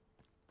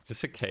 Is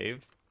this a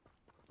cave?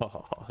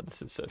 Oh,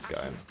 this is so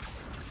Skyrim.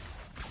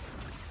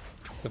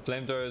 The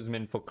flamethrower is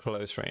meant for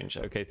close range.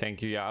 Okay,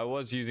 thank you. Yeah, I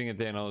was using it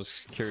then. I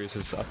was curious.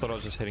 I thought I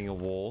was just hitting a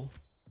wall.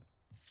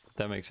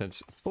 That makes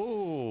sense.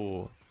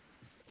 Ooh.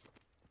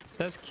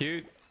 That's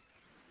cute.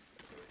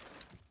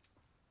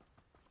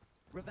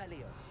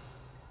 Revelio.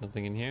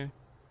 Nothing in here?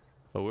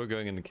 Oh, we're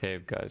going in the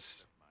cave,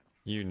 guys.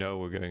 You know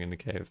we're going in the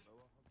cave.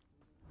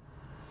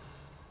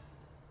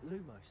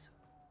 Lumos.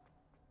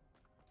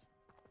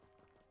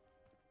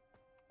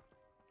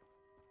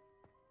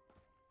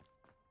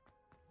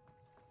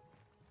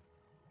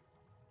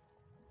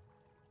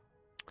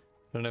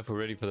 I don't know if we're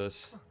ready for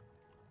this.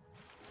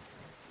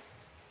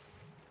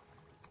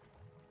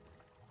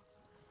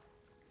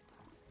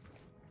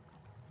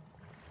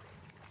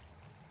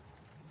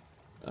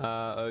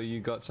 Oh, you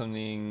got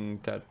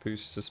something that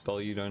boosts a spell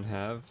you don't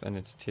have, and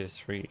it's tier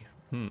 3.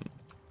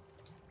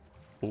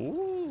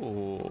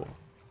 Ooh.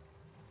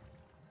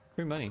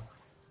 Free money.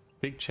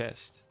 Big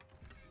chest.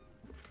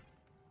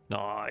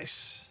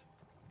 Nice.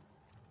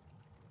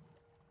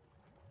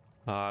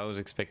 I was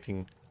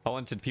expecting... I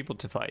wanted people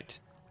to fight.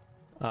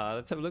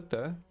 Let's have a look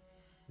though.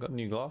 Got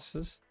new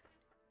glasses.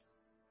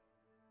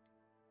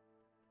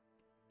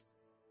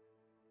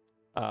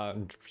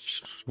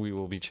 We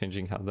will be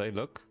changing how they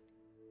look.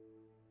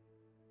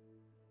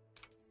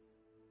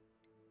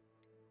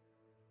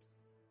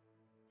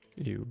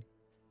 Ew.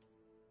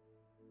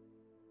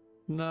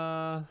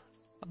 Nah,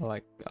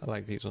 I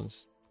like these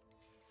ones.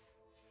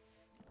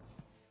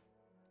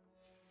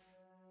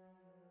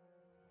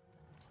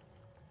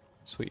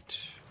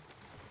 Sweet.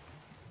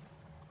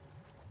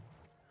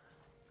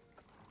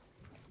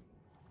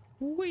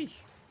 Whee!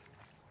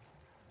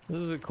 This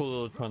is a cool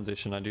little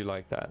transition. I do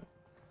like that.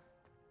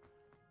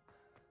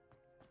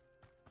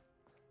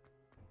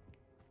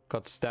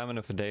 Got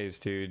stamina for days,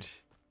 dude.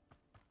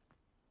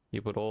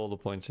 You put all the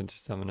points into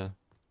stamina.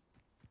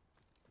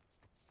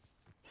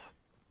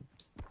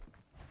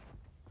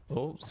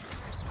 Oh.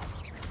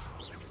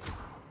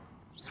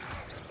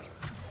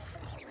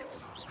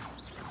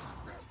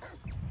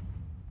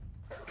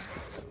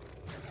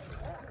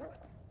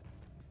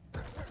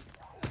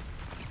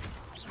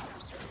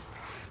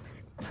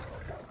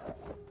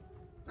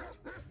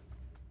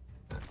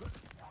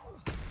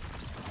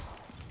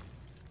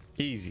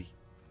 Easy.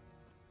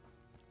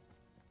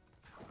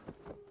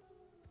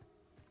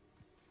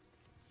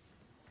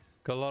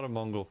 Got a lot of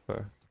Mongol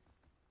fur.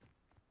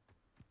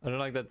 I don't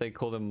like that they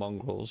call them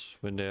mongrels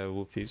when they're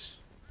wolfies.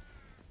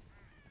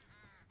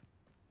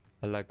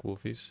 I like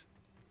wolfies.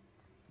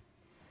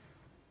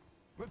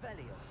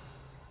 Revelio.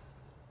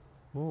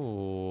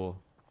 Ooh.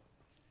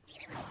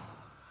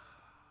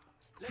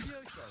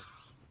 Levioso.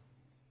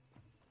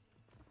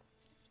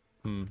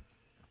 Hmm.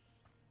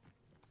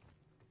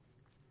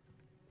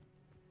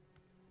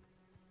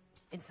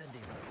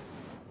 Incendio.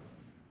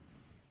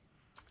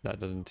 That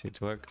doesn't seem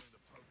to work.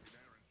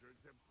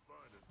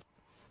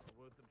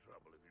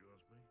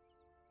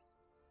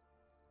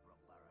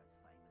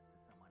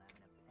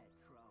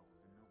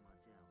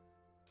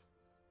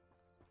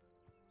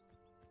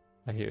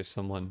 I hear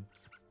someone.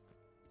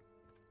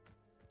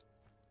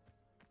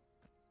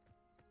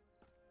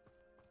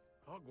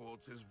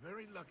 Hogwarts is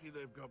very lucky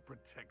they've got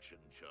protection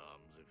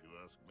charms, if you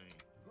ask me.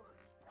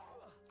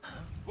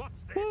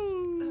 What's this?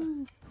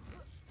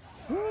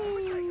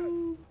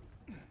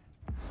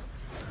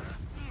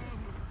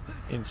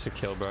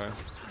 Insta-kill, bro.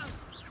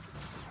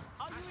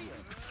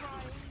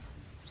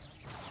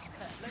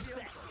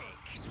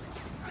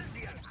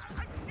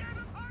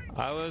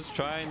 I was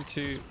trying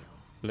to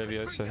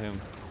Leviosa him.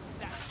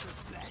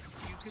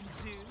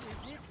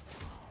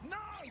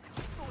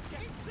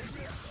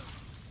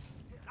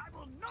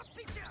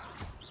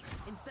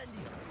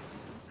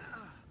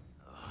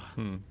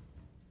 Hmm.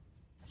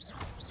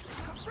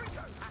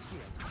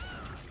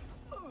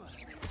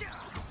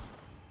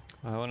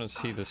 I want to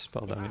see the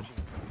spell damage.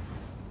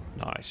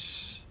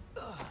 Nice.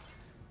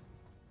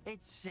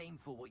 It's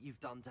shameful what you've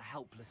done to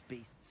helpless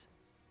beasts.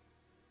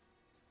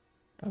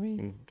 I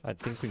mean, I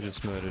think we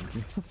just murdered.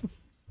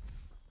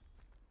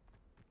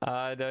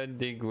 I don't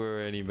think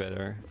we're any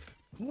better.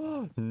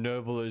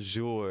 Noble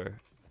Azure.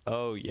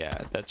 Oh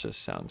yeah, that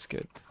just sounds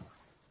good.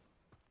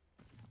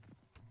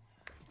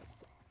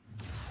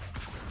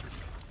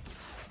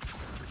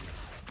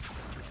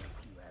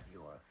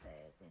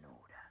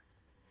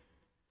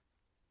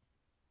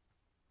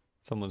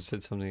 Someone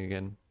said something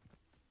again.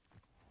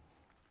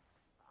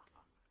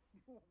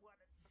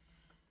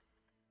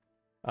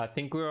 I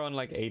think we're on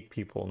like 8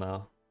 people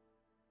now.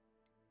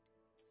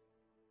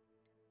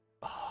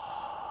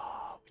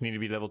 Oh, we need to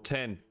be level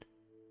 10.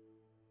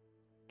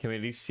 Can we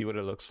at least see what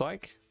it looks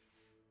like?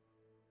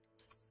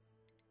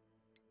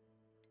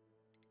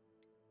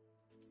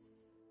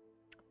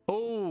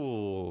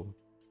 Oh,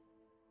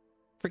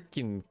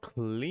 freaking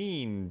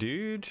clean,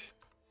 dude.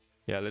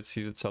 Yeah, let's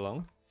use it so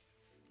long.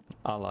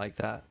 I like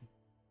that.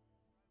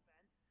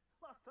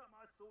 Last time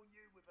I saw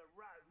you with a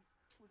rose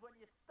was when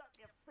you stuck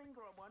your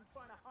finger on one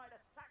trying to hide a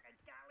sack of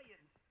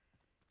galleons.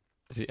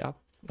 Is he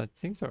up? I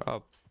think they're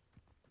up.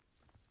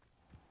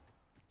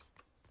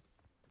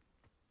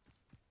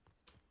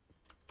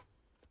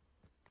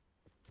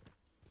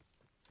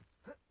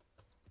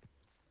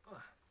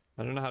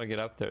 I don't know how to get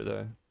up there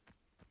though.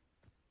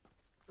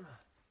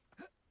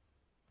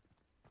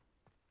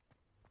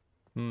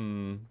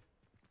 Hmm.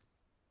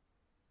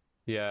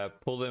 Yeah,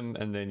 pull them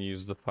and then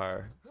use the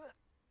fire.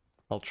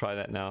 I'll try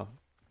that now.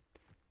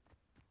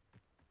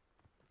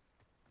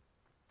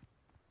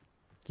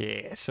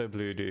 Yeah, so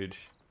blue, dude.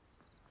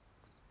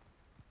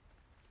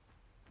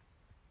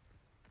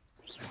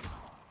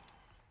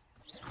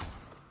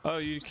 Oh,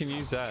 you can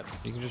use that.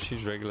 You can just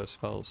use regular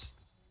spells.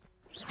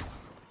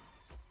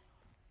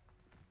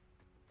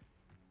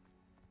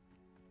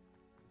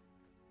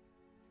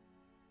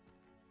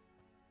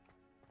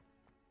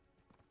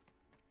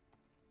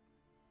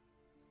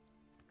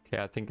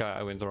 Okay, I think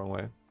I went the wrong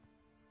way.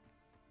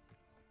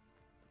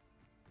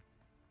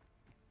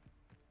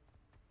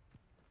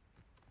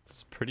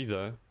 It's pretty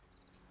though.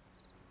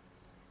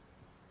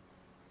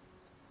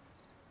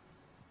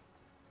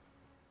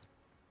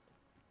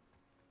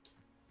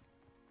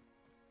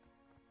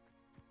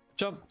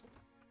 Jump.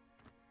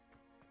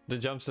 The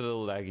jump's a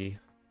little laggy.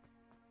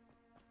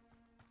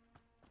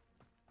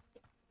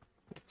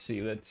 Let's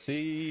see, let's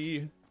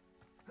see.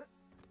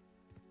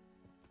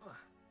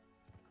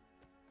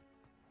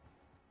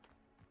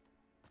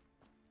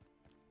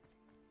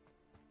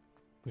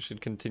 We should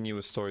continue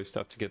with story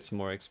stuff to get some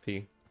more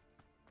XP.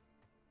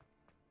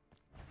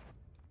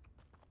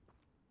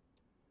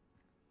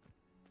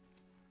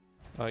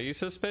 Are you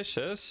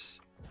suspicious?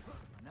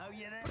 No,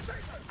 you're there.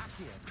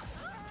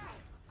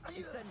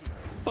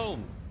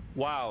 Boom!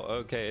 Wow,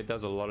 okay, it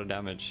does a lot of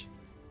damage.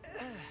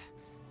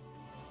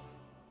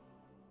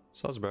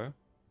 Sus, bro.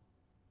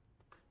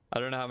 I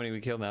don't know how many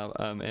we killed now.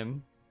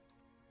 M.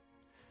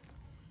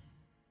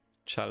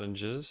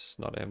 Challenges,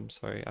 not M,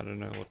 sorry. I don't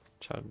know what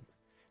challenge.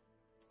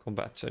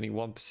 Combat's only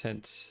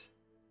 1%.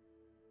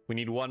 We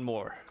need one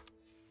more.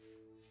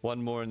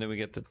 One more and then we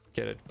get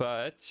it.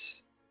 But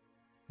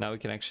now we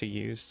can actually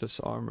use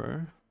this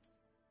armor.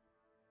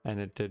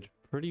 And it did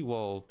pretty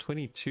well.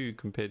 22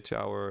 compared to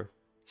our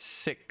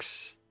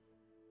 6.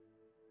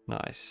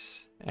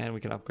 Nice. And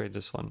we can upgrade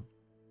this one.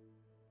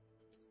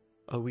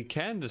 Oh, we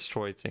can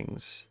destroy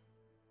things.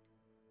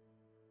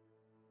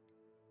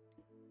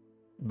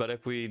 But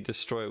if we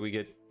destroy it, we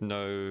get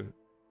no...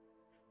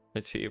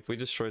 Let's see, if we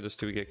destroy this,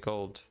 do we get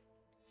gold?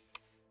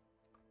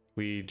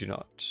 We do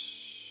not.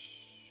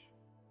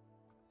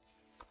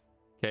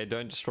 Okay,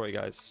 don't destroy,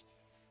 guys.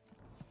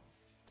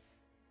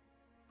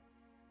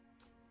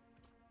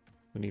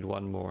 We need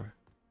one more.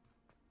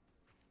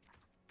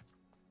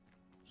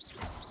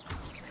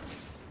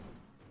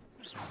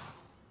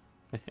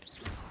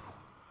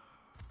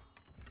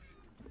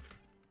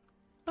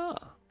 Ah,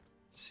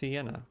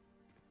 Sienna.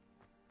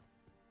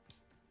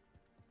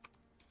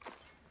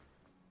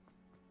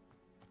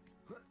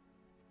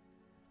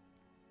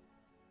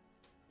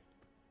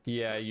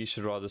 Yeah, you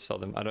should rather sell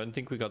them. I don't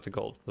think we got the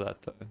gold for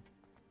that though.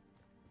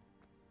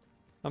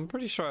 I'm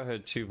pretty sure I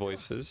heard 2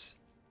 voices.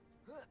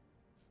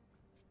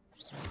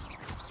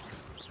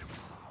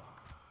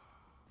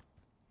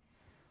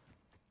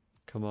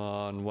 Come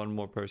on, one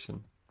more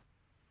person.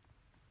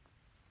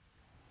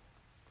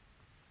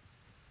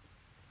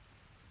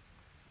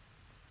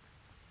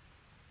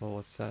 Oh,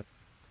 what's that?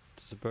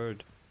 There's a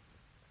bird.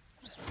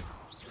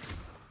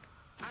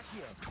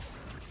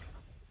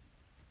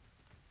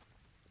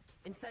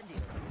 Incendio.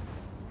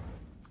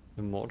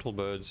 Immortal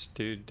birds,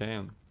 dude,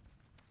 damn.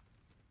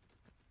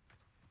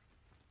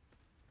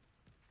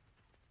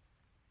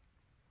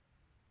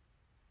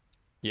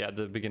 Yeah,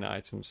 the beginner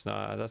items,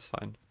 nah, that's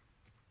fine.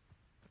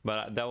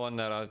 But that one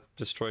that I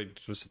destroyed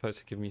was supposed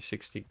to give me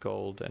 60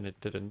 gold and it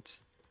didn't.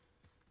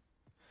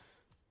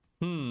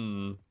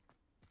 I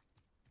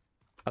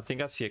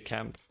think I see a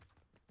camp.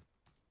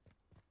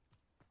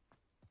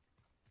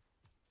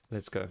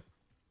 Let's go.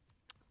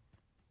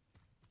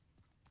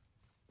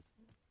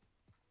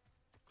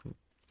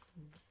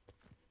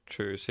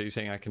 True, so you're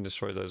saying I can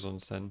destroy those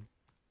ones then?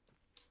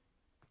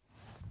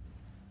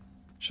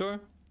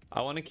 Sure.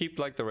 I want to keep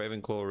like the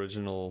Ravenclaw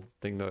original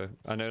thing though.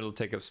 I know it'll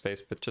take up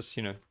space, but just,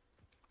 you know,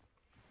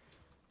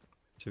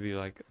 to be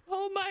like,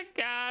 oh my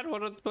god,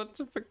 what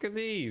the frick are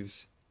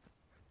these?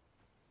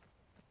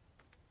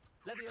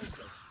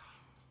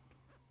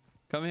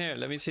 Come here,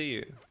 let me see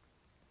you.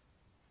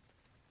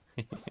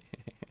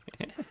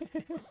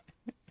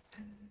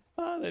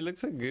 Oh, they look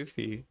so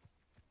goofy.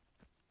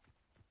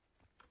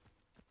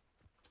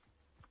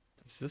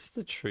 Is this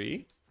the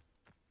tree?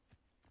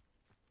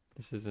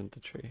 This isn't the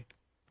tree.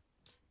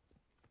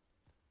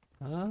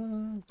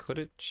 Ah,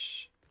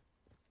 Quidditch.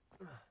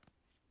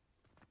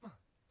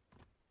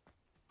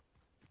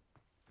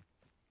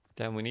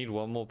 Damn, we need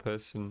one more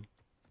person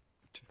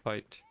to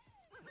fight.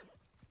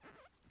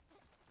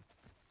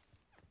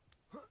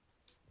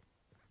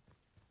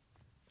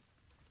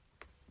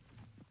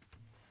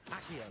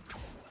 Accio.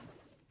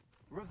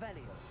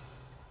 Revelio.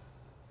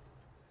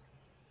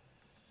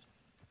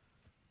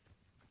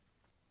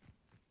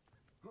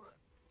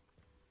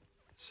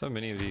 So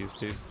many of these,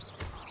 dude.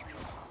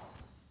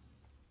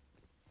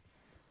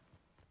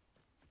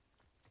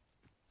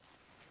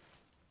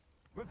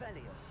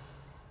 Revelio.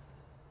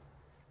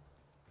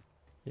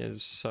 Yeah,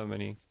 there's so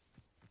many.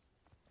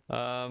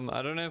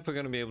 I don't know if we're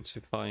gonna be able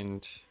to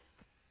find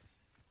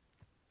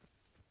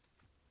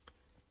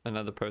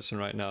another person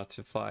right now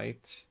to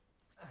fight.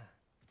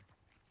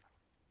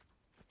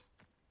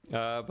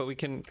 But we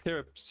can clear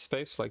up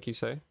space, like you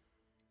say.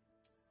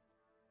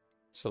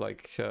 So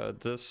like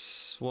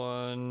this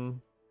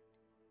one,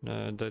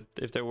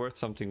 if they're worth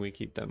something, we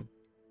keep them.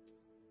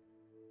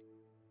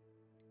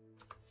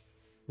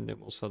 And then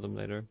we'll sell them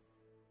later.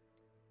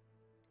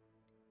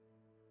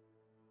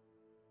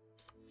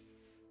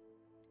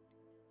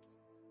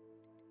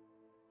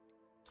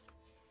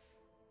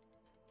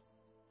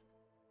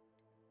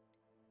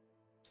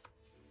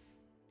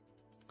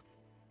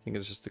 I think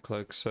it's just the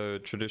cloak. So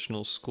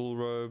traditional school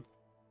robe.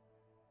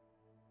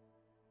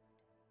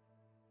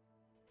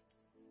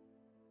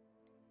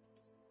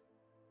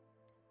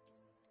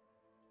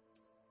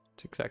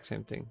 It's the exact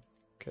same thing.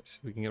 Okay, so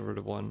we can get rid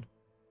of one.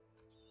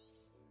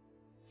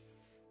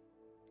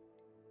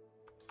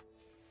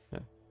 No.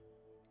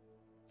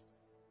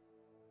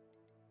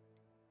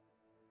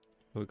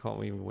 We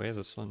can't even wear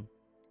this one.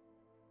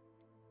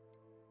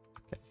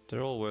 Okay,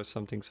 they're all worth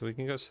something, so we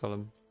can go sell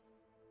them.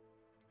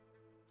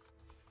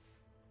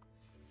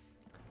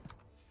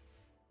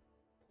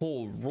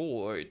 All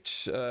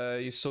right,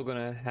 you're still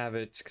gonna have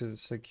it because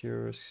it's like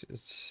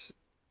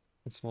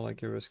it's more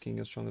like you're risking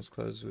your strongest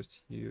clothes with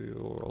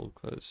your old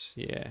clothes.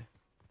 Yeah,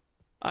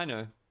 I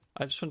know.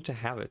 I just want to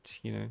have it,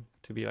 you know,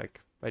 to be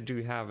like I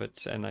do have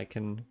it, and I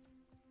can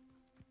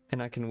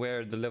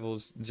wear the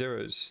levels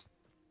zeros.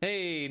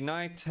 Hey,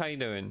 Knight, how you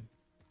doing?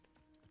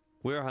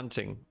 We're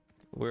hunting.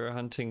 We're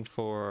hunting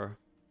for.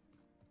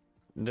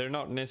 They're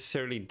not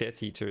necessarily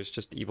Death Eaters,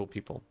 just evil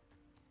people.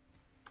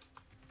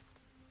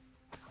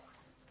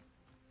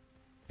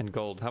 And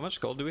gold. How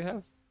much gold do we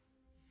have?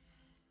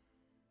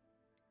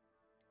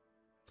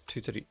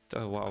 230.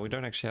 Oh wow, we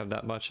don't actually have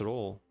that much at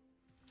all.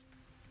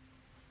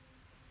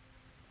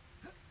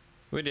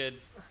 We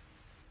did.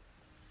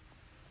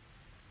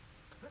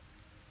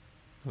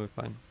 We're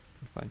fine.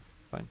 We're fine.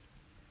 Fine.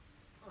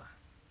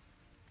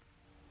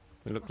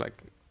 We look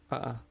like...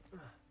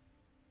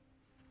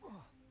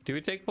 Do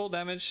we take full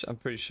damage? I'm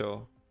pretty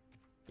sure.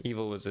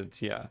 Evil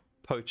wizards, yeah.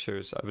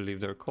 Poachers, I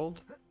believe they're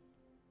called.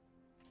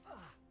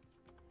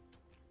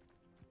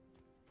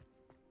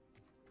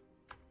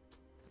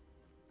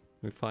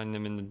 We find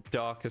them in the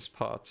darkest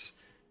parts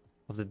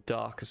of the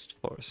darkest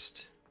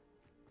forest.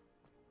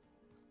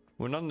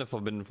 We're not in the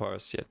Forbidden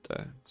Forest yet,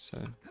 though,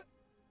 so...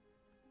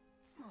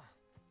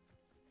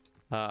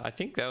 I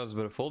think that was a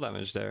bit of full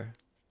damage there.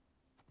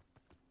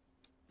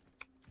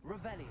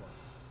 Revelio.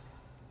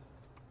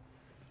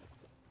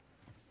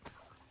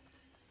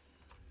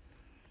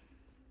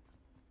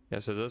 Yeah,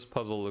 so this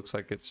puzzle looks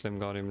like it's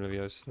Wingardium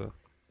Leviosa.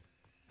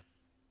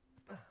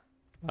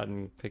 I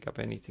didn't pick up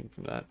anything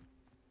from that.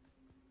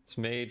 It's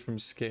made from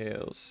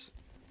scales.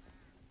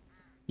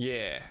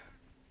 Yeah.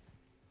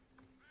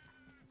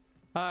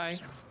 Hi.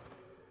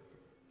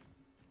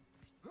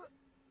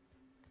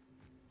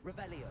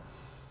 Revelio.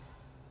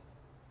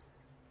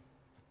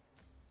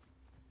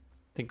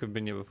 I think we've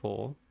been here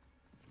before.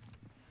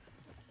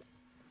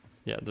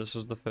 Yeah, this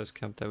was the first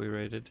camp that we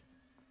raided.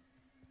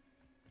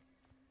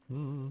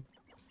 Hmm.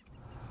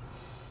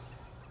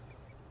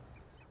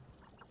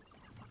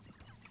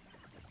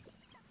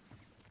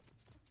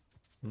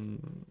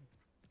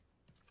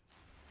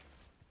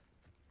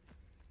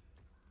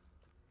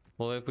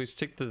 Well, if we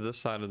stick to this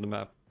side of the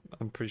map,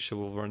 I'm pretty sure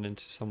we'll run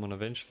into someone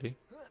eventually.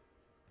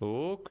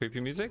 Oh,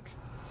 creepy music.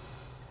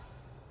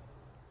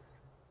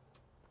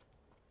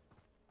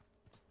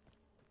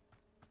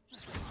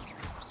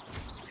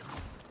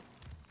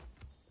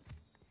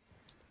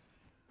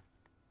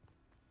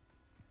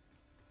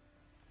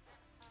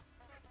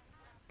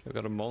 Okay, we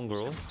got a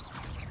mongrel.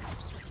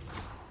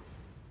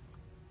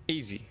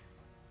 Easy.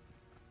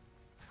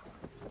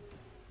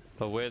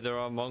 But where there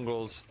are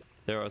mongrels,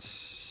 there are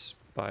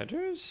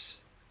spiders?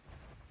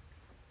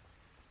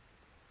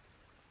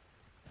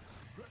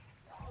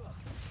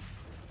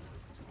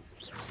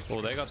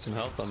 Oh, they got some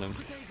health on them.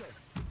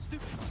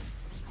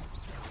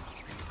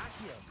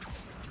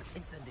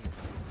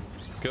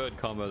 Good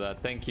combo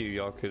that. Thank you,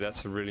 Yaku.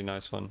 That's a really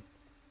nice one.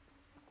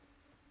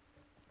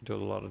 Do a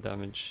lot of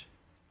damage.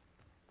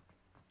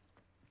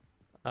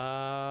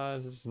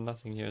 There's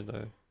nothing here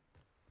though.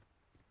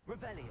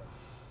 Revelio.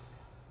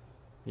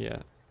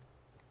 Yeah.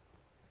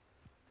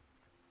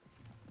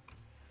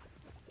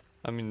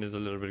 I mean, there's a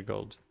little bit of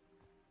gold.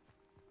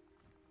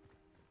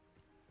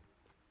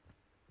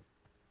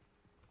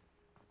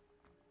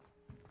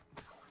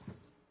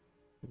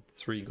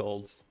 Three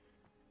golds.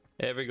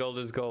 Every gold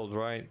is gold,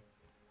 right?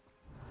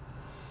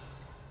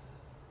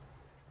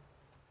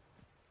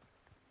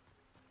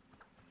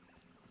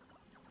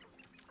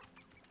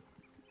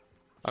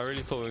 I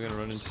really thought we were gonna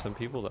run into some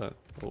people though.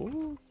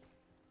 Ooh.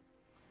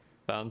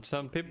 Found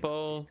some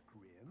people.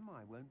 Grim,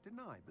 I won't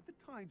deny, but the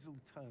tides will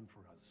turn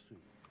for us soon.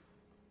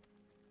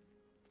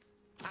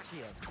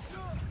 Accio.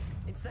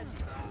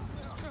 Incendio.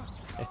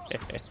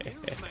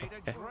 You made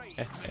a great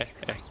mistake.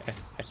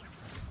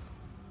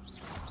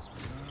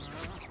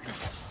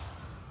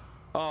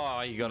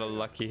 Oh, you got a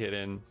lucky hit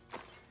in.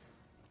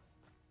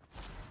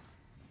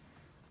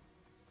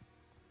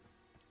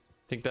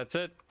 Think that's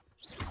it.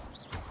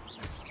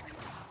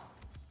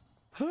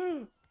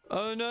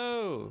 Oh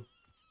no!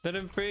 Let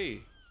him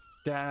free.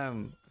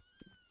 Damn.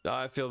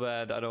 I feel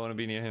bad. I don't want to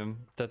be near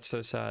him. That's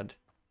so sad.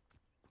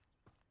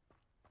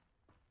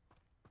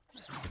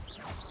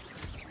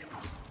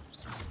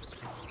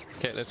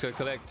 Okay, let's go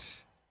collect.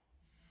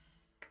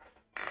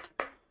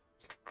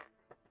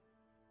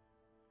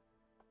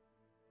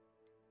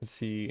 Let's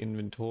see,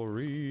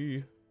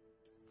 inventory,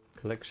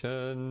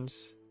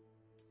 collections.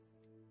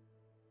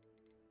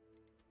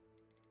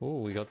 Oh,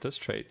 we got this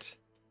trait.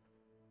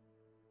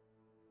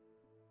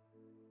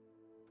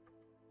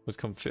 Was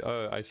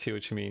oh, I see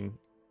what you mean.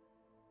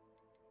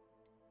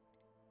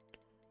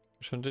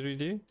 Which one did we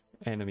do?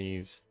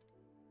 Enemies.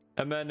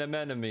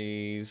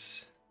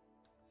 Enemies.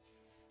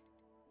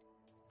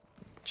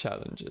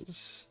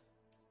 Challenges.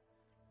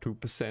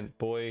 2%,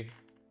 boy.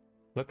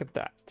 Look at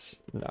that.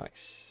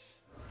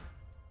 Nice.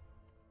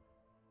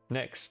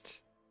 Next.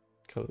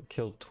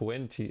 Kill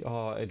 20.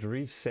 Oh, it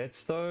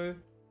resets though.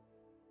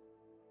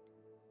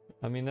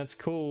 I mean, that's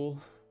cool.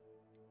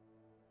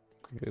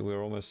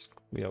 We're almost,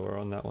 yeah, we're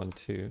on that one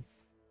too.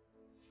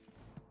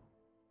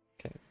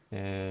 Okay,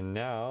 and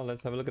now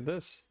let's have a look at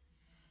this.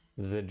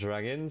 The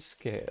dragon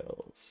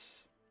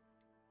scales.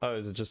 Oh,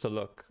 is it just a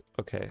look?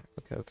 Okay,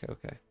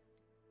 okay.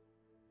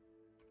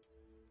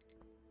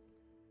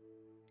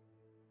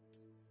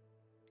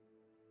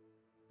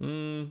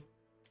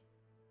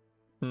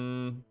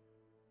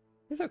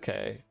 It's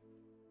okay.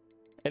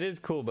 It is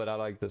cool, but I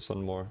like this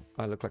one more.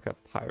 I look like a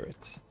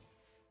pirate.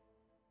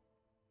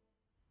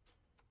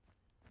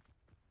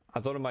 I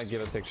thought it might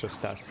give us extra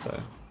stats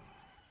though.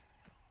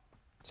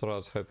 That's what I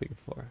was hoping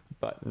for.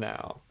 But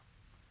now.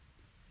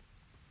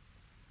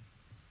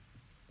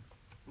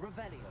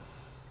 Revelio.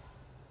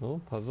 Oh,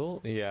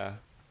 puzzle? Yeah.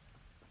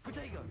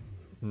 Protego.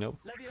 Nope.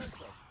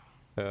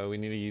 Levioso. We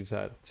need to use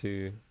that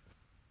to...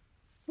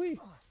 Whee!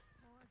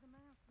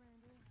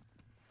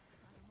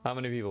 How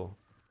many people?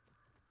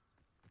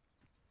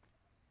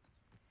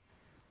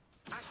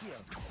 Accio.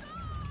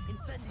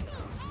 Incendio.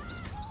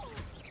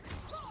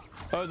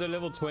 Oh, they're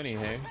level 20,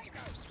 hey?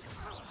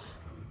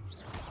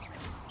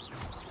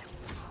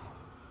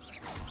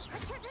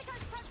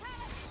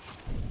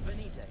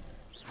 Venite.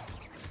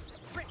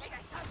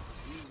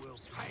 You will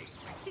pay.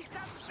 Is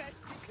that the best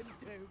you can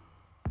do?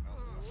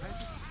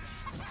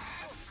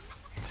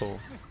 Cool.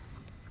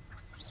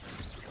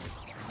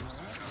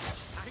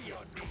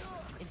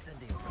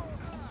 Incendio.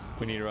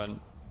 We need to run.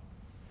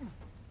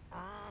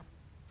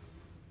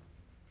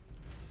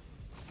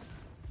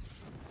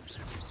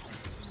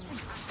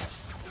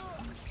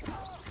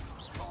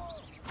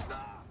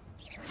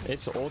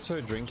 It's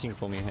auto drinking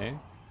for me, hey?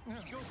 You're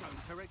going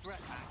to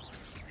regret that.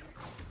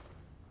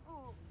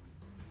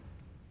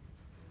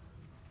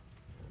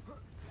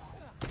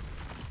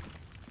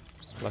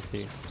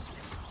 Lucky.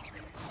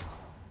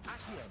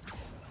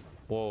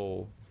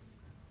 Whoa.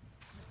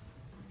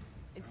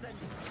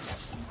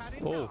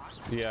 Oh,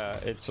 yeah,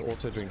 it's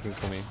auto drinking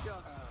for me.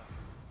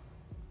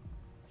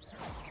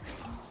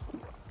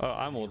 Oh,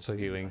 I'm also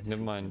healing.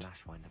 Never mind.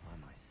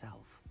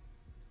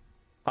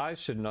 I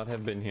should not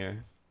have been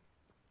here.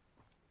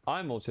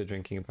 I'm also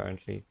drinking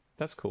apparently.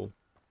 That's cool.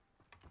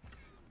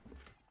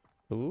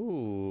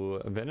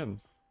 Ooh, venom.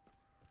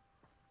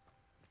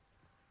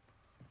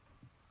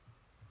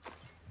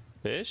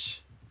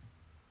 Fish?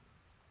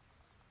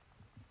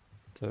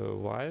 So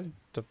why are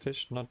the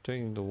fish not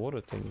doing the water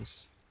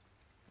things?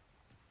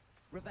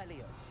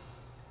 Revelio.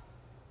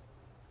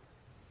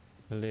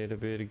 A little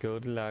bit of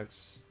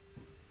Goldilocks.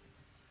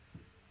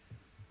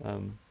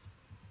 Apparently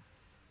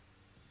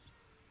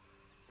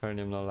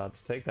I'm not allowed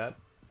to take that.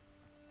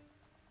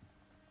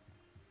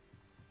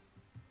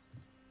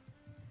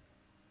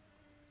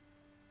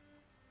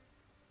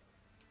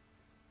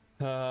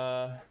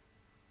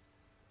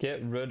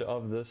 Get rid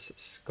of this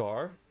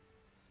scarf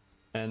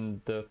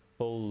and the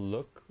full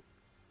look.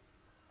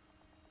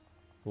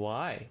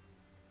 Why?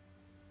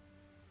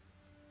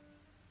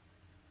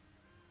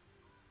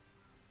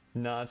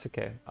 No, it's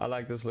okay. I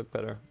like this look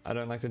better. I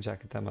don't like the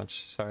jacket that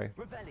much. Sorry.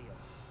 Revelio.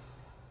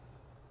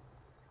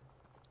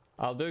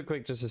 I'll do it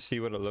quick just to see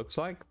what it looks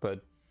like,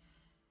 but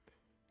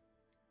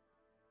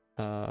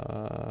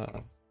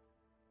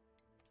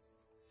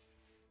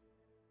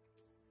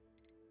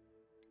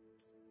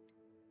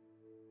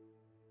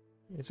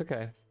it's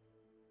okay.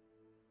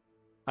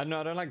 I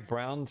know I don't like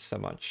brown so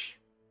much.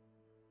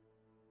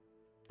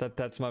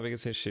 That's my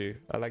biggest issue.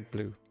 I like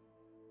blue.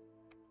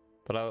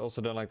 But I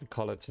also don't like the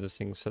collar to this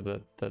thing, so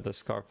that the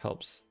scarf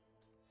helps.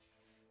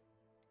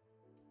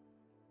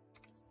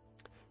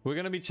 We're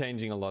gonna be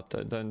changing a lot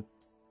though. Don't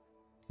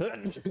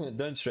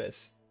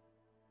stress.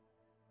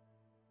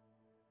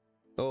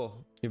 Oh,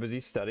 you're busy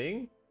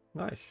studying?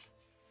 Nice.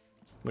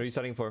 What are you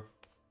studying for?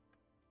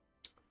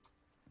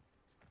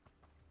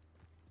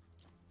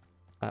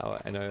 Oh,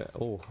 I know.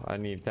 Oh, I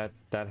need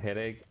that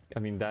headache. I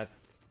mean, that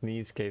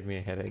sneeze gave me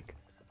a headache.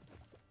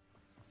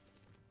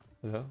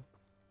 Hello?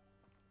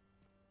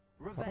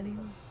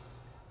 Revelio.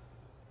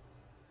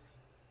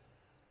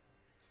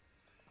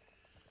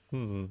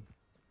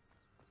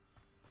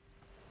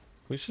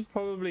 We should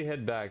probably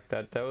head back.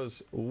 That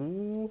was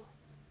ooh.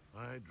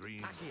 I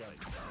dream.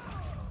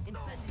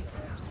 Incendio.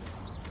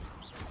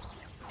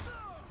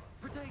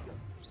 Protego.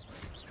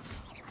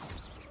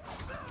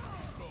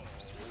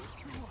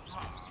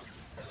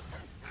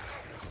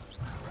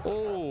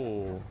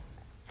 Oh.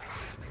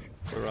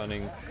 We're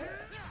running.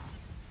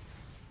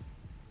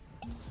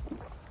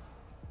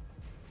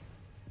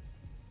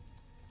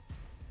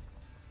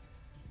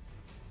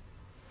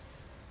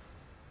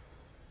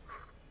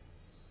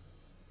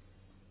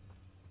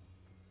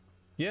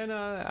 Yeah,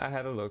 no, I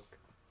had a look,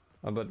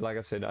 but like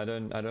I said, I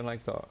don't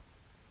like the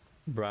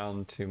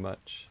brown too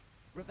much.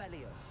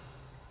 Revelio.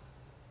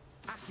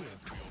 Accio.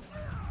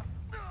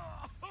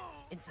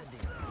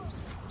 Incendio.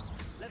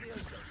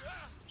 Levioso.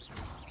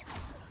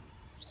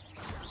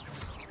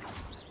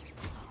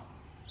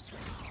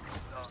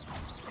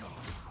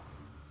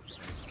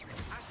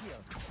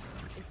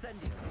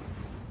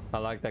 I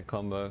like that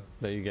combo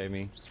that you gave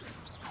me.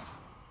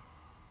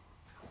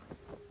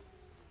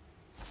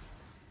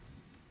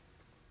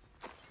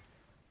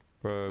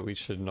 Bro, we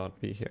should not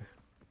be here.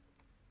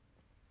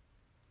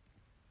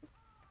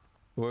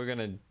 We're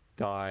gonna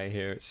die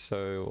here,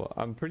 so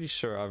I'm pretty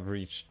sure I've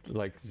reached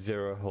like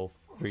 0 health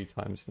 3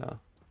 times now.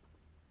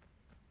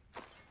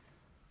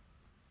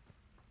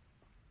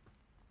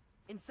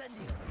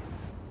 Incendio.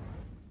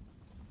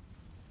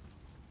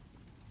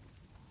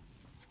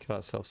 Let's kill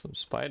ourselves some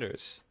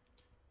spiders.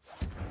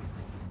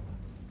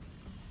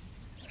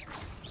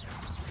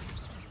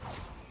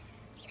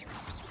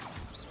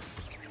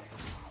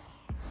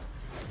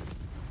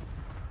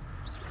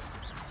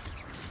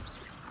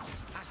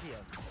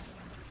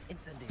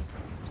 Incendio.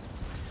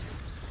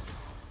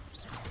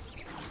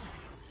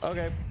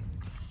 Okay.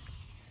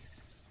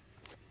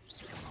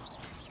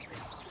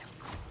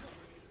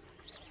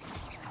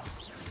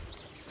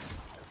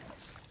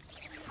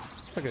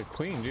 Like a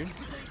queen, dude.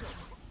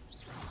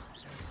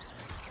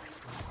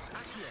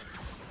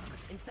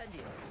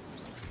 Incendio.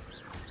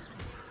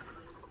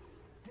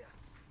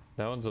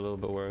 That one's a little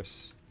bit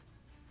worse.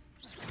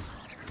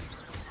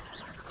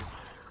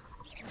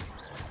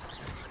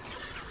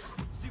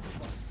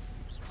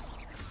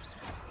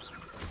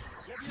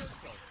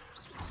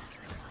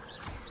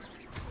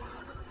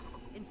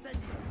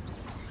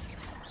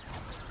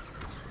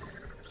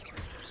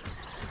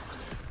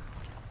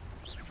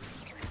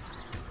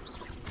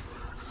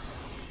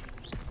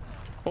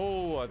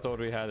 Oh, I thought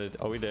we had it.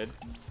 Oh, we did.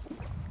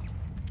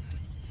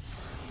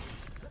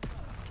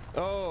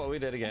 Oh, we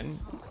did again.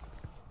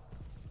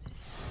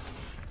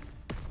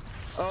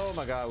 Oh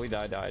my god, we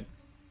died.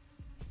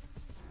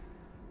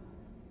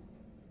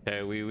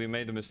 Okay, we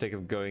made the mistake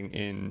of going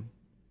in.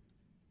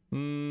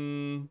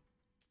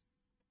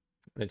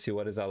 Let's see,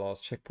 what is our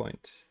last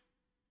checkpoint?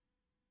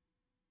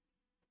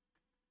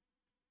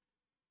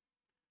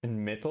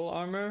 In metal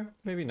armor?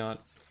 Maybe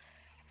not.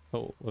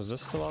 Oh, was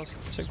this the last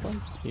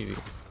checkpoint? Easy.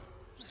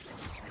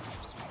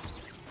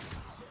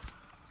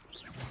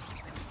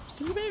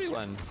 The baby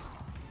one.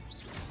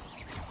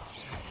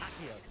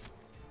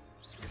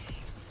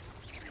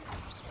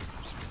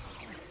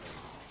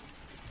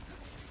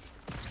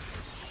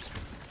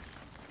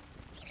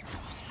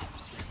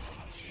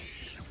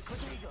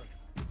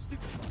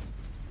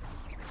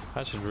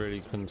 I should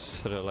really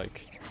consider,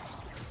 like,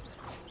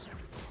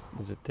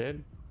 is it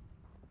dead?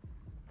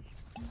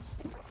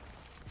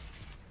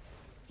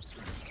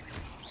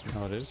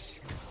 No, it is.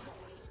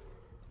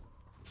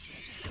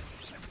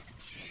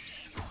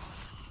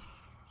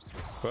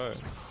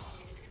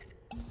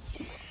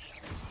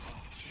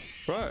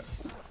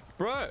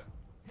 Bro.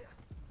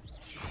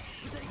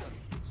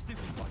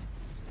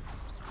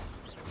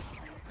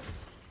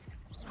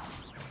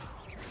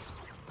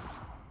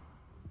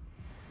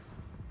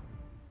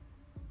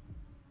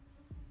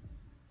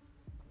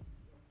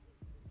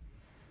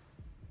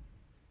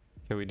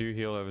 Okay, we do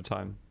heal over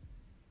time.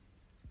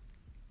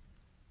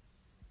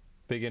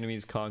 Big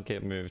enemies can't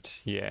get moved.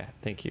 Yeah,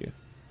 thank you.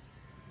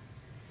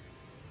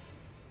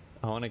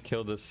 I want to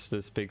kill this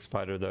big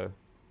spider though.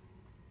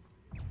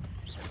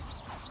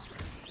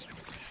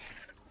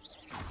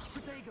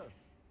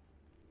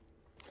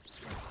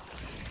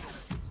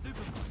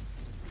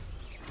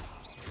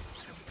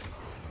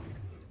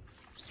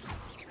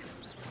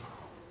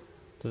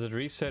 Does it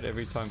reset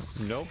every time?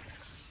 Nope.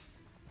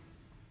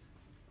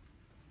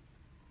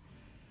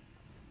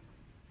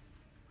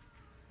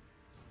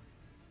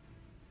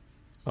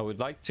 I would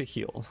like to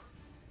heal.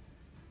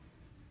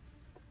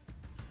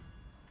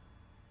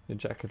 The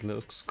jacket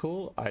looks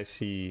cool. I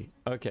see.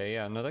 Okay,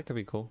 yeah, no, that could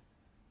be cool.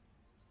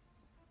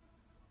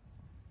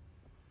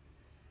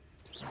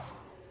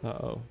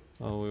 Uh-oh.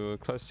 Oh, we were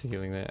close to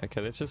healing there.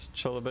 Okay, let's just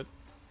chill a bit.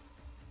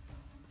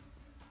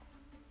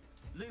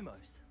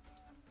 Lumos.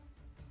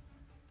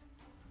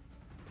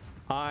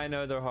 I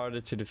know they're harder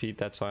to defeat,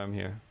 that's why I'm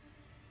here.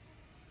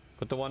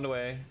 Put the wand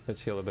away.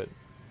 Let's heal a bit.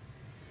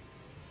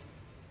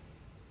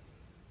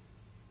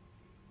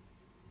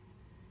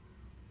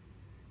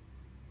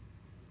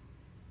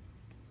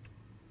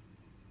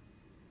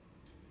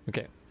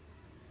 Okay.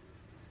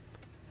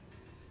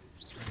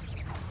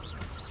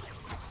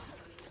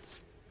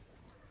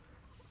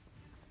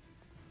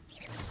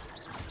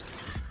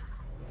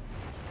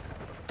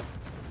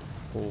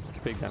 Oh,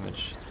 big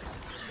damage.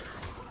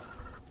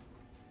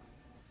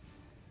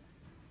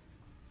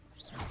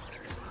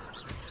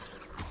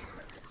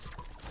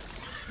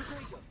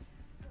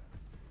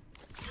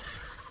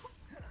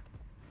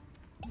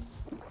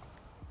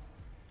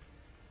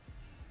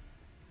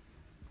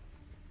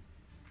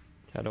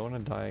 I don't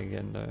want to die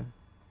again though.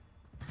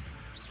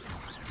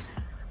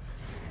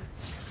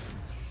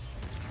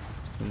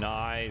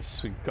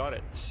 Nice, we got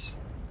it.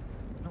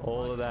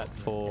 All of that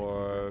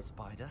for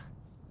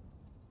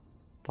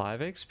 5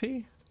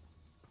 XP?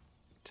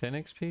 10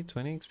 XP?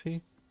 20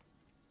 XP?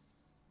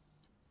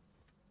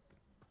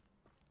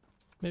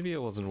 Maybe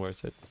it wasn't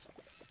worth it.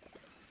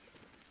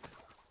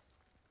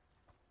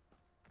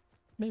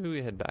 Maybe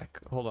we head back.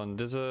 Hold on,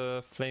 there's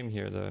a flame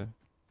here though.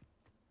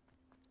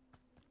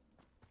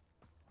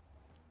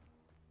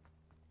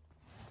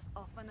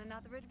 on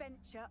another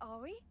adventure, are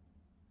we?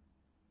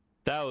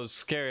 That was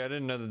scary. I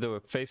didn't know that there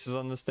were faces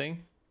on this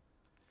thing.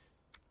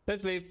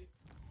 Let's leave.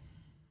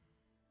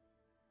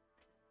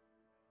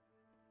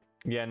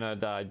 Yeah, no,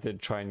 I did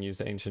try and use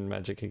the ancient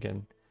magic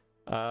again.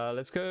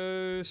 Let's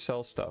go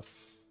sell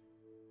stuff.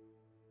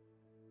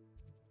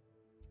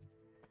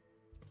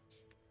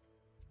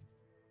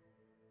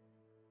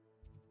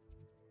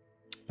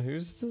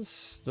 Who's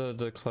this?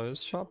 The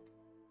clothes shop?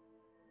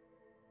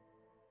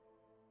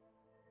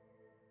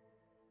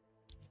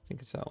 I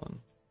think it's that one.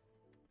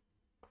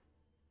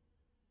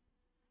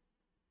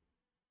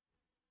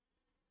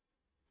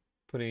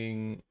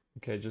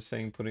 Okay, just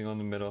saying putting on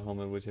the metal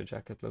helmet with your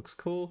jacket looks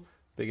cool.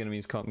 Big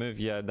enemies can't move.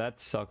 Yeah, that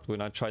sucked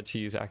when I tried to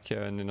use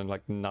Accio and then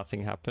like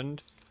nothing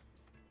happened.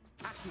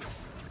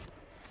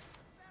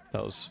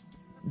 That was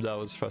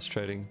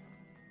frustrating.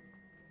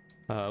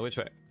 Which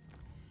way?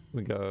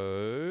 We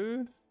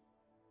go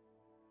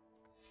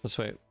this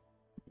way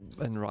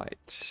and right.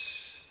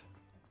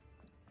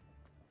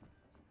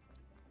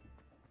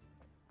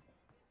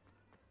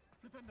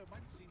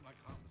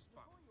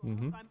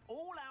 I'm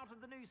all out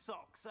of the new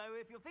socks, so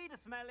if your feet are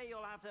smelly,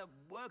 you'll have to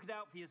work it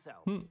out for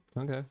yourself.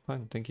 Okay,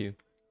 fine, thank you.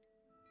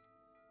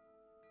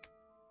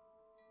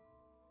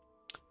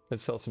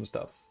 Let's sell some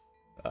stuff.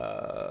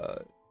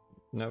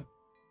 Nope.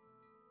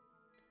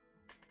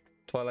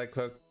 Twilight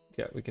cloak,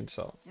 yeah, we can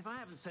sell. If I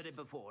haven't said it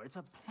before, it's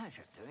a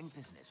pleasure doing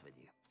business with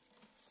you.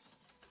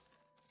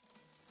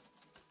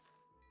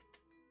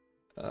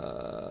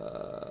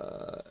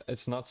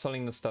 It's not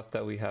selling the stuff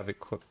that we have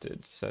equipped,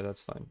 so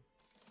that's fine.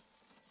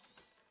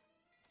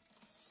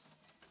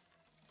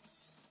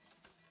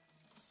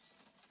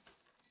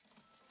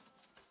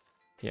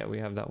 Yeah, we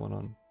have that one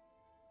on.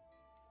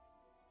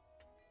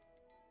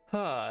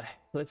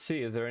 Let's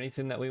see, is there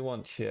anything that we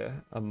want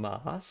here? A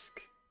mask?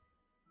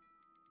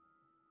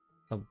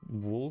 A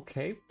wool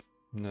cape?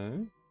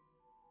 No.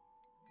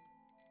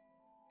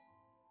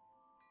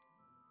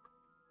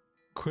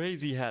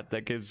 Crazy hat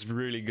that gives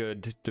really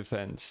good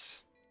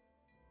defense.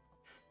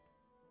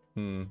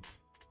 A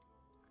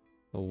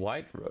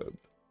white robe.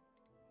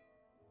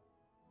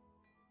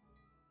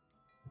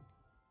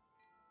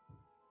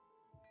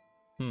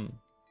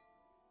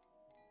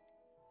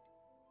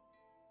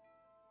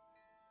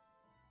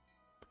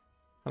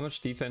 How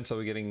much defense are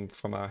we getting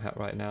from our hat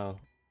right now?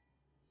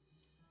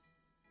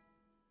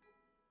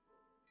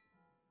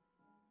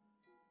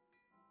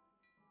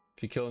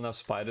 If you kill enough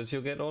spiders,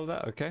 you'll get all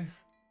that? Okay.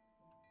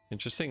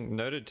 Interesting.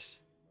 Noted.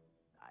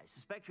 I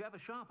suspect you have a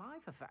sharp eye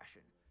for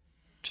fashion.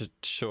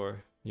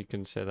 Sure, you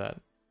can say that.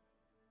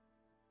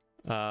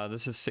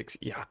 This is 6.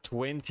 Yeah,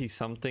 20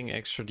 something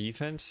extra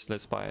defense.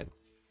 Let's buy it.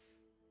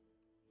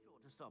 Sure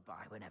to stop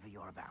by whenever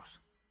you're about.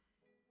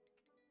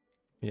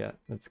 Yeah,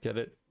 let's get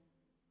it.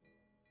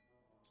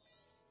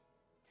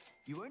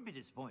 You won't be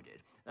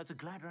disappointed. That's a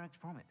Gladrax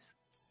promise.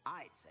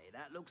 I'd say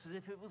that looks as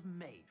if it was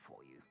made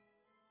for you.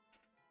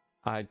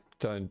 I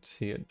don't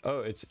see it.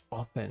 Oh, it's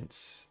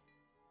offense.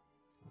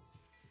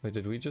 Wait,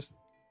 did we just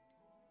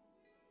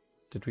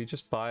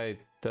buy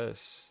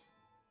this?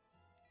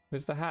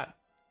 Where's the hat?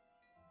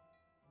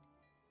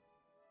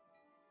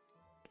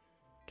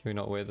 Can we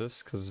not wear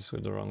this because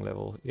we're the wrong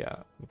level? Yeah,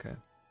 okay.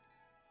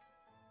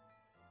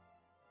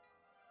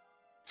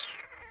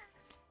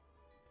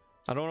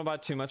 I don't want to buy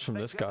too much from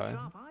this guy.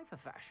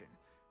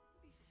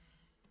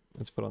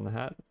 Let's put on the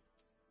hat.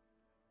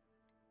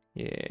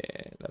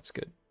 Yeah, that's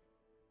good.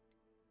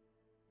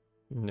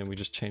 And then we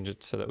just change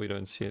it so that we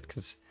don't see it,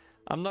 because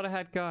I'm not a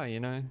hat guy, you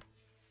know.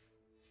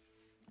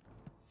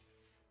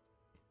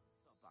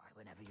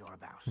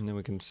 And then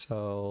we can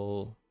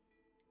sell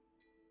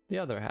the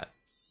other hat.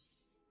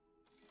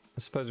 I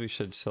suppose we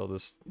should sell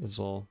this as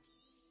well.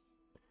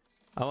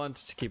 I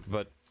wanted to keep it,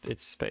 but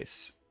it's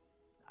space.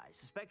 I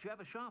suspect you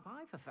have a sharp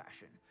eye for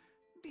fashion.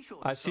 Be sure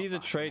I see the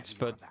traits,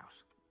 but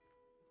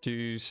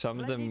do some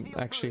of them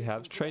actually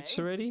have traits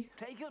already?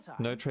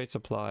 No traits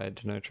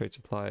applied, no traits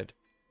applied.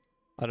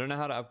 I don't know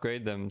how to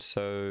upgrade them,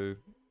 so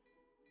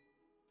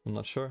I'm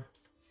not sure.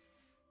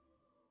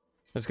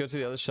 Let's go to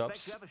the other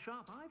shops.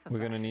 We're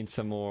gonna need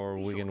some more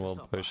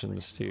Wiggenweld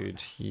potions,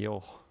 dude.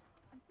 Yo.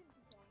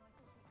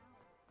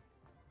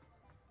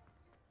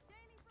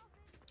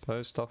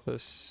 Post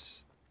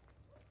office.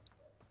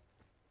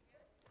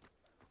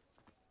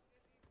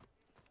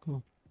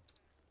 Cool.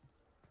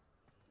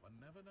 One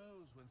never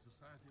knows when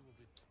society will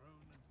be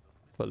thrown into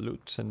the For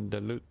loots and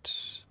the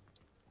loots.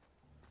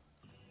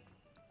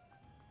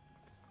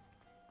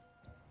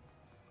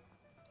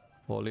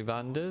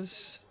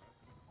 Ollivanders.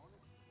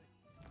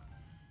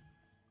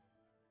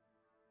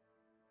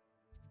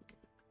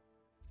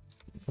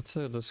 What's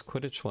this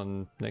Quidditch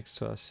one next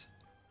to us?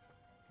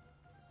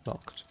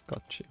 Locked.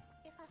 Got you.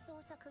 If I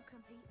thought I could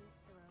compete with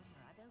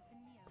Serona, I'd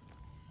open the oven.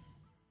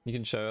 You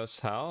can show us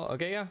how?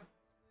 Okay, yeah.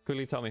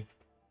 Quickly tell me.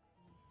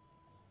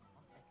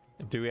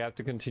 Do we have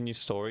to continue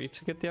story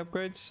to get the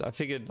upgrades? I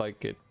figured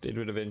like it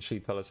would eventually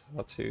tell us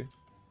how to.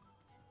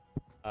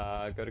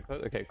 Go to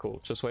clothes. Okay,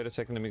 cool. Just wait a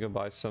second. Let me go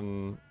buy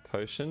some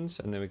potions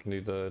and then we can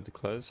do the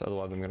clothes.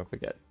 Otherwise I'm gonna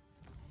forget.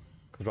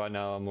 Because right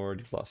now I'm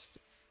already lost.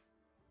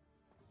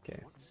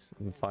 Okay,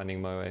 I'm finding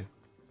my way.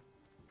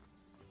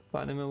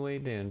 Finding my way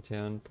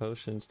downtown.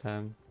 Potions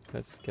time.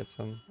 Let's get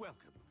some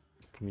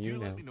from you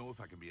now. Let me know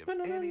if I can be of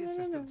any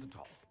assistance at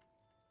all.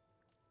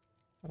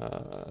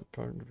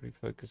 Probably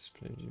refocus.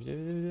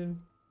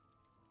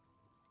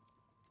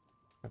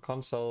 I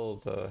can't sell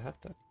the hat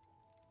though.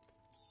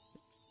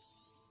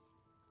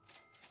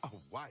 A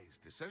wise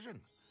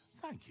decision.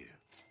 Thank you.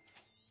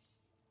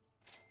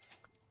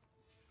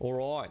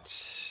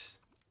 Alright.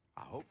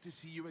 I hope to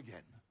see you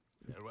again.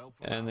 Farewell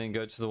for And then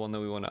go to the one that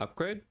we want to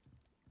upgrade.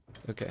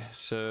 Okay,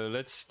 so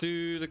let's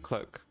do the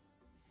cloak.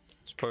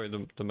 It's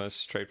probably the most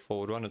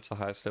straightforward one. It's the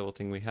highest level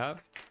thing we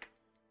have.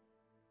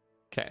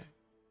 Okay.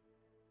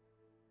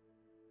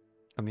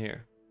 I'm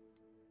here.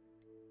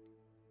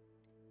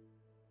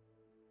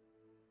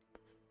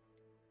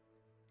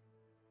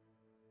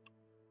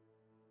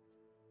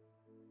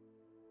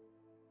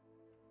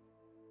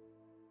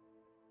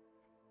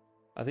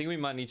 I think we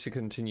might need to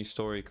continue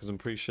story because I'm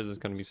pretty sure there's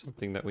going to be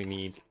something that we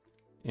need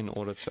in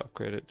order to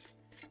upgrade it.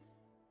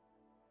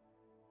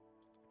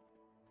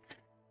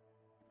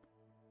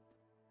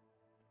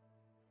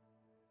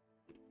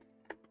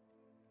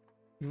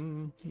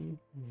 Am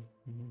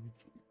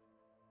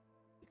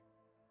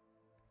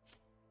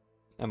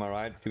I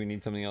right? Do we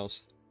need something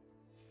else?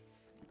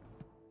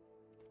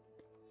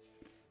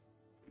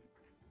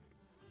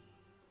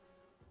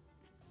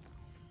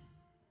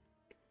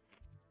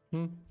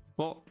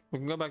 Well, we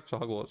can go back to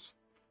Hogwarts.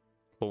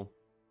 Cool.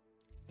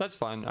 That's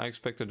fine. I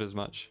expected as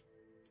much.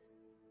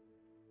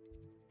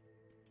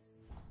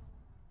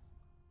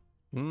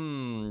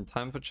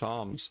 Time for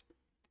charms.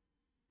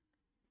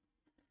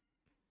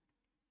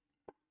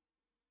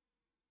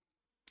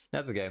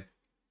 That's okay.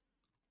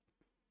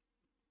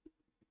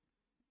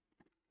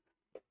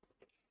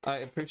 I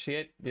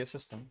appreciate the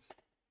assistance.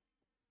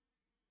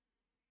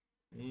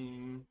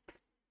 I'm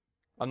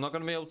not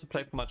going to be able to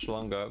play for much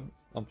longer.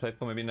 I'll play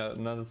for maybe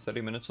another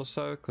 30 minutes or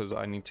so because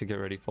I need to get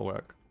ready for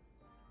work.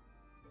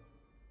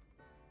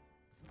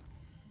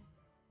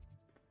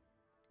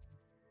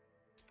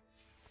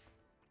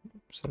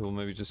 So we'll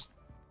maybe just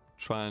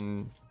try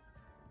and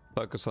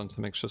focus on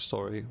some extra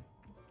story.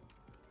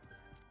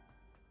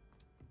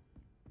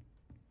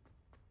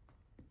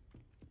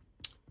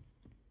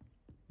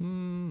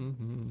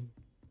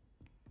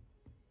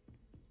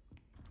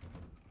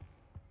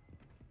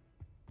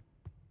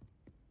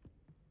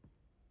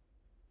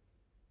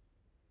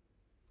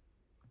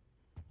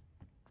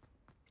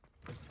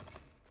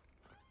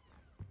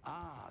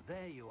 Ah,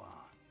 there you are.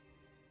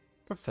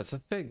 Professor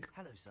Fig.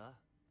 Hello, sir.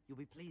 You'll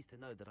be pleased to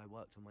know that I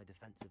worked on my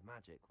defensive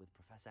magic with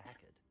Professor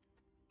Heckard.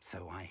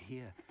 So I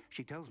hear.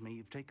 She tells me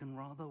you've taken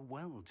rather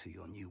well to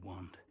your new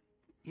wand.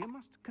 You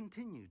must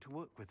continue to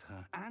work with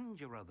her and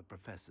your other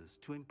professors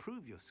to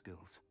improve your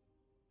skills.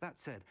 That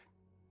said,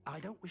 I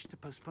don't wish to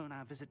postpone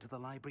our visit to the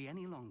library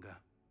any longer.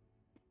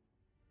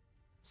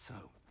 So,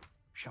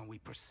 shall we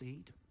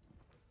proceed?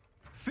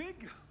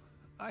 Fig,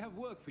 I have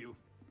work for you.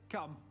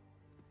 Come.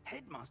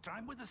 Headmaster,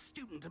 I'm with a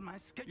student and my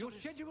schedule Your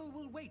schedule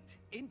will wait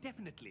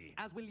indefinitely,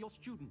 as will your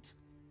student.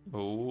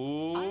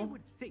 Oh. I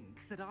would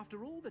think that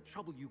after all the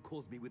trouble you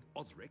caused me with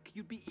Osric,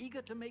 you'd be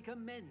eager to make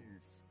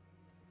amends.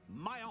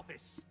 My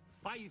office,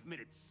 5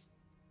 minutes.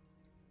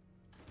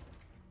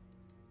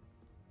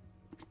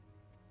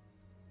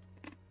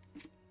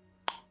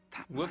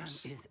 That man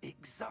is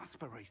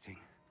exasperating.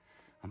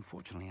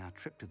 Unfortunately, our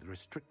trip to the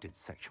restricted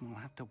section will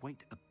have to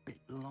wait a bit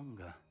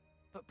longer.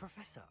 But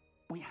Professor...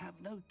 We have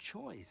no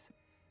choice.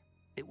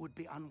 It would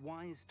be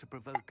unwise to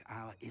provoke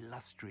our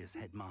illustrious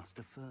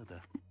headmaster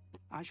further.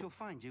 I shall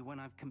find you when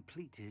I've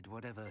completed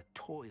whatever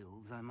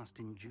toils I must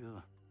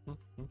endure.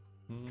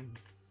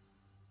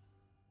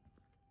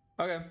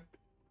 Okay.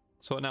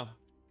 So what now?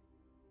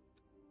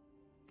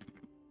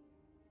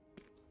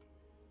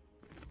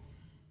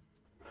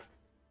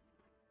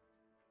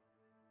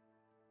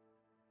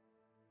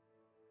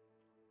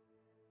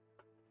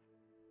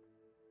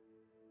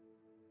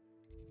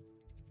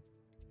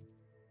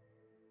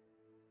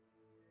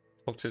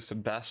 Talk to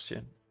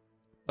Sebastian.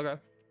 Okay.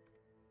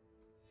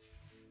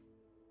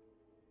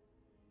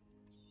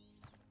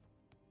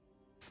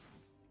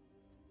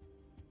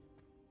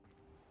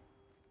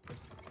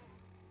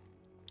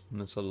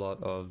 And that's a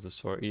lot of the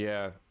story.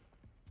 Yeah.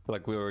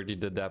 Like we already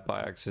did that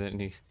by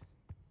accidentally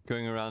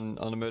going around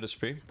on a murder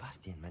spree.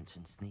 Sebastian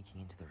mentioned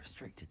sneaking into the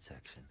restricted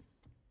section.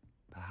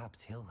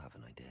 Perhaps he'll have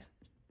an idea.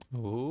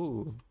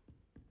 Ooh.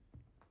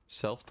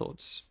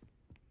 Self-thoughts.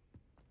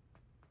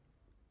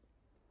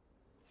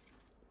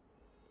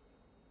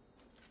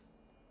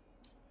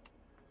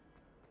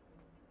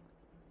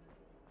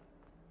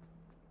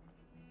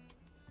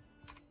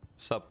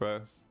 Sup,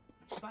 bro?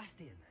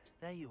 Sebastian,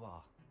 there you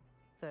are.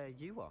 There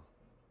you are.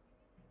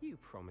 You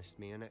promised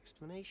me an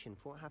explanation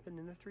for what happened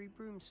in the Three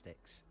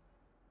Broomsticks.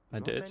 I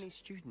did. Not many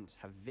students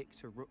have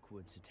Victor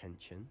Rookwood's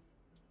attention.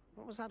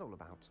 What was that all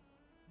about?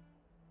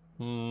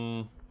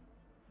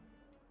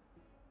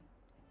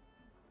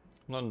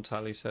 Not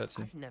entirely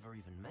certain. I've never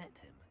even met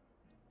him.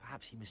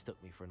 Perhaps he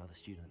mistook me for another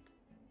student.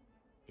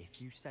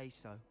 If you say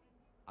so.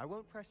 I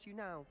won't press you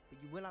now, but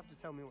you will have to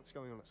tell me what's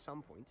going on at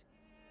some point.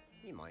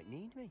 You might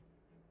need me.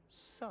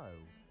 So,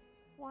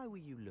 why were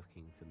you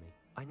looking for me?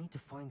 I need to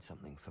find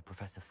something for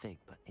Professor Fig,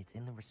 but it's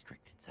in the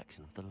restricted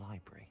section of the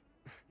library.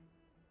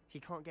 He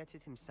can't get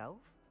it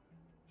himself?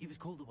 He was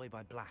called away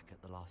by Black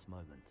at the last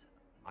moment.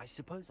 I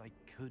suppose I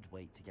could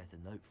wait to get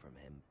a note from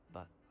him,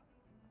 but...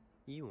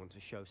 You want to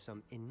show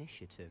some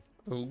initiative.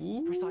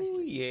 Ooh,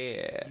 precisely.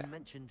 Yeah. You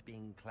mentioned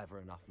being clever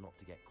enough not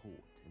to get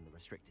caught in the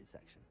restricted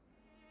section.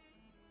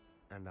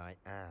 And I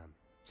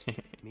am.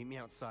 Meet me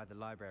outside the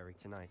library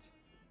tonight,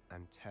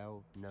 and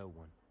tell no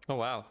one. Oh,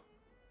 wow.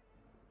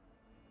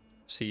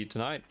 See you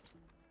tonight.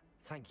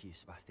 Thank you,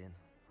 Sebastian.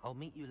 I'll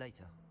meet you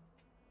later.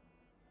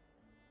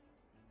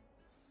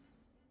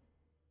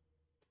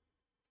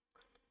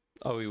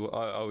 Are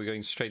we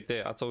going straight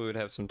there? I thought we would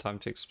have some time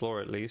to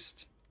explore at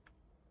least.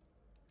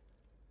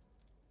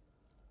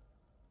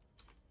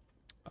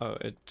 Oh,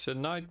 it's a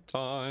night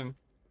time.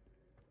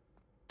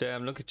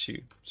 Damn, look at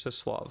you. So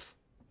suave.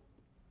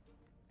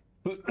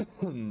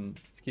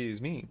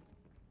 Excuse me.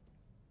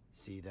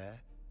 See there?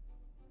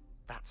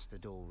 That's the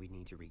door we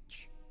need to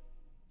reach.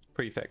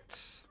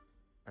 Prefects.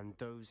 And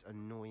those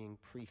annoying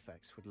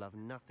prefects would love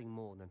nothing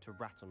more than to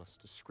rat on us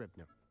to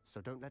Scribner.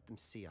 So don't let them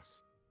see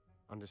us.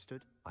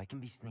 Understood? I can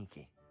be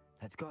sneaky.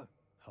 Let's go.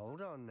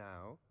 Hold on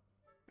now.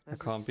 I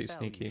can't be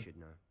sneaky. You should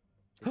know.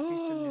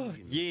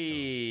 Disillusionment.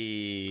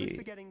 Yay! Good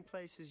for getting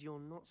places you're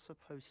not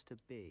supposed to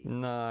be.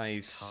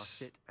 Nice.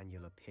 Cast it and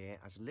you'll appear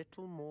as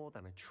little more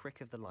than a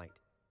trick of the light.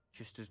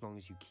 Just as long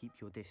as you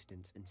keep your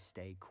distance and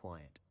stay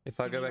quiet.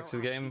 If I go back to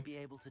the game,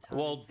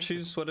 well,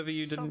 choose whatever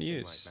you didn't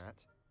use like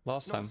that.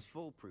 last time. It's not as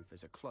foolproof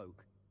as a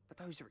cloak, but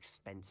those are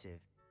expensive.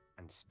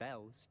 And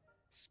spells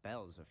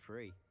are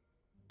free.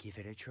 Give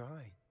it a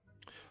try.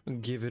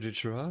 Give it a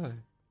try.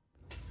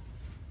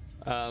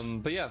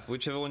 But yeah,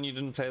 whichever one you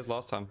didn't play as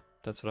last time.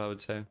 That's what I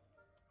would say.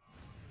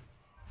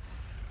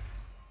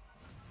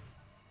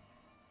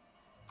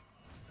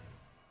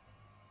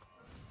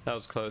 That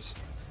was close.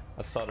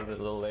 I started it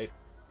a little late.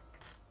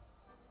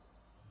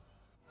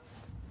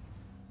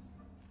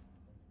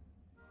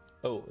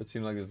 Oh, it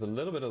seemed like there's a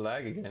little bit of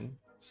lag again.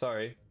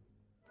 Sorry.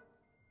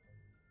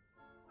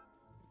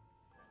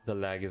 The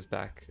lag is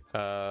back.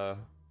 But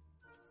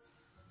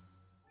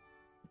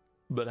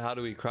how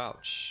do we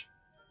crouch?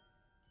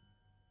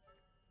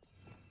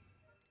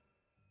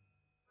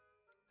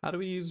 How do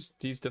we use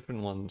these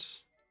different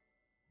ones?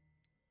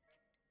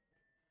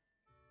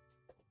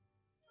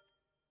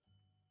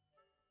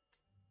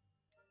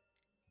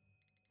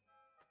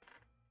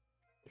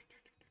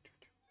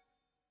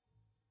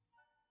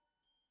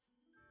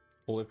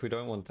 Well, if we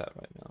don't want that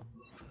right now.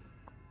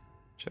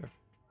 Sure.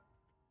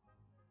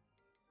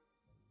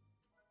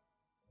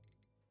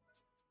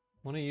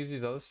 Want to use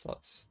these other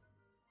slots.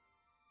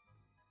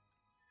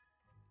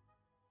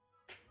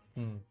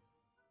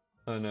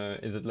 Oh no,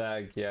 is it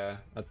lag? Yeah,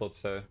 I thought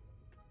so.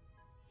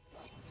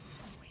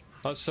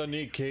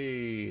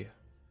 Asaniki!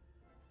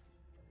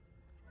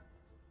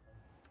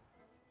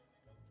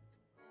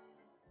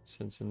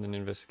 Since and then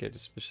investigate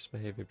suspicious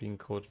behavior being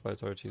caught by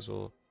authorities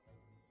or...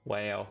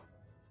 Wow.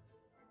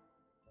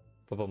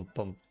 Bum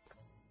bum.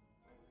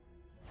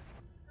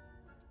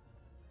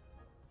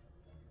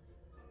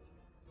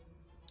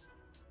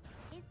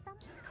 Is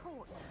something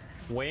caught?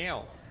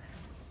 Wow.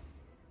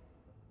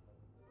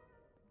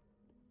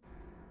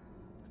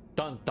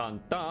 Dun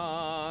dun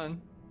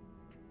dun.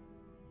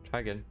 Try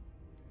again.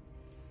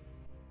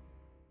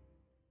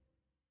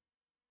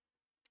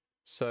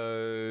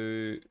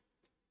 So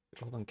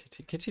hold on,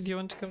 Kitty. Kitty, do you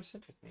want to come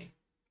sit with me?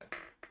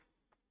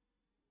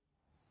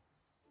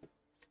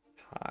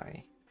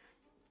 Hi.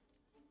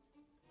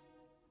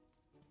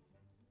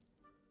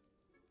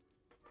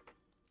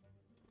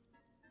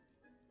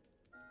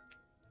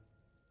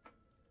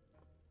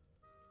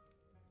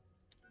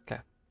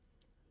 Okay.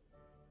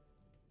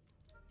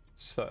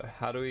 So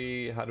how do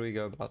we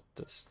go about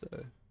this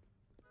though?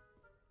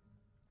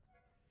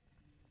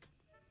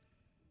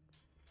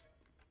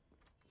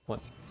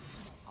 What?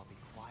 I'll be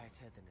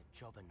quieter than a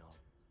jobberknoll.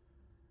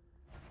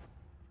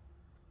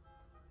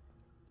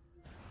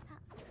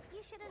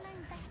 You should have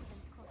known better than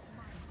to cross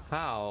the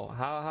line.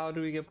 How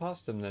do we get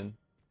past them then?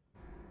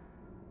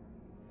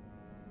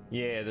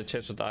 Yeah, the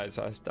chest with eyes.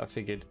 I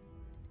figured.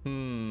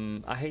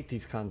 I hate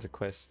these kinds of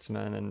quests,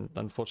 man, and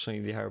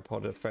unfortunately the Harry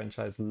Potter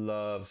franchise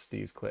loves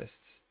these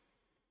quests.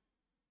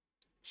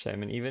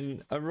 Shame, and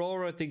even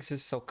Aurora thinks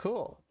it's so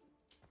cool.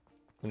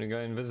 When we go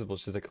invisible,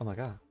 she's like, oh my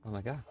god, oh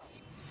my god.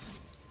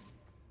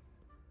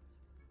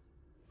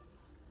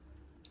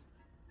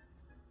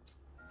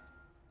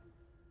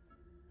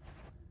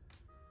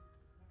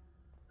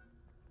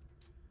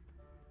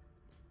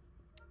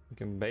 You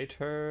can bait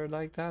her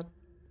like that.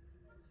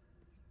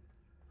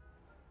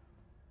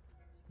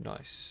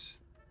 Nice.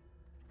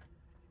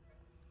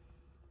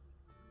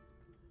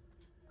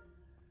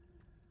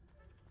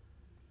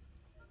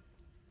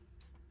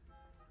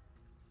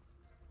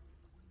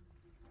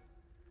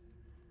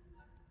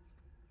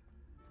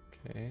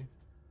 Okay.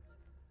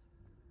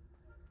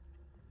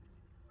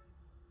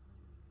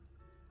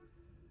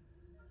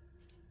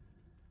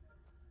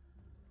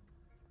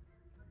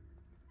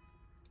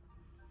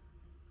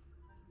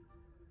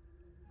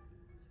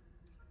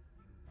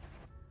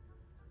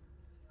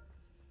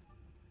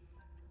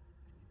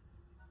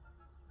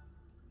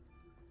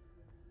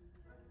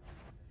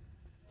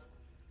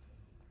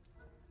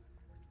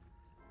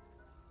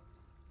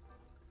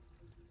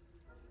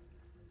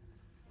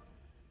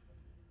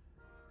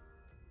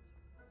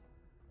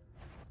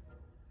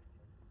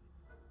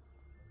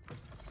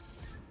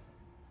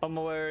 Oh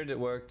my word, it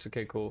worked.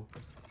 Okay, cool.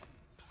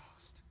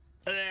 Blast.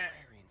 Librarian's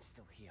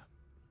still here.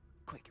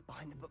 Quick,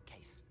 behind the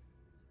bookcase.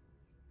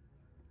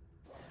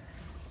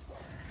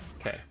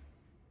 Okay.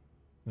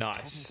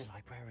 Nice. Told me the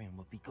librarian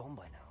would be gone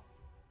by now.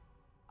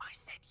 I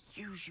said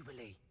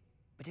usually,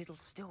 but it'll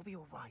still be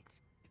all right.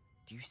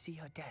 Do you see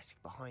her desk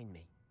behind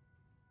me?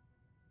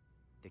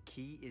 The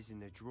key is in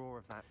the drawer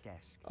of that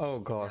desk. Oh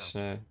gosh,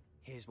 now, no.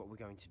 Here's what we're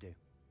going to do.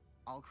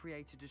 I'll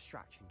create a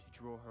distraction to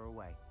draw her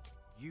away.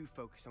 You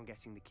focus on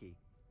getting the key.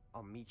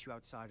 I'll meet you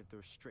outside of the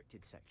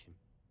restricted section.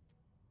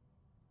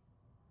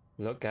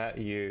 Look at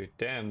you.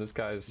 Damn, this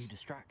guy's... You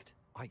distract.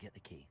 I get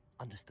the key.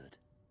 Understood.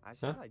 I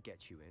said I'd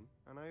get you in,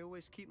 and I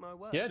always keep my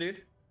word. Yeah,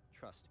 dude.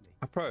 Trust me.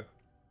 A pro.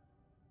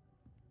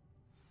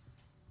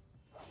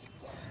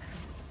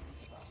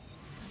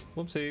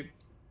 Whoopsie.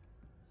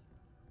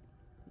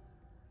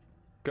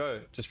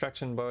 Go.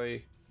 Distraction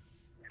boy.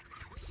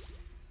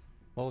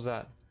 What was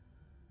that?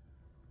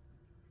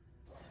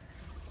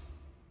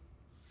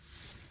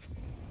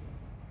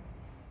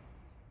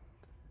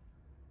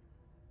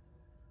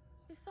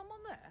 Is someone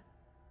there?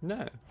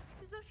 No.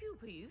 Is that you,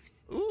 Peeves?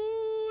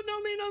 Ooh,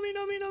 no me, no me,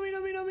 no me, no me,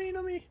 no me, no me,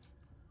 no me.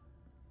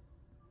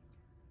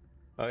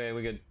 Oh yeah,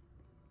 we're good.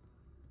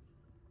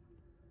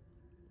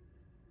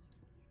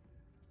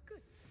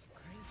 Goodness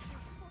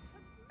gracious, what a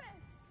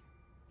mess.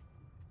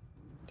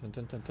 Dun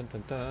dun dun dun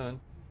dun dun.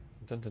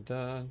 Dun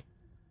dun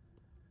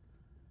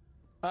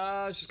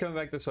dun. She's coming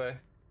back this way.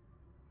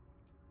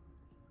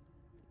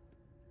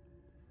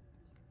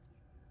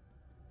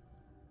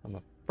 I'm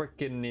a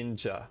freaking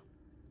ninja.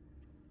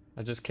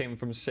 I just came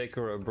from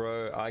Sekiro,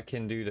 bro. I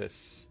can do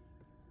this.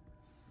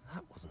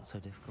 That wasn't so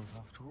difficult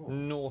after all.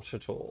 Not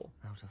at all.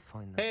 How to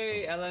find that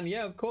Hey, book. Ellen.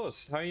 Yeah, of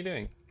course. How are you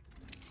doing?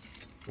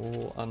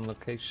 All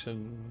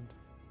unlocation.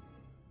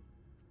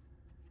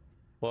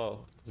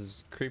 Whoa, this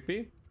is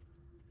creepy.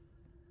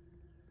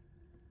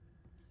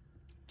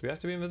 Do we have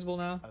to be invisible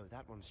now? Oh,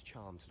 that one's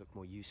charmed to look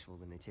more useful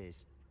than it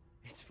is.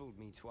 It's fooled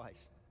me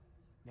twice.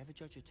 Never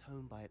judge a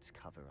tome by its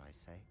cover, I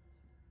say.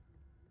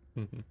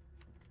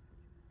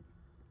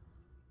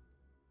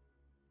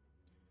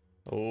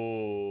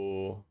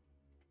 Oh.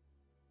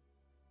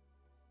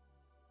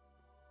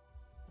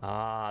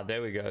 Ah,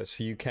 there we go.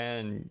 So you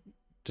can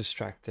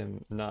distract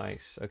him.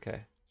 Nice.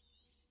 Okay.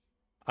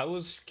 I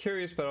was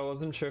curious, but I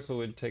wasn't sure if it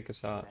would take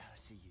us out. Let her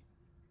see you.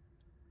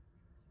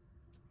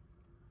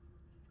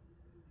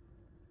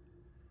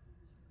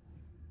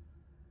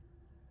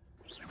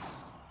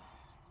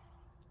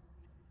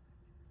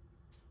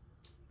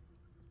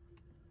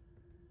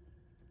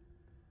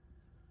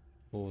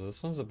 Oh,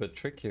 this one's a bit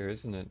trickier,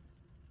 isn't it?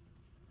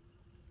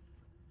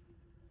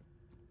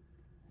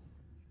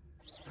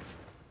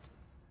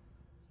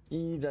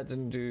 That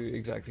didn't do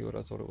exactly what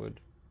I thought it would.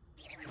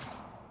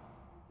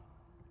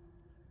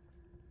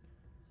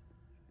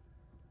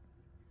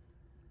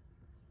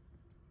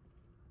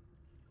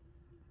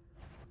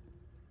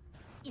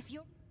 If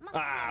you're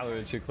Ah, we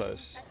were too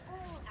close. at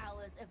all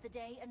hours of the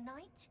day and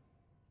night.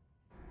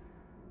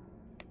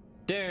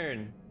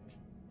 Darn.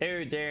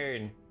 Oh,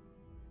 darn.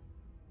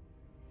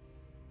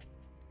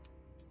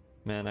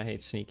 Man, I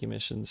hate sneaky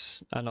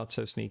missions. I'm not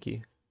so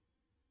sneaky.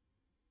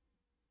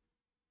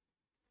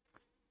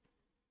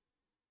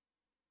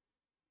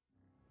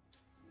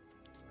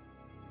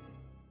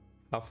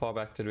 How far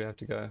back did we have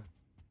to go?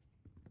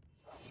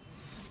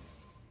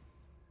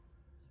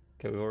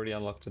 Okay, we've already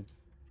unlocked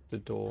the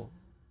door.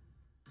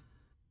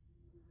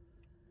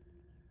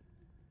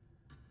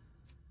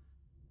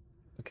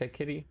 Okay,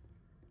 kitty.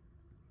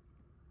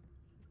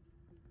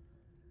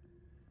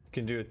 You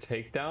can do a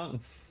takedown?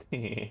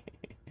 I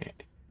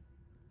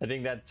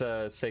think that's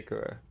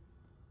Sekiro,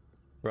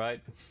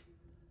 right?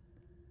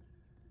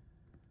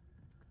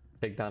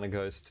 Take down a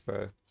ghost,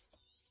 bro.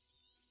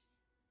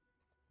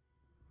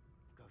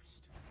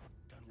 Ghost,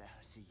 don't let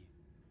her see you.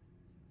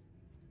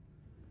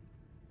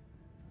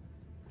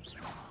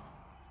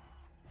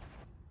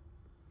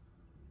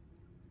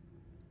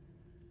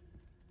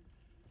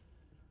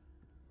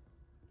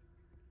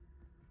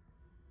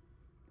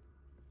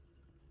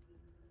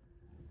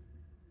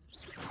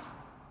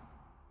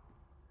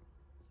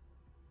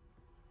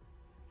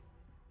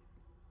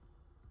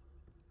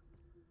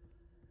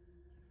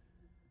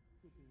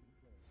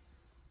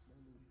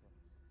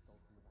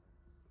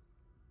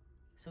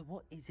 So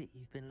what is it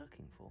you've been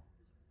looking for?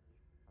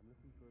 I'm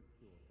looking for a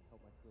cure to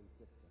help my twin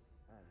sister,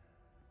 and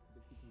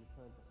that she can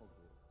return to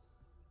Hogwarts.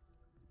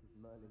 Because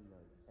Merlin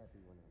knows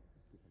everyone else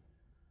is given up.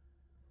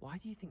 Why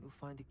do you think you'll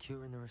find a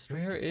cure in the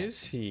restricted Where is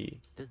section? he?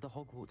 Does the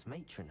Hogwarts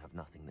matron have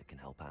nothing that can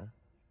help her?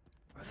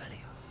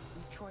 Revelio.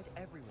 We've tried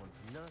everyone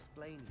from Nurse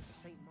Blaney to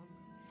St. Mungo.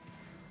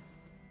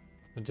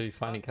 Or did he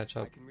finally catch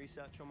up? I can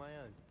research on my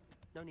own.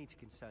 No need to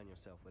concern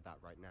yourself with that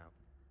right now.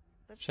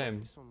 Let's Shame.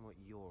 focus on what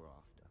you're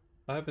after.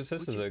 I hope his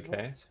sister's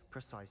okay. What,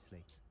 precisely?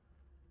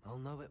 I'll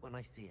know it when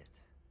I see it.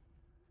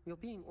 You're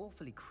being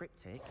awfully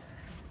cryptic.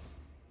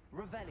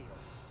 Revelio.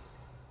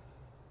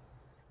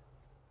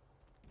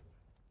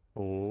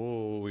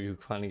 Oh, we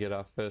finally get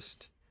our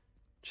first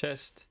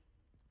chest.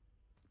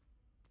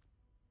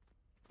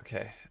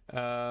 Okay.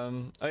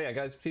 Oh yeah,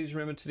 guys, please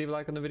remember to leave a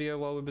like on the video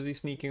while we're busy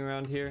sneaking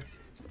around here.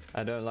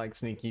 I don't like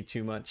sneaky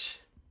too much,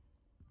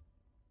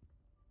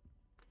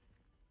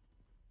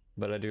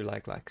 but I do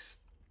like likes.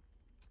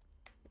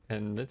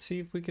 And let's see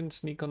if we can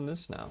sneak on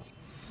this now.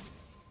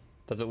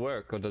 Does it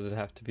work, or does it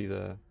have to be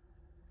the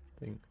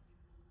thing?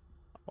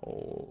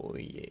 Oh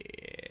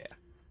yeah.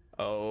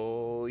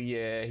 Oh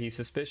yeah, he's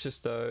suspicious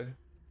though.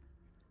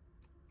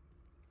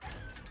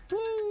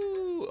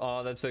 Woo!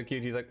 Oh, that's so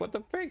cute. He's like, what the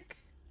frick?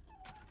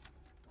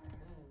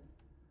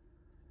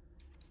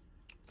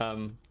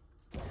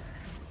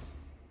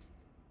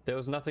 There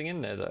was nothing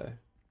in there though.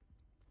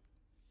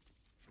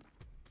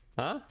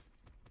 Huh?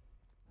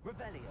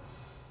 Revelio.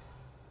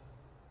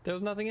 There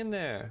was nothing in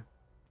there.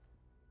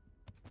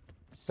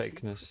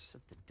 Fakeness. Secrets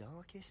of the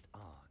darkest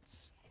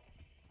arts.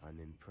 I'm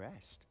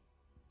impressed.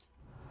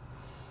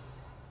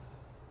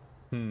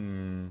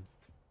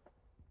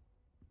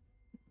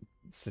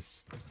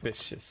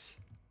 Suspicious.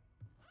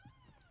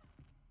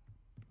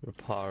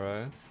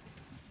 Reparo.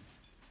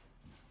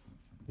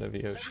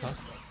 Leviosa.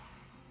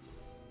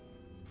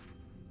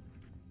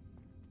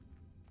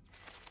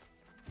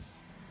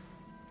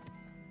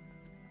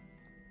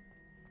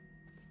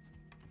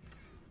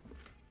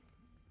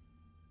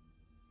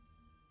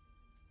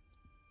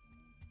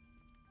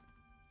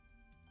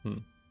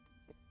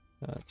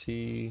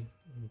 T,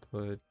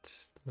 put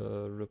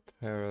the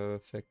Reparo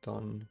effect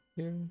on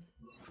here.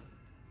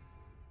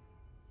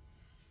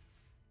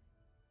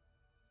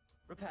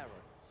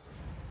 Reparo.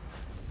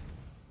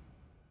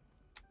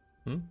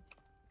 Hmm?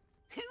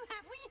 Who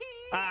have we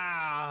here?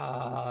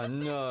 Ah,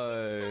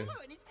 no.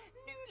 Solo and his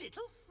new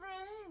little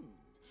friend.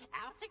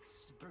 Out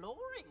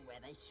exploring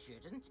where they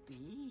shouldn't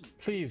be.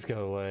 Please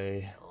go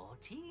away.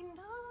 Naughty,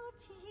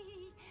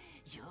 naughty.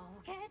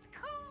 You'll get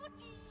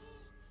caughty.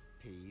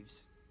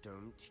 Peeves,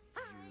 don't you...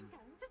 I'm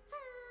going to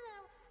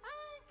tell.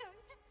 I'm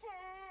going to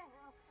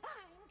tell.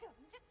 I'm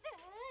going to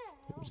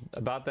tell.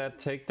 About that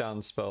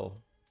takedown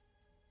spell.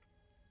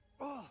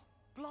 Oh,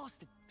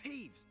 blasted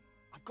Peeves!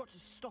 I've got to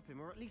stop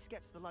him, or at least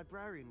get to the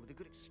librarian with a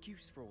good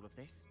excuse for all of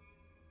this.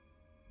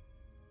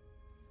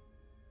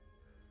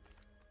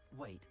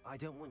 Wait, I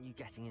don't want you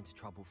getting into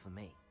trouble for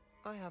me.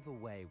 I have a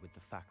way with the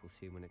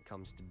faculty when it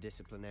comes to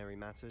disciplinary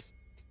matters.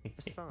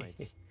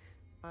 Besides,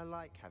 I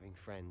like having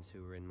friends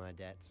who are in my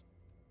debt.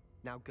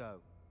 Now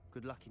go.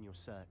 Good luck in your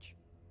search.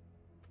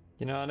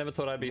 You know, I never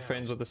thought I'd be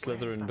friends with the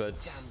Slytherin, but...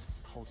 damned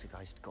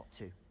poltergeist got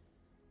to?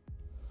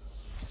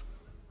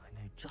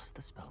 Just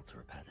the spell to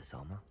repair this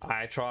armor.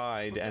 I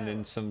tried, and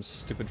then some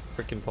stupid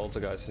freaking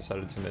poltergeist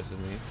decided to mess with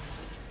me.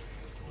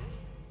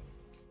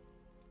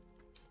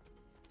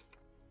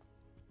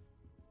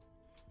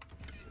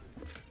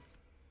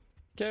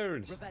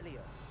 Carrots.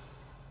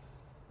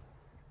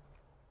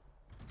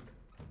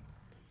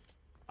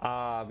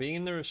 Being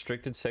in the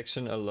restricted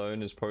section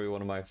alone is probably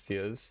one of my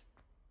fears.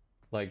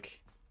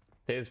 Like,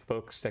 there's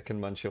books that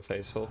can munch your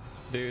face off.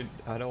 Dude,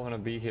 I don't want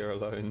to be here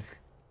alone.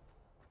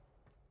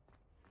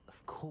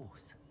 Of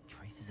course,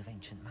 traces of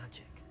ancient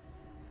magic.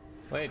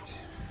 Wait,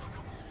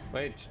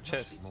 chest.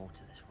 Must be more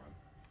to this room.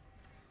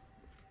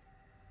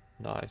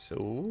 Nice.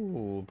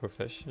 Ooh,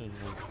 professional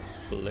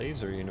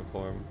blazer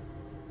uniform.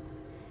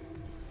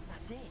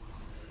 That's it.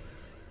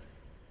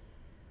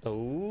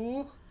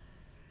 Oh,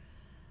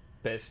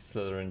 best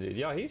Slytherin dude.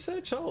 Yeah, he's so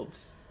chilled.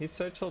 He's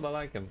so chilled. I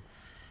like him.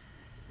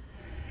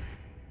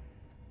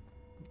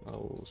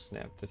 Oh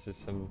snap! This is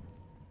some.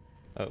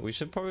 We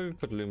should probably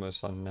put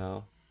Lumos on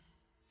now.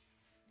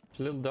 It's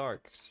a little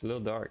dark. It's a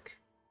little dark.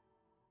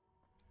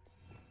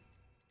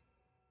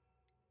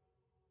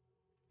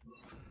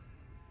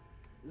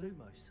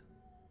 Lumos.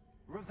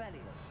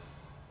 Revelio.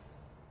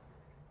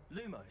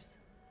 Lumos.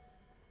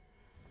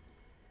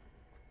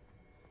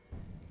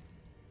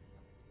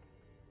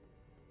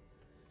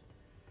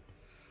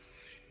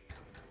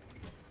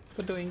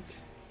 Ba-doink.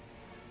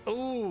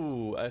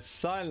 Ooh,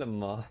 Asylum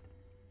Moth.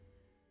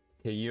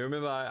 Okay, you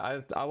remember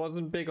I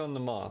wasn't big on the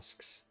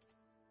masks,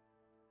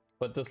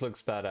 but this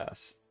looks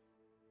badass.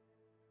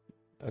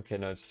 Okay,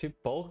 no, it's too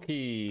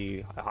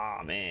bulky.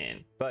 Ah,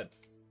 man. But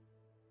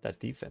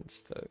that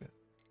defense, though.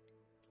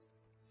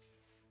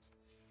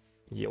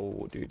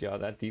 Yo, dude, yeah,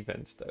 that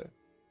defense, though.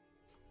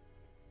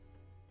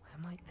 Where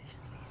might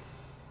this lead?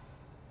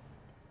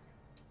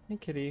 Hey,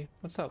 kitty.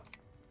 What's up?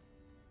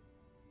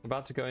 We're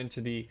about to go into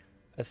the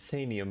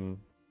Athenium.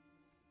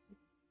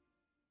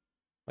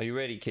 Are you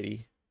ready,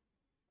 kitty?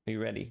 Are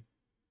you ready?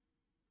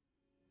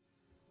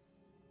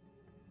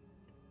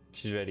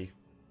 She's ready.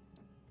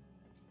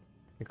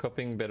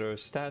 Equipping better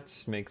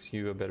stats makes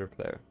you a better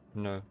player.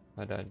 No,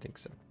 I don't think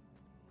so.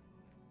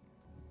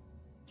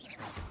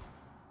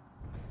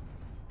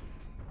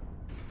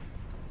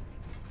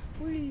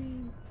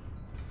 Whee.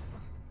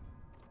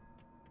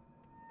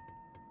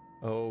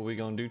 Oh, we're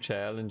gonna do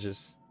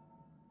challenges.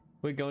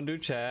 We're gonna do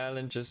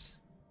challenges.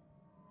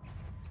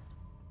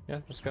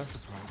 Yeah, let's go.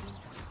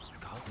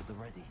 Cards at the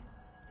ready.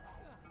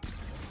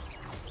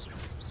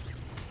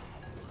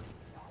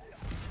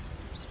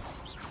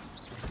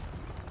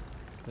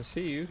 I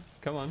see you.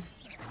 Come on.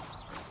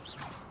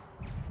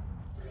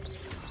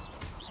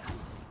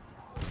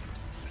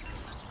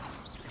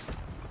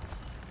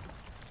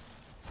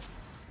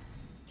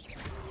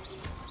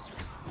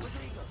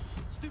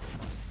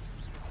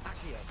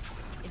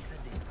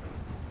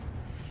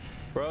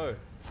 Bro.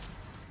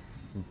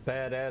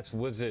 Badass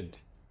wizard.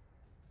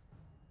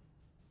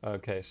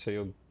 Okay, so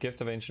your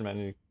gift of ancient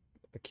mana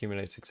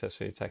accumulates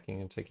successfully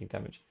attacking and taking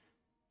damage.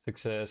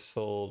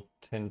 Successful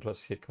 10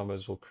 plus hit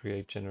combos will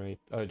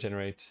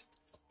generate.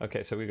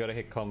 Okay, so we gotta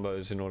hit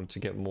combos in order to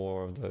get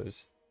more of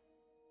those.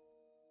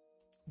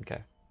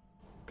 Okay.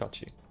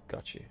 Got you.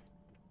 Got you.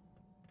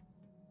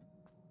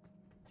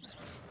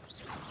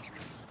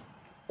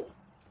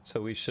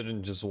 So we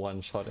shouldn't just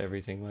one-shot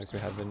everything like we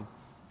have been.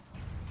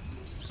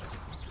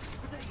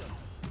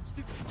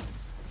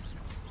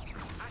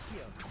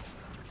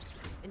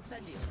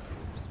 Incendio.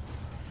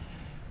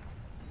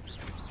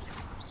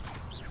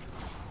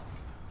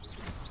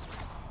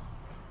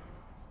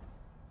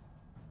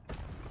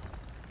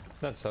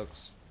 That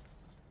sucks.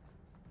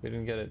 We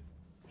didn't get it.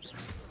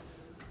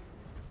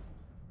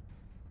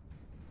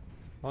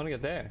 I want to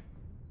get there.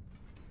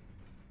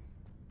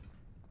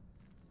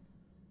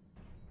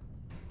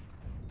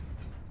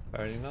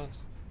 Already knows.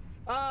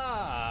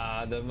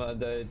 Ah,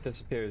 it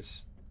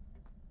disappears.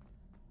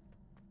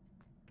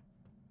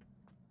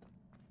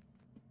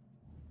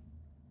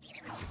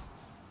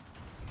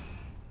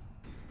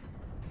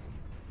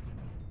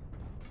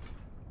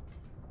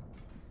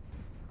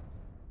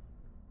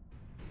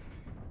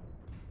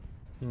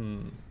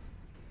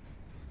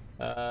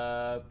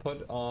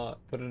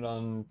 Put it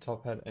on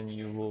top hat and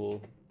you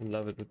will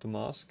love it with the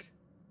mask.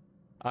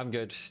 I'm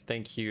good,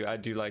 thank you. I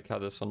do like how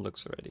this one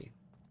looks already.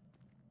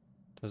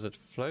 Does it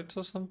float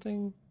or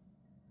something?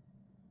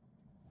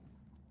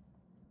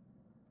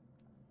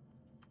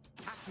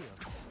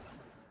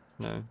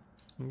 No.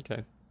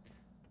 Okay.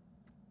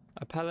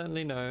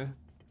 Apparently no.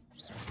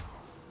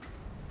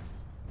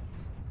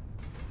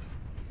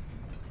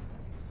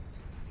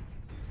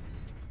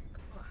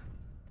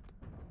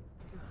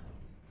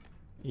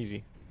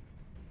 Easy.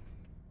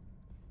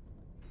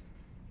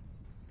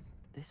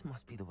 This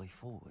must be the way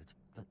forward,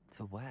 but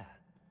to where?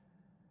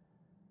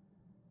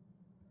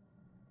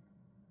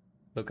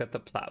 Look at the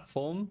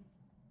platform.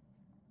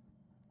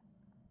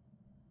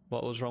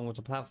 What was wrong with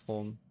the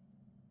platform?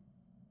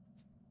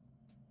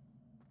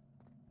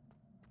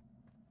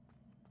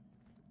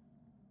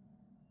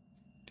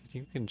 Do you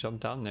think we can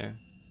jump down there?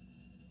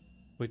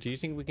 Wait, do you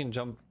think we can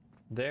jump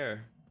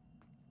there?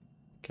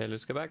 Okay,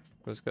 let's go back.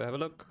 Let's go have a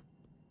look.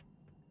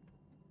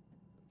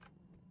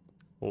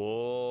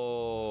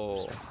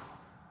 Oh.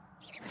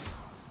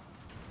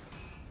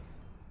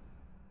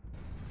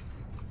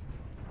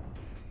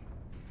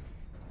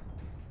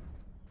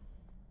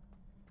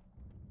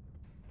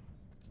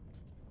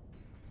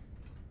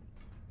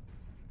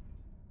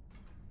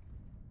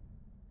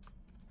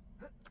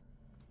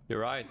 You're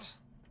right.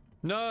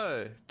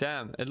 No!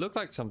 Damn, it looked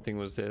like something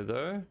was there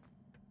though.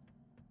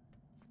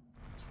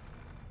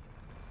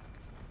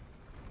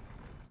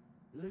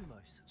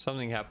 Lumos.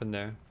 Something happened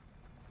there.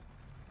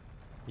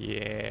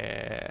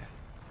 Yeah.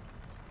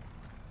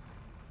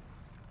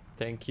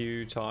 Thank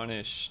you,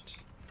 Tarnished.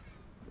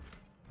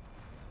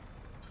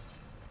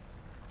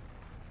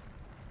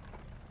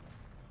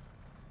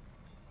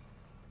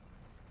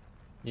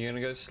 You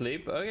gonna go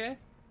sleep? Okay.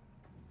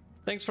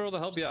 Thanks for all the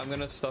help. Yeah, I'm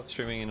gonna stop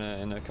streaming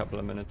in a couple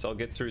of minutes. I'll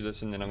get through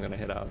this and then I'm gonna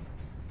head out.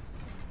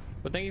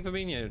 But thank you for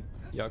being here,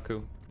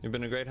 Yaku. You've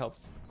been a great help.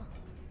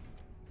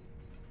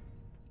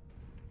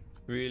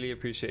 Really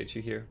appreciate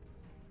you here.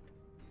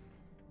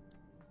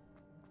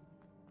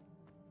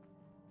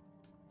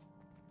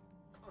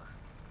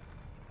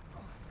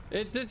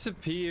 It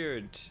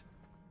disappeared.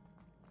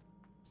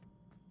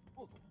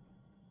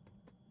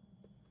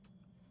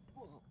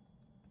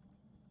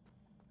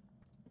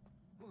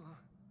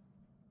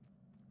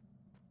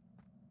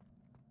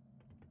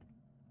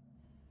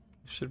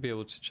 Should be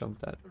able to jump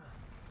that.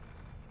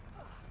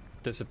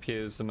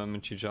 Disappears the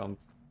moment you jump.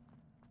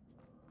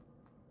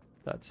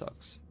 That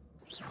sucks.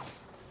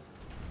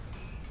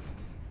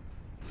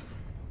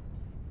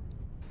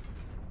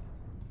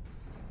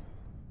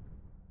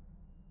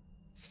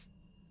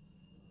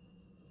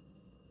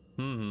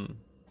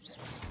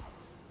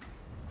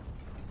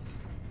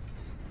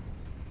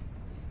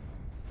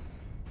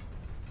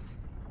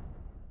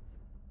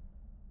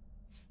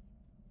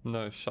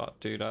 No shot,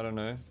 dude. I don't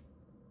know.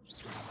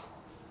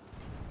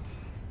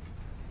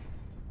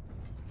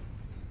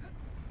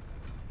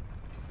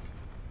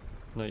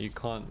 No, you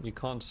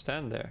can't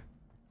stand there.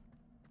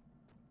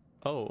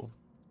 Oh.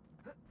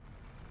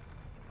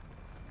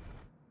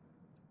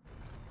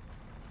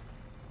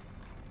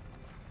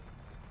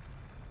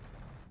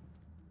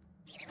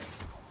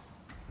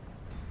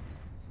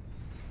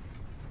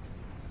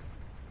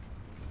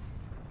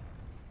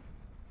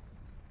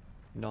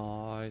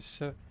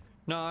 Nicer,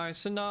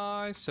 nicer,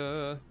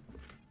 nicer.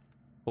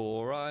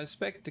 4-eye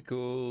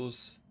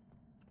spectacles.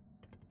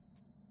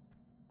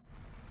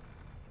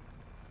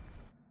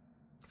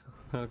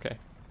 Okay.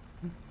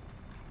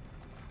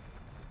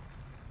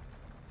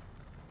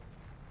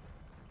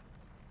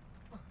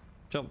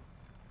 Jump.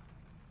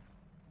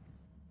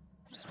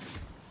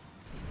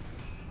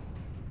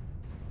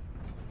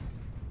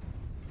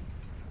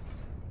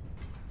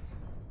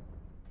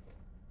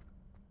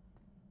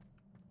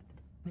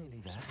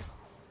 Nearly there.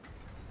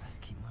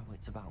 best keep my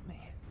wits about me.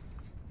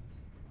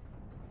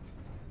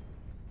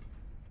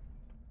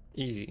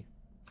 Easy.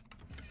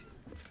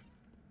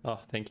 Oh,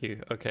 thank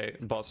you. Okay,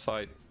 boss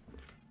fight.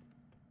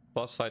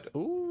 Boss fight.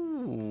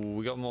 Ooh,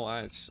 we got more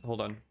eyes.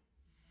 Hold on.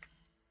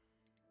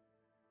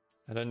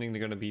 I don't think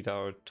they're gonna beat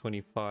our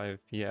 25.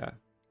 Yeah.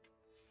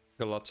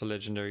 Got lots of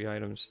legendary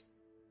items.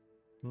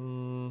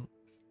 Sure,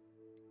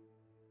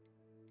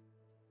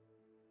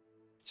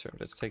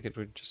 let's take it.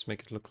 We'll just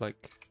make it look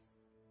like.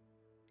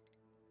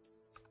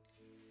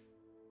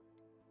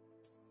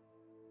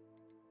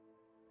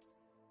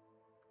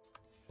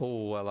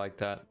 Oh, I like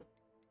that.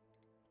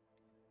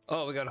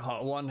 Oh, we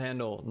got one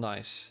handle.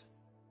 Nice.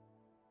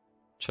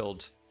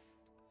 Chilled.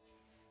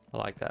 I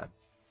like that.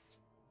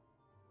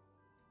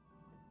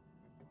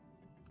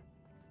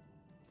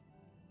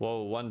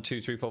 Whoa, 1,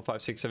 2, 3, 4,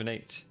 5, 6, 7,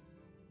 8.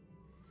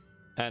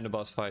 And a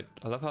boss fight.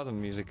 I love how the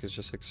music is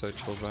just like so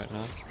chilled right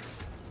now.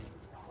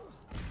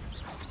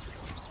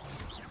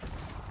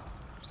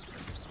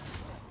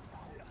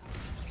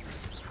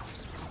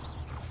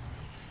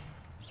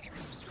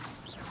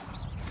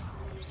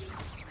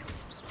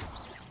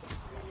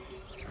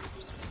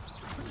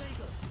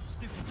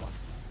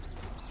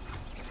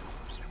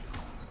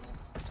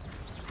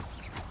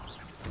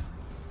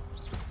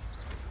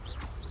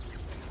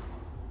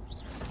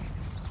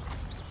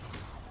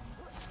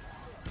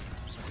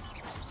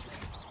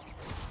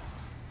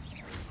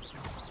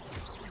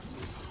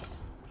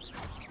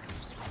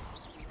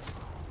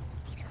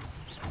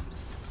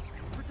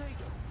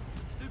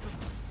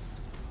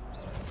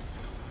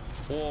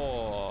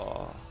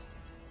 Whoa.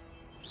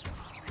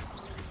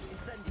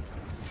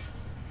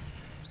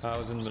 I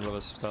was in the middle of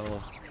a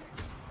spell.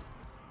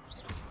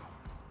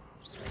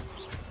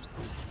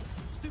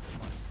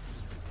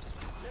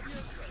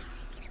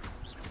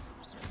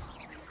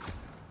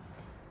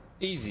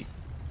 Easy.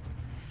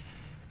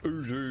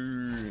 Easy.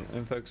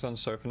 And focus on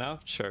surf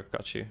now? Sure,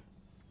 got you.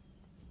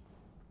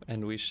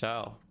 And we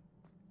shall.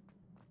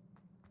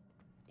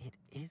 It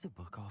is a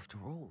book after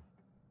all.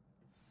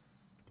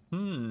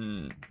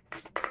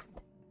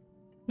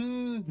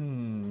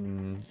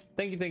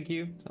 Thank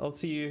you. I'll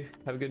see you.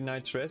 Have a good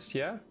night's rest,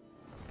 yeah?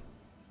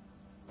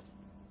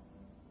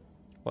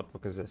 What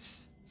book is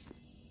this?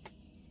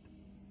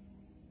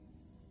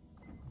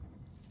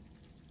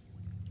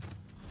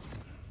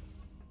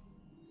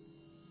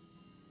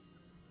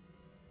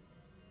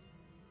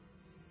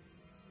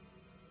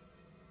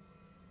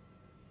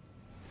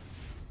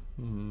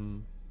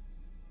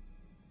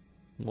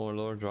 More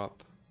lore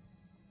drop.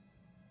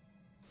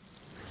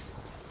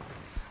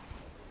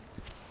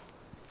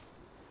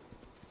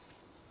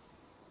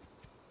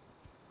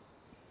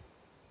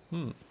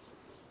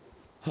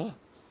 Huh?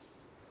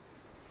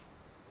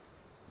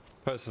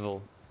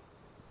 Percival.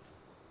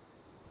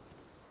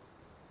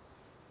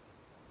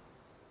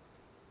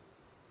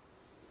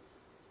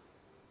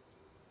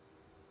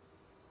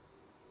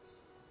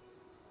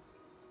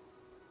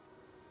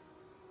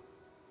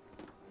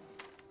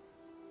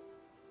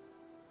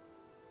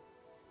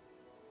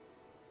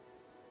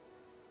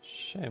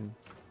 Shame.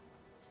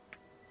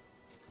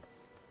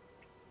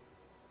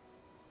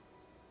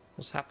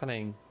 What's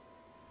happening?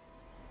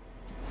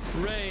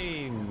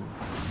 Rain!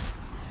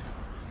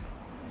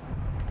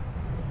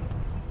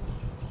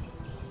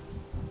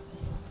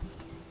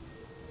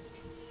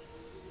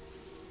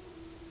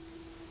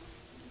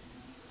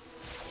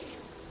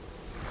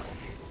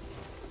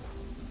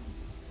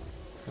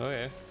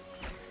 Okay.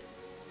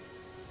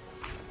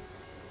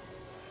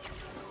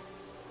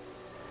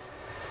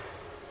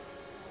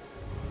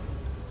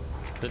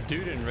 The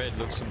dude in red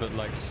looks a bit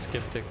like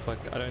skeptic,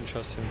 like I don't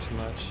trust him too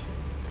much.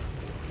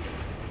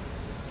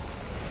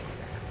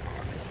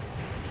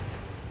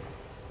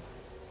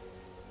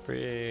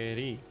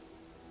 Pretty.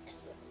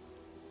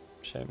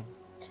 Shame.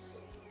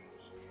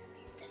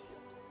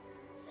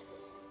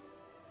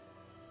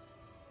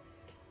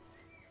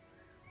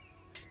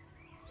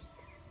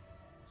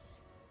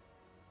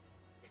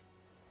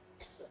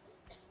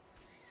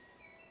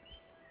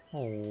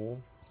 Oh.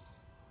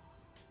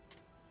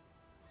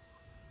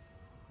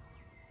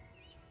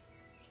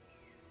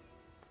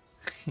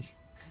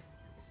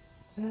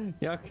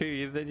 Yaku,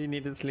 you said you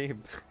needed sleep.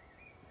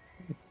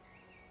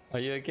 Are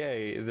you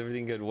okay? Is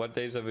everything good? What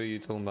days are you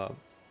talking about?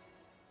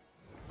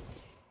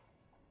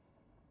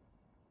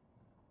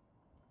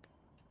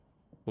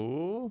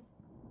 Ooh.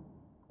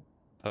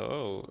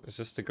 Oh, is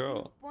this the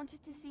girl? You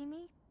wanted to see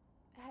me?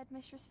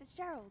 Headmistress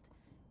Fitzgerald.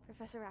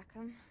 Professor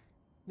Rackham.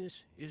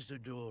 Miss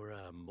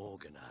Isadora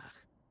Morganach.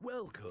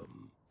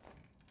 Welcome.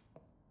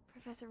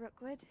 Professor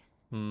Rookwood.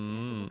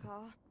 Professor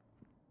McCaw.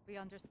 We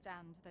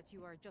understand that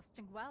you are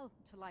adjusting well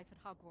to life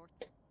at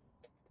Hogwarts.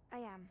 I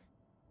am.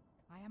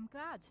 I am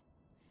glad.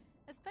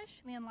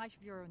 Especially in light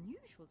of your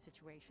unusual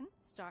situation,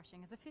 starting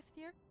as a 5th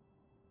year.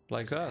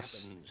 Like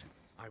us.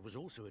 I was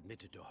also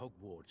admitted to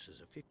Hogwarts as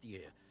a 5th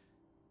year.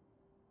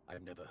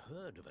 I've never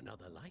heard of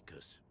another like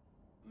us.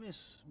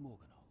 Miss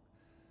Morganach,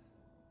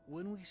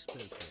 when we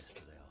spoke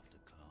yesterday after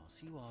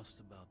class, you asked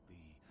about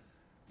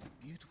the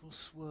beautiful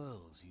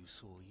swirls you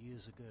saw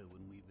years ago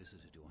when we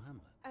visited your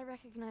hamlet. I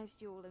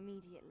recognized you all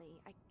immediately.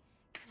 I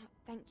cannot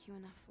thank you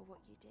enough for what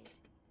you did.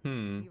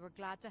 We were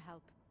glad to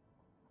help.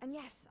 And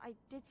yes, I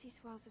did see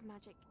swirls of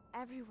magic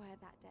everywhere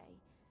that day.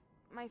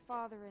 My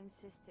father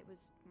insists it was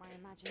my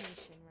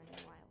imagination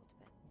running wild,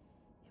 but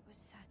it was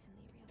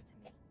certainly real to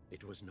me.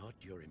 It was not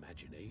your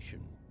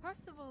imagination.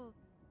 Percival,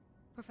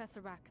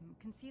 Professor Rackham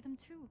can see them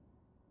too.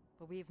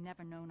 But we've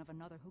never known of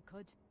another who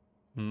could.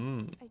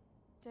 I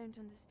don't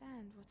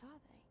understand. What are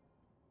they?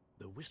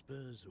 The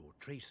whispers or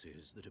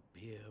traces that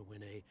appear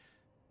when a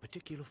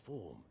particular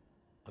form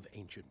of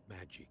ancient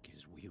magic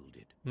is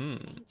wielded.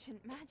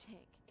 Ancient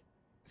magic?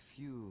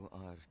 Few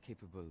are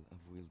capable of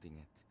wielding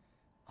it.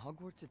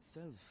 Hogwarts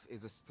itself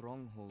is a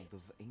stronghold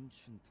of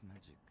ancient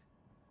magic.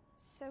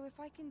 So if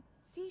I can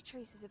see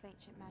traces of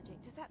ancient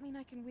magic, does that mean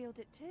I can wield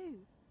it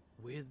too?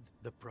 With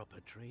the proper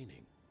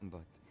training.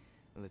 But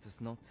let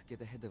us not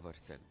get ahead of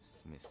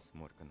ourselves, Miss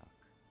Morganach.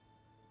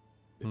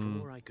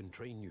 Before I can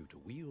train you to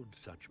wield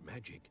such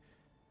magic,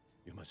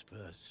 you must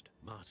first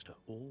master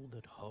all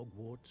that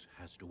Hogwarts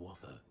has to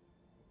offer.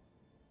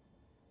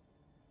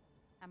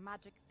 A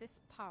magic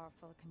this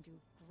powerful can do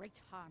great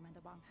harm in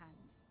the wrong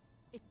hands.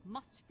 It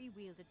must be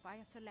wielded by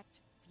a select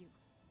few.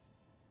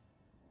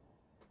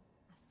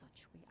 As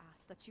such, we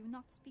ask that you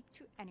not speak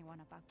to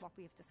anyone about what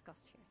we have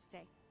discussed here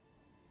today.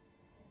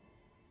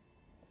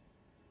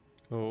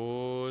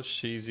 Oh,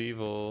 she's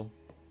evil.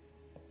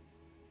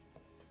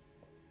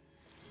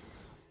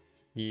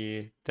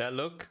 Yeah, that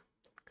look.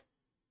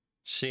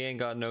 She ain't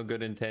got no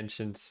good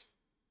intentions.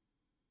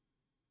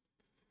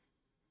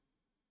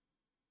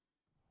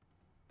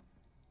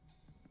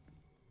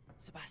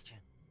 Sebastian.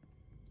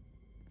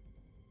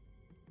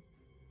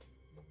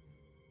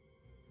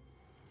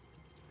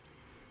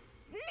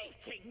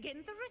 Sneaking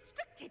in the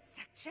restricted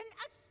section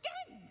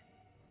again!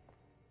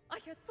 I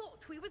had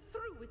thought we were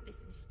through with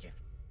this mischief.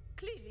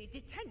 Clearly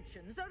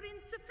detentions are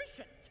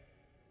insufficient.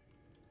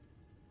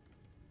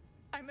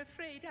 I'm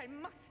afraid I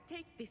must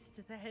take this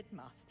to the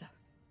headmaster.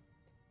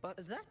 But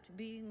that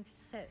being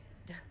said,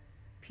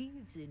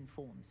 Peeves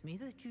informs me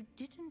that you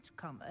didn't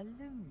come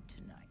alone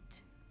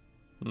tonight.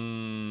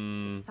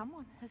 If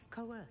someone has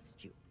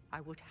coerced you,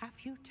 I would have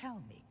you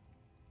tell me.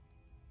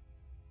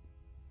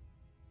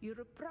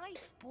 You're a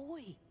bright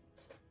boy.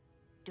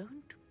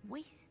 Don't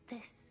waste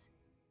this.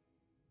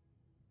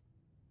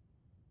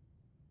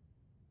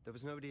 There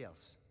was nobody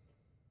else.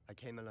 I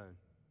came alone.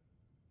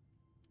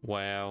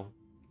 Wow.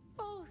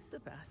 Oh,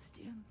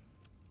 Sebastian.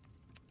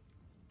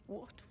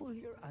 What will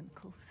your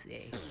uncle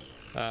say?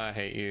 I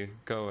hate you.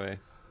 Go away.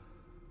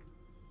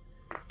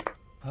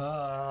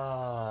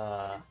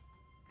 Ah.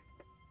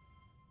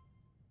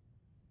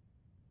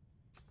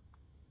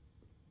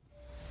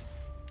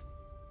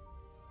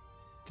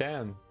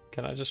 Damn.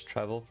 Can I just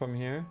travel from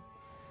here?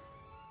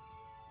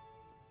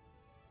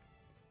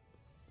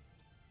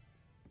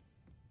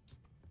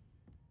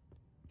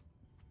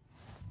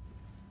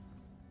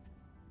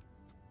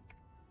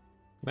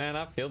 Man,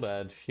 I feel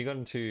bad. He got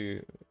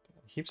into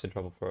heaps of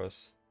trouble for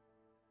us.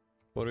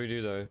 What do we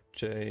do though?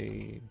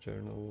 J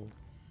journal.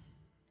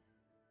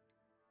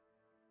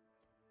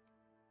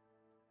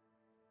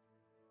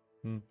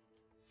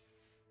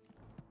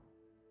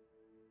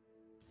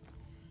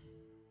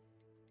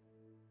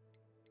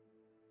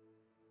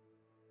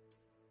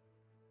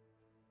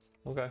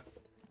 Okay.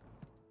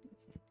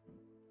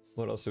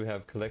 What else do we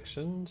have?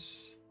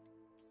 Collections.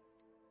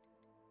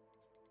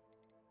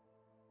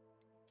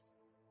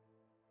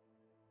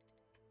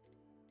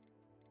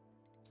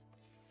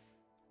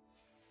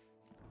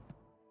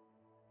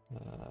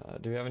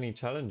 Do we have any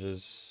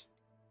challenges?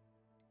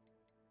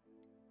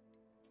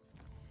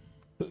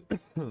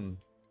 And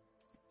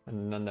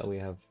none that we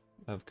have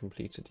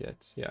completed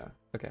yet. Yeah,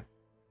 okay.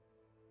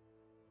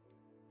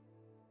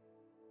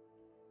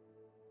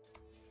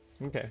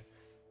 Okay.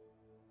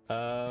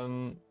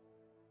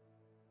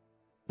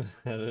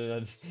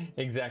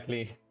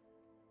 Exactly.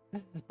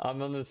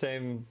 I'm on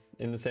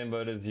in the same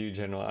boat as you,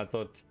 General. I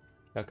thought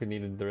Yaku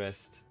needed the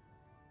rest.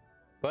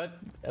 But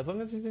as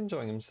long as he's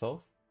enjoying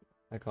himself,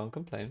 I can't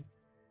complain.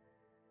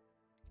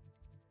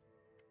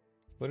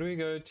 Where do we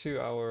go to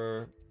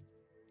our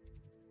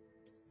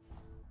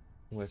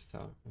West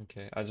Town?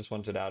 Okay, I just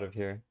wanted out of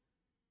here.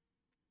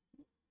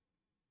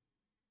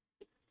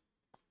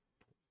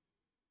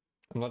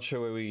 I'm not sure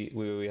where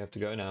we have to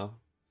go now.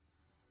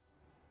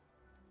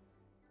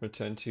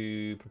 Return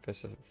to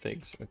Professor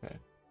Figs. Okay.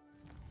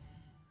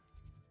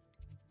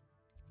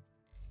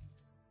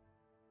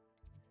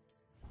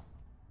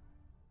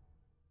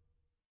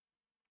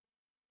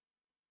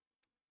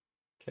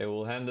 Okay,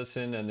 we'll hand this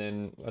in and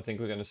then I think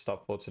we're going to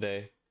stop for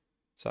today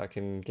so I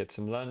can get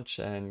some lunch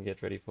and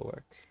get ready for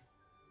work.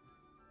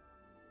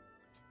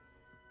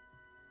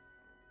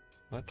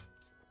 What?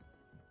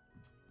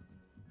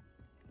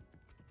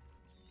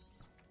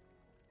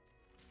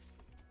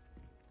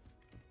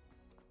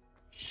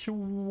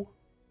 Shoo.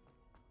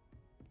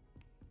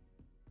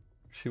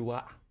 Shoo.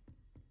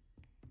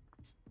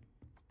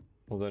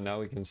 Although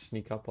now we can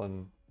sneak up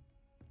on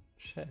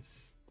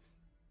chests.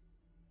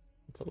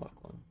 It's a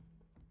lock one.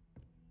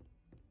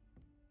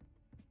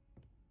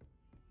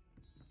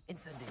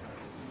 Incendio.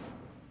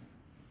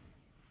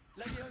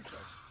 Levioso.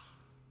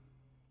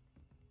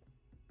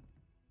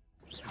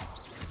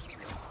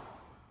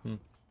 I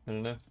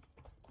don't know.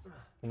 I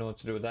don't know what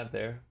to do with that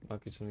there.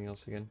 Might be something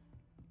else again.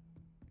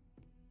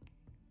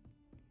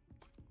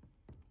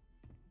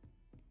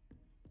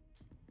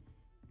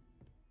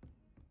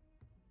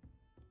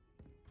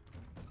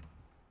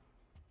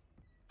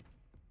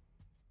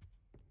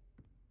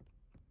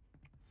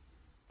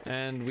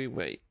 And we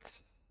wait.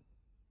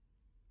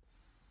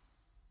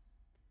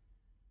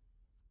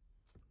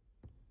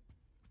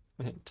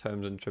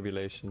 Terms and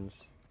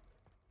tribulations.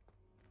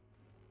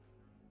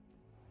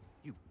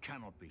 You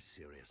cannot be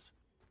serious.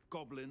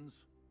 Goblins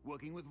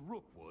working with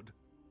Rookwood?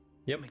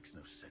 Yep. Makes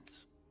no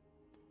sense.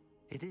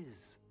 It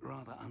is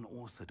rather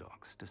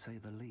unorthodox, to say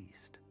the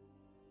least.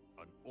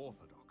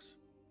 Unorthodox?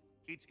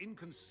 It's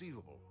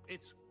inconceivable.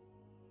 It's...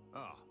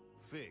 Ah,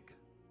 Fig.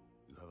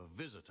 You have a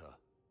visitor.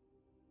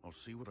 I'll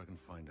see what I can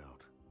find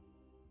out.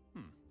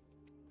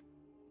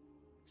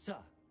 Sir,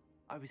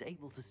 I was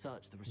able to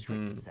search the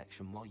restricted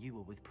section while you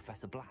were with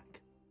Professor Black.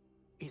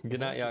 Good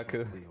night,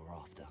 Yaku. We were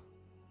after.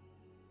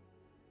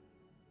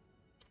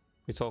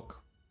 We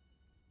talk.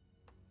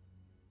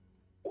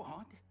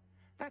 What?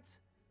 That's...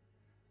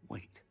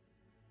 Wait.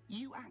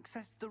 You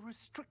accessed the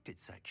restricted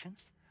section?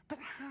 But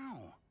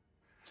how?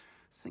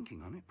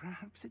 Thinking on it,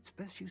 perhaps it's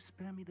best you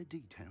spare me the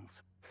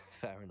details.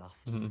 Fair enough.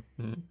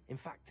 In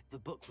fact, the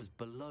book was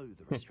below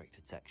the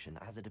restricted section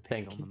as it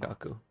appeared on the map.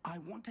 Yaku. I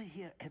want to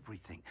hear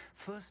everything.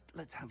 First,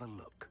 let's have a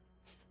look.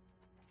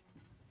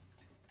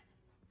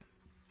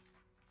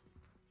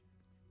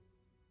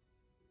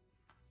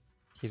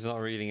 He's not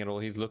reading it all,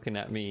 he's looking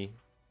at me.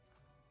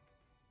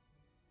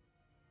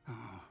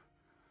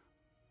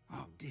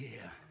 Oh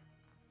dear.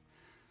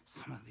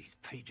 Some of these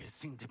pages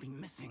seem to be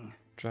missing.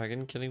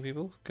 Dragon killing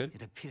people? Good.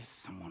 It appears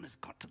someone has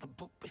got to the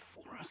book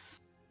before us.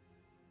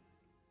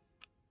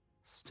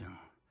 Still,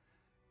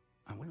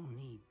 I will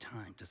need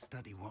time to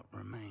study what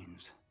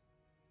remains.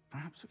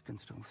 Perhaps we can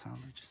still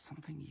salvage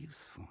something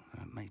useful,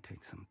 though it may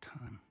take some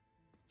time.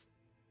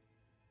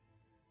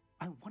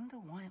 I wonder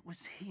why it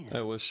was here.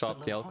 It was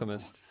Sharp the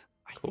Alchemist.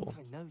 Cool. I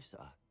think I know,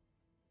 sir.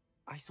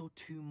 I saw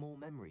 2 more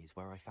memories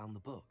where I found the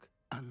book.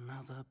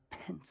 Another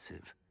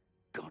pensive.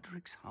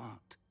 Godric's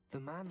heart. The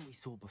man we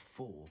saw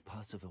before,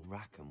 Percival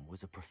Rackham,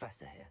 was a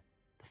professor here.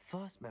 The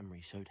first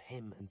memory showed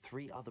him and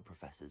 3 other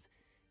professors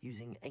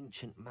using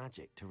ancient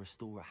magic to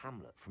restore a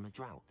hamlet from a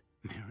drought.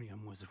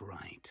 Miriam was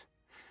right.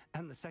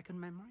 And the second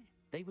memory?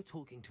 They were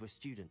talking to a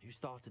student who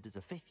started as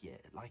a 5th year,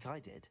 like I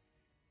did.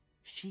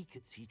 She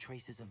could see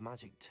traces of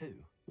magic too.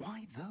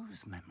 Why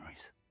those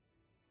memories?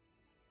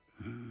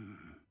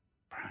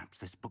 Perhaps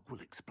this book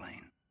will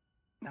explain.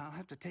 I'll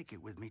have to take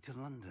it with me to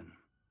London.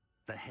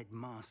 The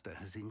headmaster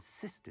has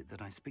insisted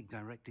that I speak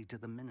directly to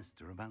the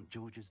minister about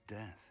George's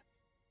death.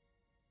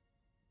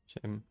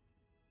 Shame.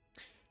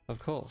 Of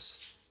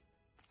course.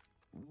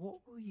 What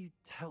will you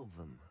tell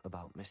them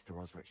about Mr.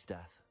 Osric's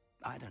death?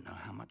 I don't know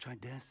how much I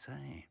dare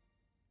say.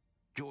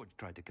 George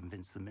tried to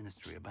convince the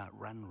ministry about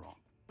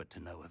Ranrock, but to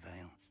no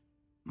avail.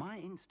 My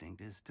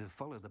instinct is to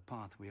follow the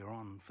path we are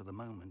on for the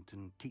moment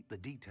and keep the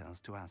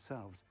details to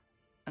ourselves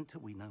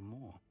until we know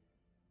more.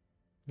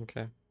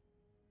 Okay.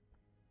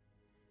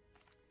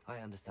 I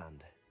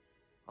understand.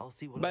 I'll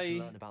see what Bye. I can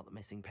learn about the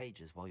missing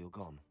pages while you're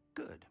gone.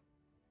 Good.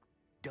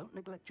 Don't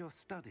neglect your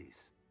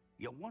studies.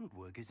 Your wand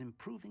work is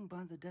improving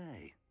by the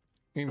day.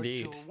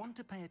 Indeed. But you'll want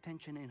to pay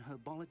attention in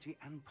herbology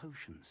and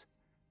potions.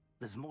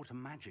 There's more to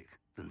magic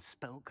than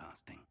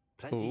spellcasting.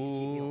 Plenty to keep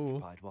me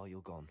occupied while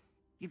you're gone.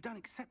 You've done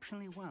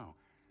exceptionally well.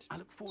 I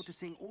look forward to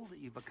seeing all that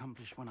you've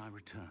accomplished when I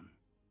return.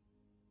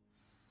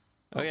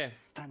 Okay.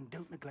 Oh, and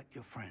don't neglect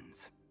your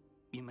friends.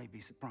 You may be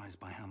surprised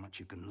by how much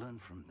you can learn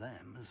from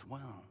them as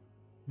well.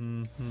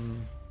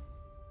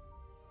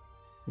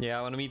 Yeah,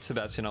 I want to meet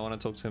Sebastian. I want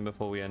to talk to him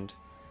before we end.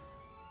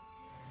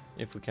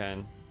 If we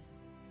can.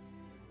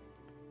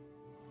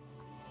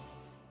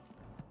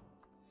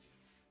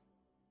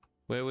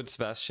 Where would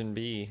Sebastian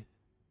be?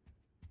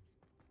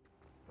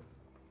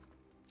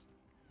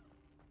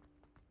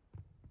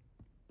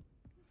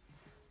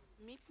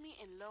 Meet me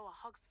in Lower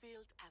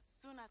Hogsfield as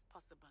soon as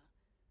possible.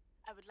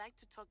 I would like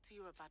to talk to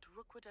you about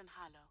Rookwood and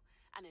Harlow,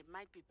 and it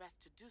might be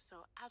best to do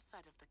so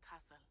outside of the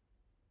castle.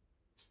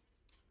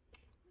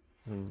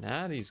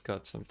 Natty's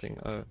got something.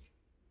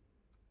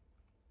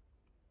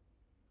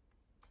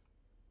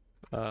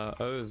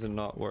 O's are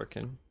not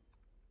working.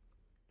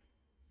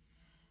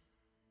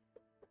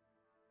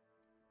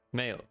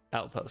 Mail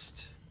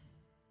outpost.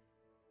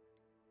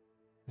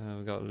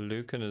 We got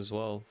Lucan as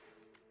well.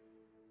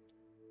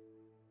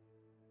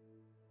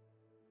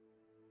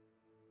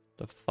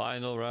 The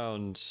final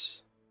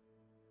rounds.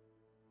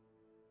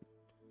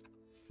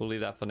 We'll leave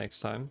that for next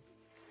time.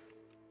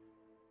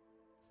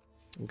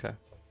 Okay.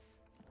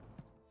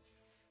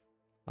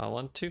 I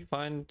want to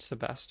find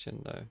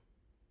Sebastian though.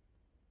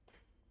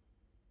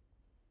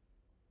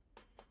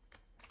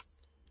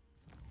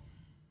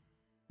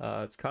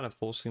 It's kind of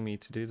forcing me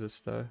to do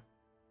this though.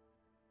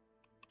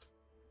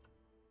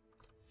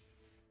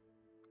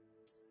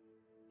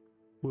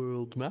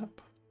 world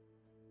map.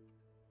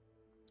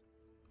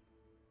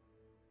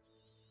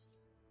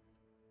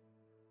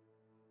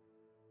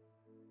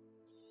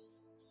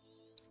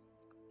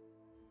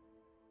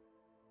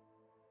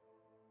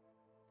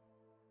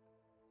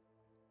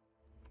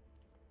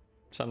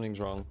 Something's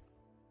wrong.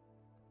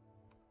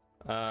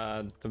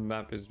 The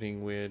map is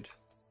being weird.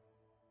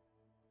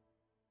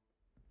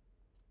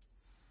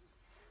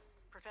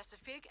 Professor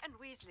Fig and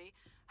Weasley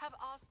have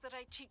asked that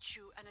I teach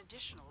you an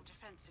additional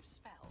defensive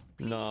spell.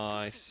 Please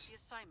nice. Complete the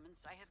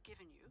assignments I have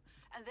given you,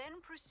 and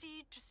then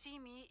proceed to see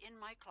me in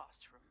my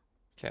classroom.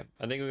 Okay,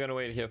 I think we're gonna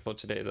wait here for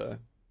today, though.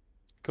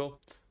 Cool.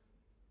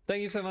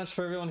 Thank you so much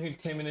for everyone who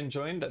came in and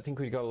joined. I think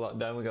we got a lot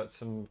done. We got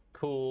some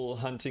cool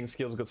hunting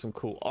skills, got some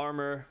cool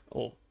armor,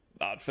 or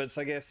outfits,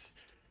 I guess,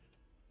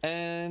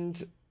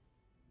 and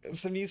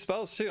some new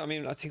spells too. I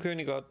mean, I think we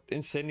only got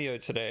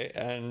Incendio today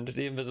and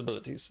the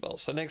invisibility spell.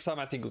 So next time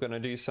I think we're going to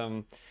do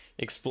some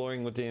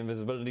exploring with the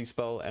invisibility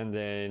spell, and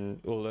then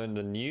we'll learn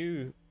the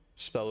new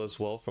spell as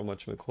well from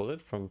whatchamacallit,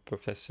 from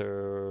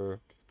Professor...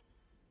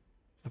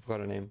 I forgot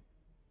her name.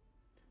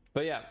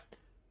 But yeah,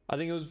 I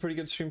think it was a pretty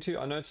good stream too.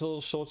 I know it's a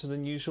little shorter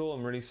than usual.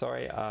 I'm really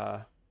sorry.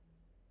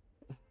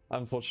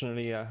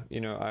 Unfortunately, you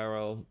know,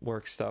 IRL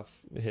work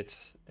stuff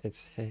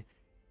it's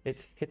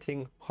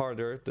hitting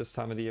harder this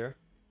time of the year.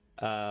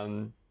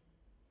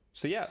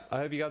 So yeah, I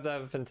hope you guys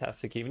have a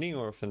fantastic evening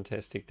or a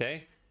fantastic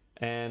day,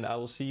 and I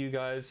will see you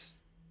guys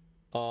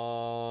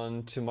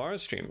on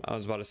tomorrow's stream. I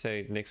was about to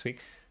say next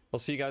week. I'll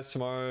see you guys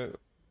tomorrow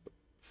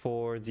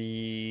for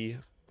the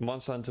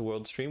Monster Hunter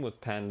World stream with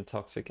Panda,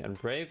 Toxic, and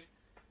Brave.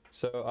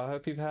 So I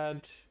hope you've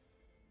had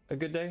a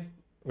good day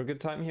or a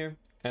good time here,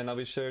 and I'll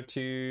be sure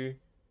to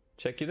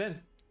check you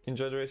then.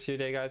 Enjoy the rest of your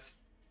day, guys.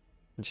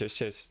 And cheers,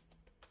 cheers.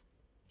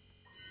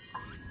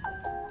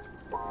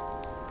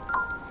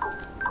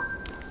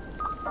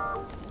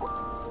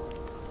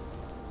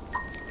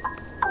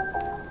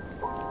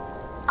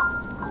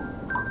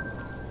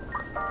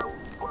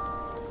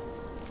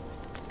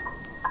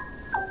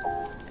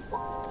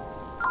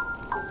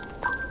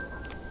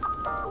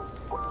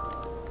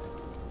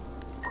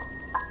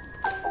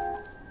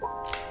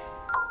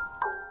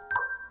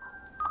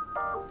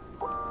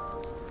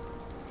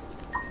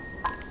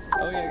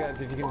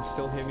 If you can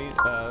still hear me,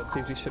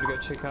 please be sure to go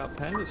check out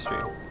Panda's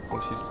stream. I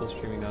think she's still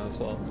streaming now as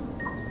well.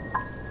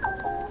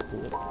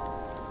 Cool.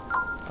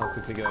 I'll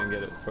quickly go and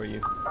get it for you.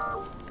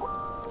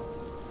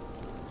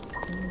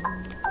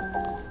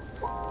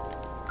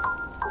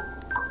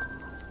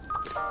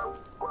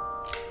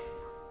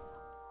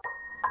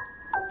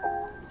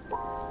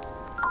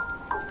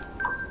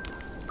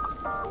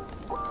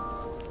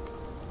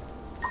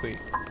 Sweet.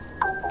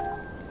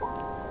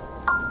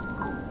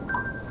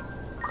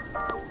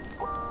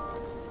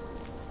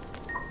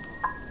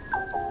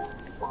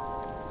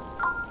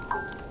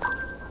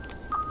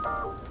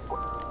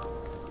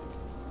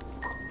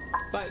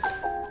 Bye.